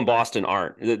people in Boston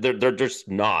aren't. They're just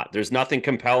not. There's nothing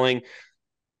compelling.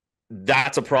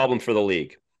 That's a problem for the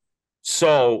league.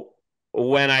 So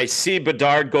when I see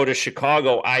Bedard go to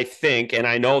Chicago, I think, and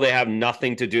I know they have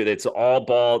nothing to do. It's all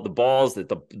the balls, that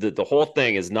the whole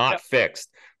thing is not fixed.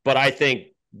 But I think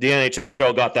the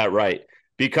NHL got that right,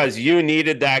 because you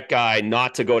needed that guy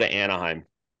not to go to Anaheim.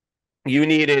 You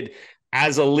needed,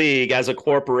 as a league, as a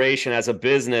corporation, as a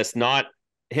business, not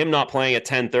playing at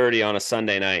 10:30 on a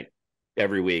Sunday night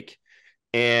every week.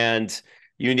 And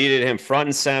you needed him front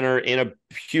and center in a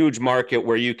huge market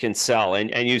where you can sell.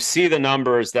 And you see the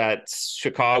numbers that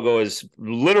Chicago has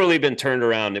literally been turned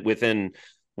around within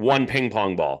one ping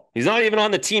pong ball. He's not even on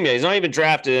the team yet. He's not even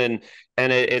drafted,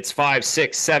 and it's $5, $6,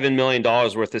 $7 million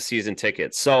worth of season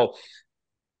tickets. So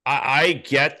I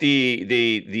get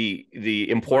the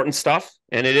important stuff,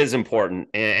 and it is important.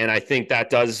 And I think that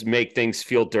does make things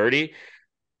feel dirty.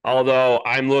 Although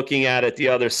I'm looking at it the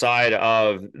other side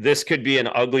of, this could be an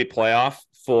ugly playoff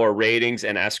for ratings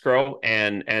and escrow,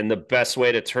 and the best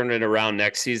way to turn it around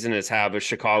next season is have a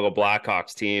Chicago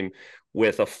Blackhawks team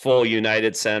with a full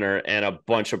United Center and a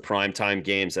bunch of primetime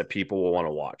games that people will want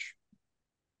to watch.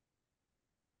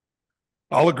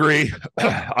 I'll agree.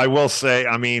 I will say,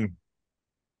 I mean,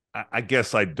 I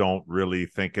guess I don't really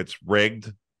think it's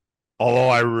rigged, although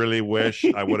I really wish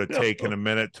I would have taken a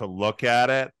minute to look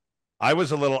at it. I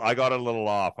got a little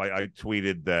off. I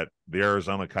tweeted that the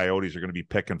Arizona Coyotes are going to be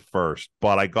picking first,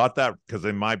 but I got that because,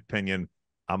 in my opinion,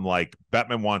 I'm like,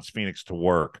 Bettman wants Phoenix to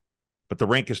work, but the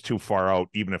rink is too far out.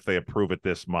 Even if they approve it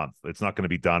this month, it's not going to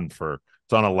be done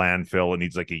it's on a landfill. It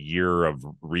needs like a year of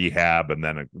rehab, and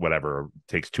then it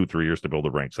takes 2-3 years to build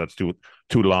a rink. So that's too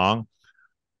long.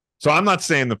 So I'm not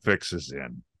saying the fix is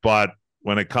in, but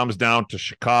when it comes down to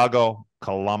Chicago,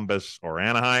 Columbus, or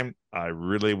Anaheim, I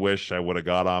really wish I would have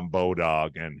got on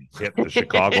BODOG and hit the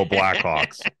Chicago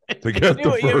Blackhawks to get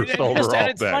the first overall pick.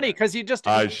 It's funny because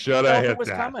I should have hit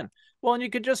that. Coming. Well, and you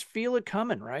could just feel it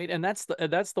coming, right? And that's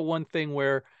the one thing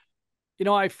where,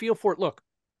 I feel for it. Look,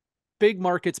 big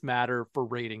markets matter for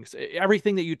ratings.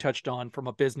 Everything that you touched on from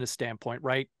a business standpoint,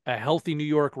 right? A healthy New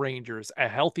York Rangers, a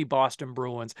healthy Boston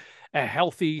Bruins, a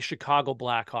healthy Chicago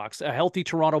Blackhawks, a healthy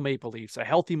Toronto Maple Leafs, a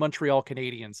healthy Montreal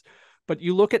Canadiens. But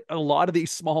you look at a lot of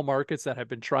these small markets that have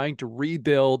been trying to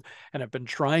rebuild and have been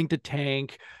trying to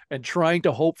tank and trying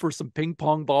to hope for some ping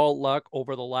pong ball luck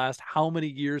over the last how many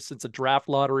years since a draft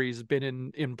lottery has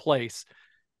been in place.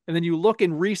 And then you look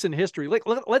in recent history, like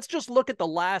let's just look at the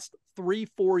last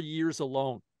 3-4 years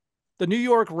alone. The New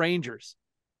York Rangers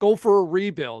go for a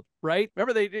rebuild, right?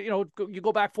 Remember you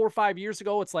go back 4 or 5 years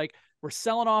ago, it's like, we're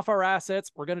selling off our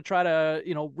assets. We're going to try to,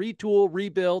 retool,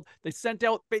 rebuild. They sent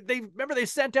out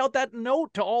that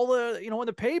note to all the, in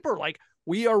the paper, like,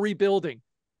 we are rebuilding.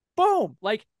 Boom.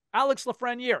 Like Alex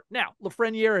Lafreniere. Now,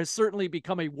 Lafreniere has certainly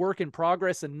become a work in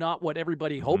progress and not what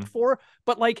everybody hoped for.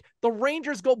 But like the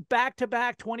Rangers go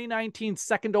back-to-back 2019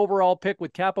 second overall pick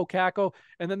with Capo Caco,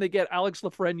 and then they get Alex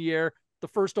Lafreniere, the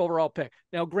first overall pick.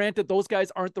 Now, granted, those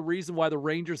guys aren't the reason why the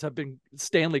Rangers have been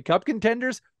Stanley Cup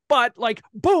contenders, but like,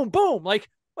 boom, boom, like,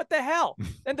 what the hell?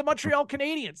 And the Montreal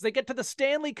Canadiens, they get to the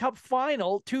Stanley Cup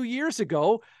final 2 years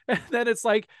ago, and then it's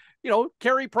like,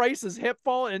 Carey Price's hip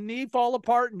fall and knee fall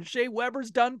apart, and Shea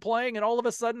Weber's done playing, and all of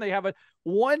a sudden they have a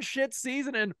one shit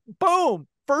season, and boom,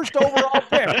 first overall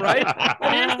pick, right?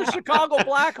 And here's the Chicago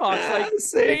Blackhawks, like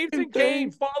Taves and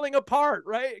Kane falling apart,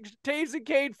 right? Taves and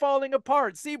Kane falling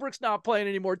apart. Seabrook's not playing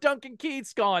anymore. Duncan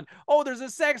Keith's gone. Oh, there's a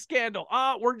sex scandal.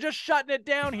 We're just shutting it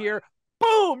down here.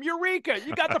 Boom, eureka.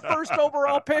 You got the first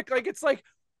overall pick. Like, it's like,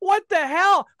 what the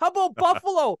hell? How about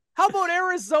Buffalo? How about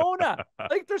Arizona?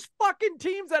 Like, there's fucking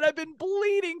teams that have been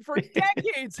bleeding for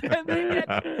decades, and they get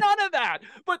none of that.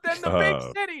 But then the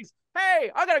big cities, hey,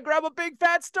 I got to grab a big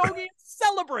fat stogie and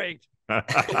celebrate.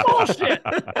 Bullshit.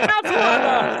 That's what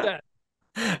I'm upset.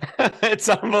 It's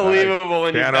unbelievable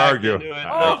when can't you argue.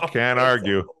 Can't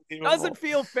argue. Doesn't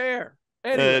feel fair.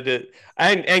 Anyway.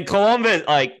 And Columbus,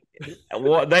 like,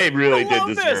 well, they really did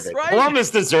deserve it. Right? Columbus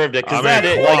deserved it because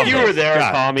like, you were there,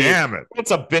 Tommy. Damn it!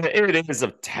 It is a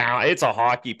town. It's a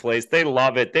hockey place. They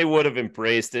love it. They would have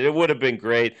embraced it. It would have been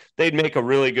great. They'd make a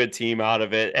really good team out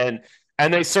of it, and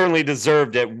they certainly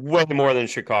deserved it way more than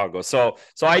Chicago. So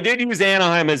I did use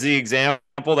Anaheim as the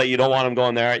example that you don't want them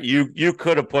going there. You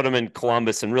could have put them in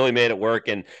Columbus and really made it work,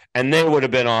 and they would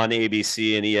have been on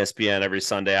ABC and ESPN every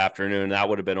Sunday afternoon. That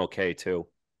would have been okay too.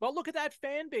 Well, look at that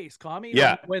fan base, Commie.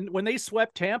 Yeah. When they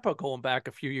swept Tampa going back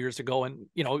a few years ago, and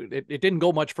it didn't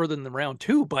go much further than round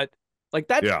 2, but like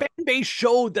that fan base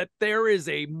showed that there is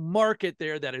a market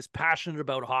there that is passionate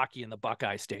about hockey in the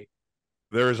Buckeye State.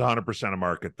 There is 100% a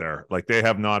market there. Like, they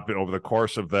have not been, over the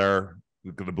course of the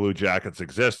Blue Jackets'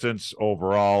 existence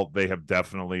overall, they have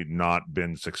definitely not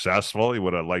been successful. You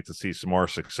would have liked to see some more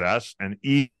success. And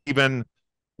even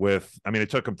with, it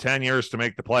took them 10 years to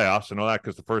make the playoffs. I know that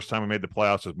because the first time we made the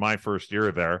playoffs was my first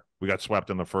year there. We got swept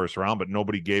in the first round, but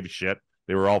nobody gave a shit.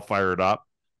 They were all fired up.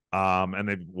 And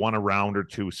they've won a round or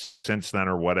two since then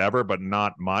or whatever, but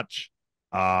not much.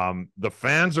 The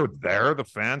fans are there. The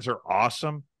fans are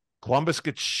awesome. Columbus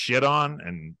gets shit on,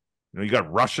 and you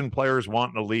got Russian players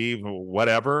wanting to leave or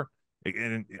whatever.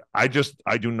 And I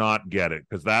do not get it,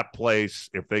 because that place,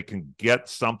 if they can get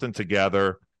something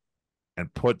together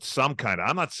and put some kind of,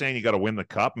 I'm not saying you got to win the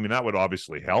cup. That would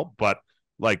obviously help, but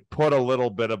like put a little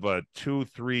bit of a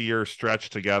 2-3 year stretch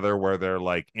together where they're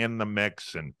like in the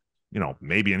mix, and,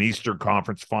 maybe an Eastern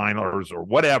Conference Finals or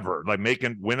whatever, like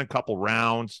win a couple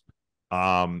rounds.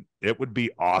 It would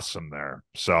be awesome there.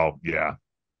 So yeah,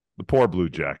 the poor Blue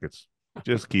Jackets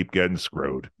just keep getting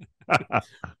screwed.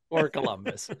 Or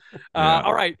Columbus.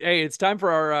 All right. Hey, it's time for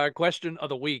our question of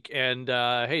the week. And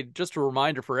hey, just a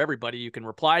reminder for everybody, you can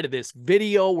reply to this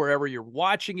video wherever you're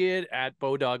watching it at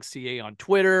BODOG.ca on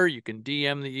Twitter. You can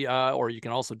DM or you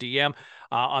can also DM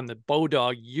on the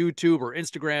BODOG YouTube or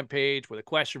Instagram page with a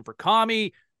question for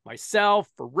Commie, myself,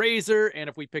 for Razor. And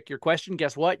if we pick your question,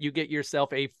 guess what? You get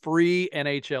yourself a free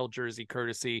NHL jersey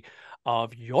courtesy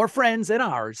of your friends and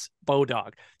ours,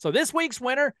 BODOG. So this week's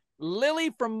winner,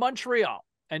 Lily from Montreal,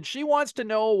 and she wants to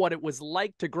know what it was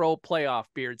like to grow playoff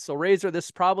beards. So, Razor,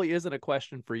 this probably isn't a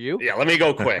question for you. Yeah, let me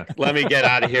go quick. Let me get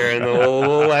out of here, and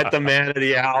we'll let the man of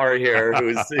the hour here,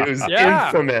 who's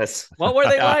infamous. What were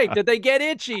they like? Did they get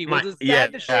itchy? Was it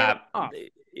sad to shave off?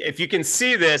 If you can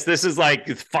see this, this is like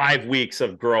 5 weeks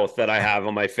of growth that I have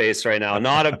on my face right now.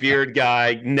 Not a beard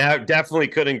guy. Definitely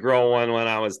couldn't grow one when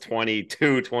I was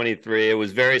 22, 23. It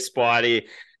was very spotty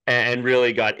and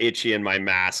really got itchy in my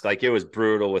mask. Like, it was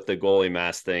brutal with the goalie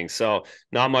mask thing. So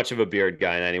not much of a beard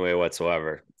guy in any way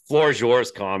whatsoever. Floor's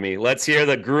yours, Commie. Let's hear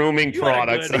the grooming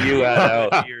products that you had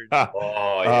out.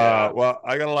 Oh, yeah. Well,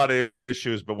 I got a lot of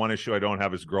issues, but one issue I don't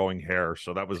have is growing hair.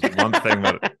 So that was one thing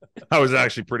that I was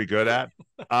actually pretty good at.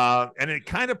 And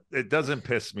it doesn't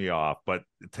piss me off. But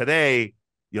today,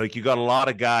 you got a lot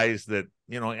of guys that,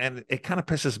 and it kind of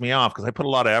pisses me off because I put a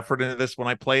lot of effort into this when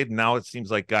I played. And now it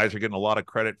seems like guys are getting a lot of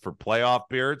credit for playoff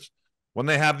beards when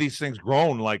they have these things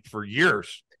grown like for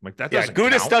years. I'm like, that Yeah, doesn't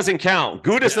Gudis count. doesn't count.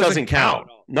 Gudis doesn't count.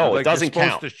 No, like, it doesn't you're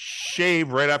count. supposed to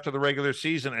shave right after the regular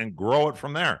season and grow it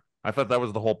from there. I thought that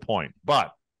was the whole point.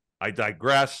 But I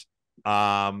digress.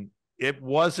 It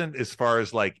wasn't as far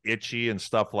as like itchy and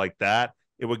stuff like that.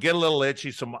 It would get a little itchy.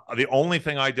 So the only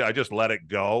thing I did, I just let it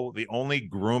go. The only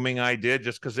grooming I did,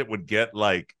 just because it would get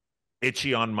like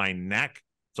itchy on my neck.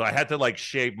 So I had to like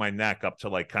shave my neck up to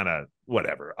like kind of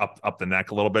whatever, up the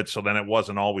neck a little bit. So then it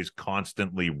wasn't always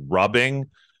constantly rubbing.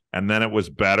 And then it was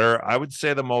better. I would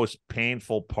say the most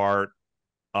painful part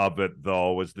of it,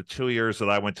 though, was the 2 years that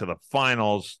I went to the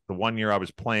finals. The 1 year I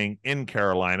was playing in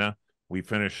Carolina, we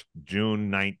finished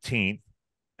June 19th.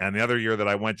 And the other year that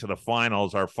I went to the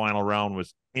finals, our final round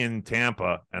was in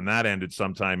Tampa, and that ended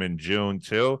sometime in June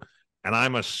too. And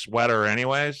I'm a sweater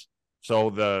anyways.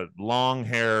 So the long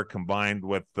hair combined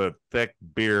with the thick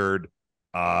beard,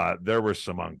 there were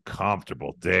some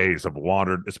uncomfortable days of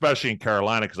wandering, especially in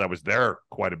Carolina, because I was there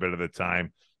quite a bit of the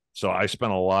time. So I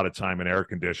spent a lot of time in air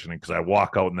conditioning because I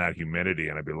walk out in that humidity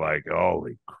and I'd be like,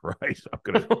 holy Christ, I'm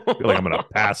going to feel like I'm going to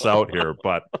pass out here.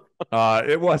 But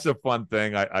it was a fun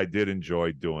thing. I did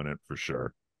enjoy doing it for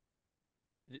sure.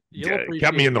 It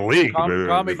kept me in the league. Being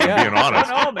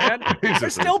honest. I know, man.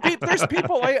 There's still people. There's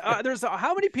people. There's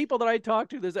how many people that I talk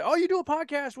to? There's you do a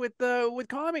podcast with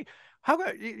Commie.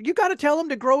 You got to tell him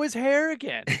to grow his hair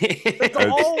again. There's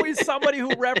always somebody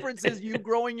who references you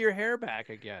growing your hair back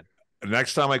again.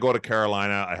 Next time I go to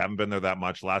Carolina, I haven't been there that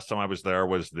much. Last time I was there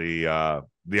was the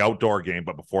outdoor game,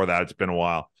 but before that, it's been a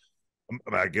while.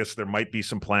 I guess there might be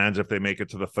some plans if they make it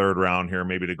to the third round here,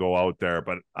 maybe to go out there.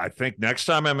 But I think next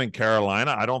time I'm in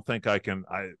Carolina, I don't think I can.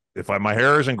 My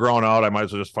hair isn't growing out, I might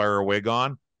as well just fire a wig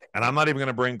on. And I'm not even going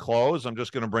to bring clothes. I'm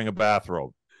just going to bring a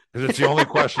bathrobe because it's the only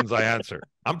questions I answer.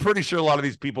 I'm pretty sure a lot of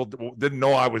these people didn't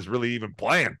know I was really even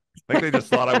playing. I think they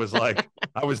just thought I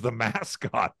was the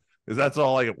mascot. Because that's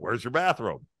all I get. Where's your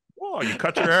bathrobe? Oh, you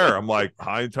cut your hair. I'm like,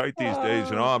 high and tight these days.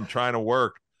 I'm trying to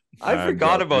work. I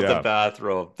forgot about the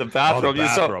bathrobe. The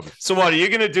bathrobe. So what are you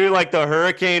going to do? Like the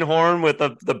hurricane horn with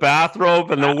the bathrobe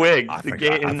and the wig? I think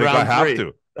I have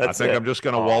to. I think I'm just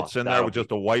going to waltz in there with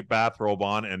just a white bathrobe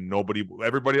on, and everybody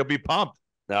will be pumped.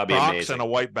 That'll be amazing. And a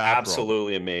white bathrobe.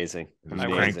 Absolutely amazing. Just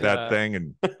crank that thing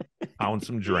and pound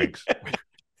some drinks.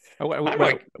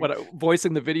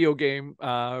 Voicing the video game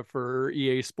for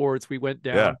EA Sports, we went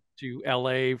down to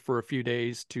LA for a few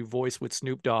days to voice with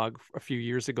Snoop Dogg a few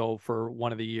years ago for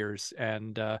one of the years,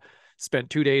 and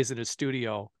spent 2 days in his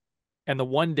studio. And the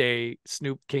one day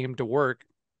Snoop came to work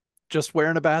just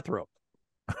wearing a bathrobe,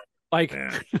 like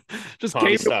just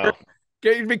came to work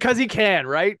because he can,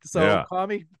 right? So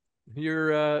Commie,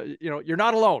 you're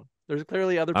not alone. There's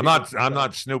clearly other people. I'm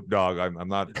not Snoop Dogg. I'm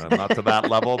not to that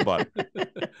level, but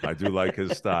I do like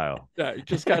his style. Yeah, you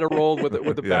just kind of rolled with it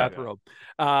with the bathrobe.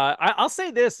 I'll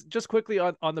say this just quickly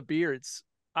on the beards.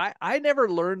 I never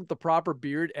learned the proper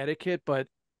beard etiquette, but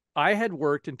I had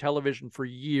worked in television for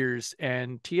years,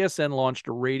 and TSN launched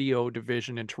a radio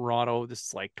division in Toronto. This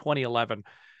is like 2011.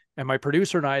 And my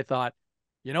producer and I thought,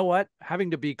 you know what?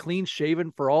 Having to be clean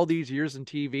shaven for all these years in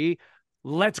TV,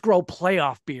 let's grow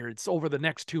playoff beards over the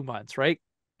next 2 months, right?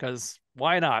 Because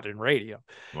why not in radio?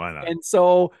 Why not? And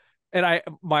so,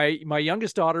 my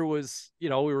youngest daughter was, we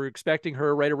were expecting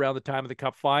her right around the time of the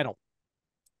Cup final.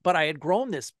 But I had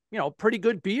grown this, pretty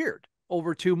good beard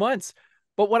over 2 months.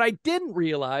 But what I didn't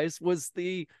realize was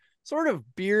the sort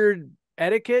of beard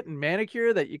etiquette and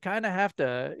manicure that you kind of have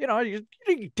to,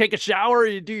 you take a shower,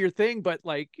 you do your thing, but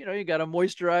you got to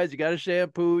moisturize, you got to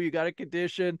shampoo, you got to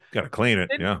condition. Got to clean it,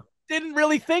 Didn't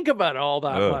really think about it all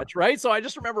that much, right? So I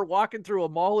just remember walking through a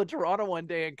mall in Toronto one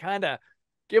day and kind of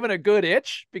giving a good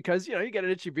itch because, you get an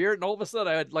itchy beard, and all of a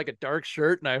sudden I had like a dark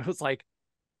shirt and I was like,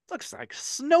 looks like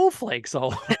snowflakes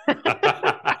all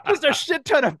just a shit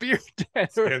ton of beard.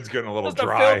 Skin's getting a little just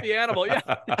dry. A filthy animal, yeah.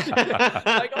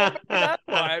 That's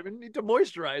why I need to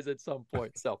moisturize at some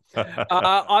point. So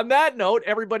on that note,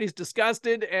 everybody's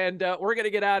disgusted, and we're going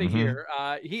to get out of here.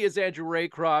 He is Andrew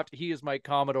Raycroft. He is Mike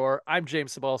Commodore. I'm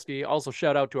James Cybulski. Also,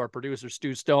 shout out to our producer,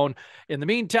 Stu Stone. In the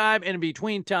meantime, and in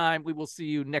between time, we will see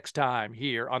you next time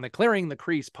here on the Clearing the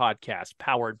Crease podcast,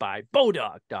 powered by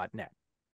BODOG.net.